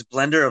dude's name is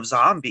Blender of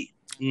Zombie.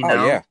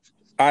 Oh, yeah.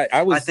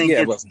 I think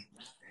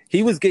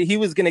he was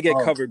going to get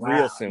covered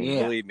real soon.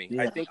 Yeah. Believe me.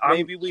 Yeah. I think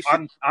maybe we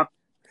should.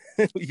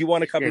 You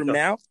want to cover him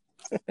now?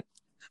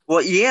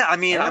 Well, yeah. I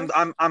mean,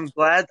 I'm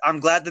glad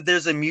that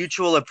there's a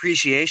mutual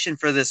appreciation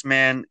for this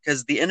man,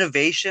 because the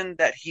innovation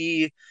that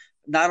he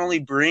not only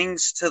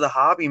brings to the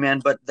hobby, man,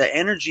 but the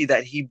energy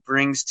that he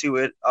brings to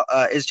it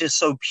is just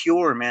so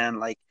pure, man.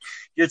 Like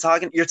you're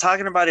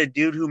talking about a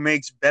dude who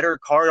makes better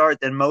card art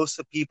than most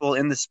of the people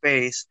in the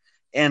space,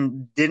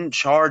 and didn't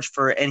charge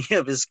for any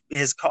of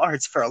his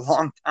cards for a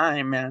long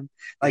time, man.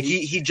 Like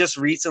he just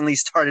recently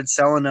started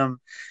selling them,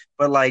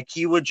 but like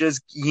he would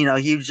just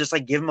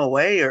like give them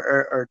away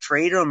or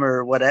trade them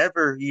or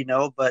whatever,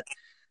 but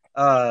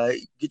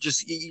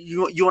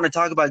you want to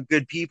talk about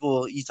good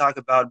people, you talk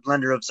about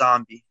Blender of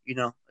Zombie.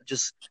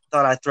 Just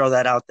thought I'd throw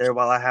that out there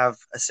while I have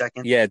a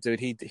second. Yeah,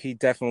 dude, he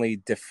definitely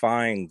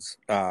defines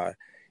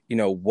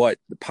what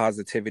the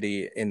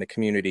positivity in the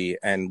community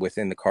and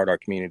within the card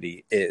art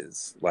community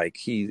is. Like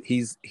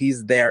he's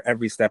there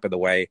every step of the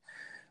way.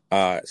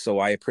 So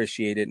I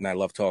appreciate it, and I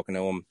love talking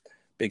to him.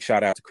 Big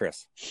shout out to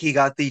Chris. He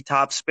got the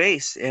top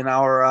space in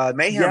our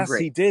Mayhem Yes,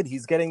 break. he did.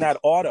 He's getting that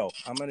auto.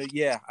 I got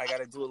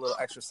to do a little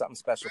extra something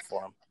special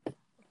for him.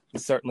 I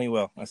certainly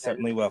will.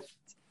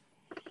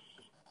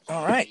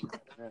 All right.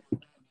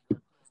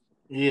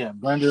 Yeah,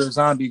 Blender of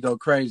Zombie go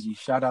crazy.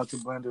 Shout out to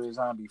Blender of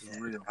Zombie for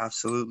real.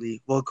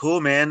 Absolutely. Well,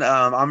 cool, man.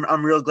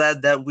 I'm real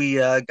glad that we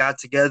got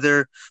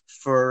together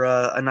for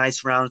a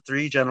nice round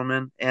 3,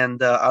 gentlemen,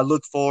 and I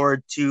look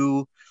forward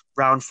to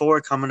round 4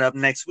 coming up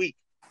next week.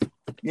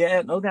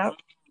 Yeah, no doubt.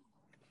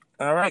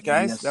 All right,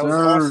 guys. Yes, that was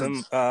sir.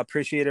 awesome.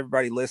 Appreciate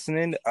everybody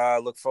listening.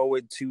 Look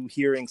forward to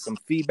hearing some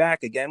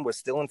feedback. Again, we're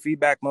still in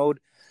feedback mode.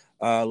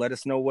 Let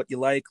us know what you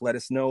like. Let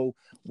us know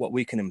what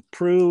we can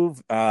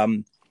improve.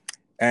 And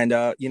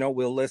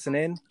we'll listen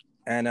in,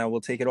 and we'll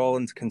take it all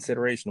into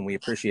consideration. We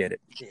appreciate it.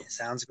 Yeah,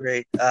 sounds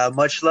great.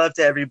 Much love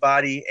to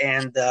everybody.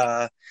 And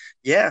hope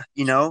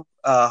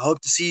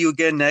to see you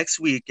again next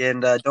week.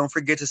 And don't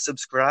forget to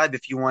subscribe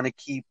if you want to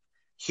keep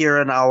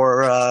hearing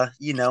our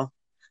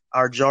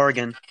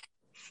jargon.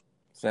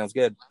 Sounds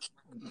good.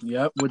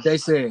 Yep, what they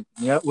said,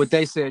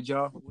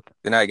 y'all.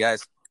 Good night,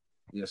 guys.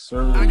 Yes,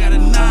 sir. I got a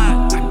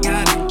nod, I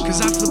got it, cause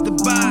I flipped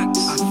the box.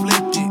 I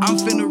flipped it. I'm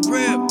finna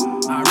rip.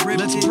 I ripped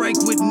Let's break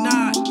with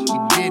knot.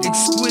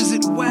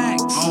 Exquisite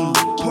wax.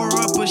 Pour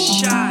up a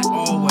shot.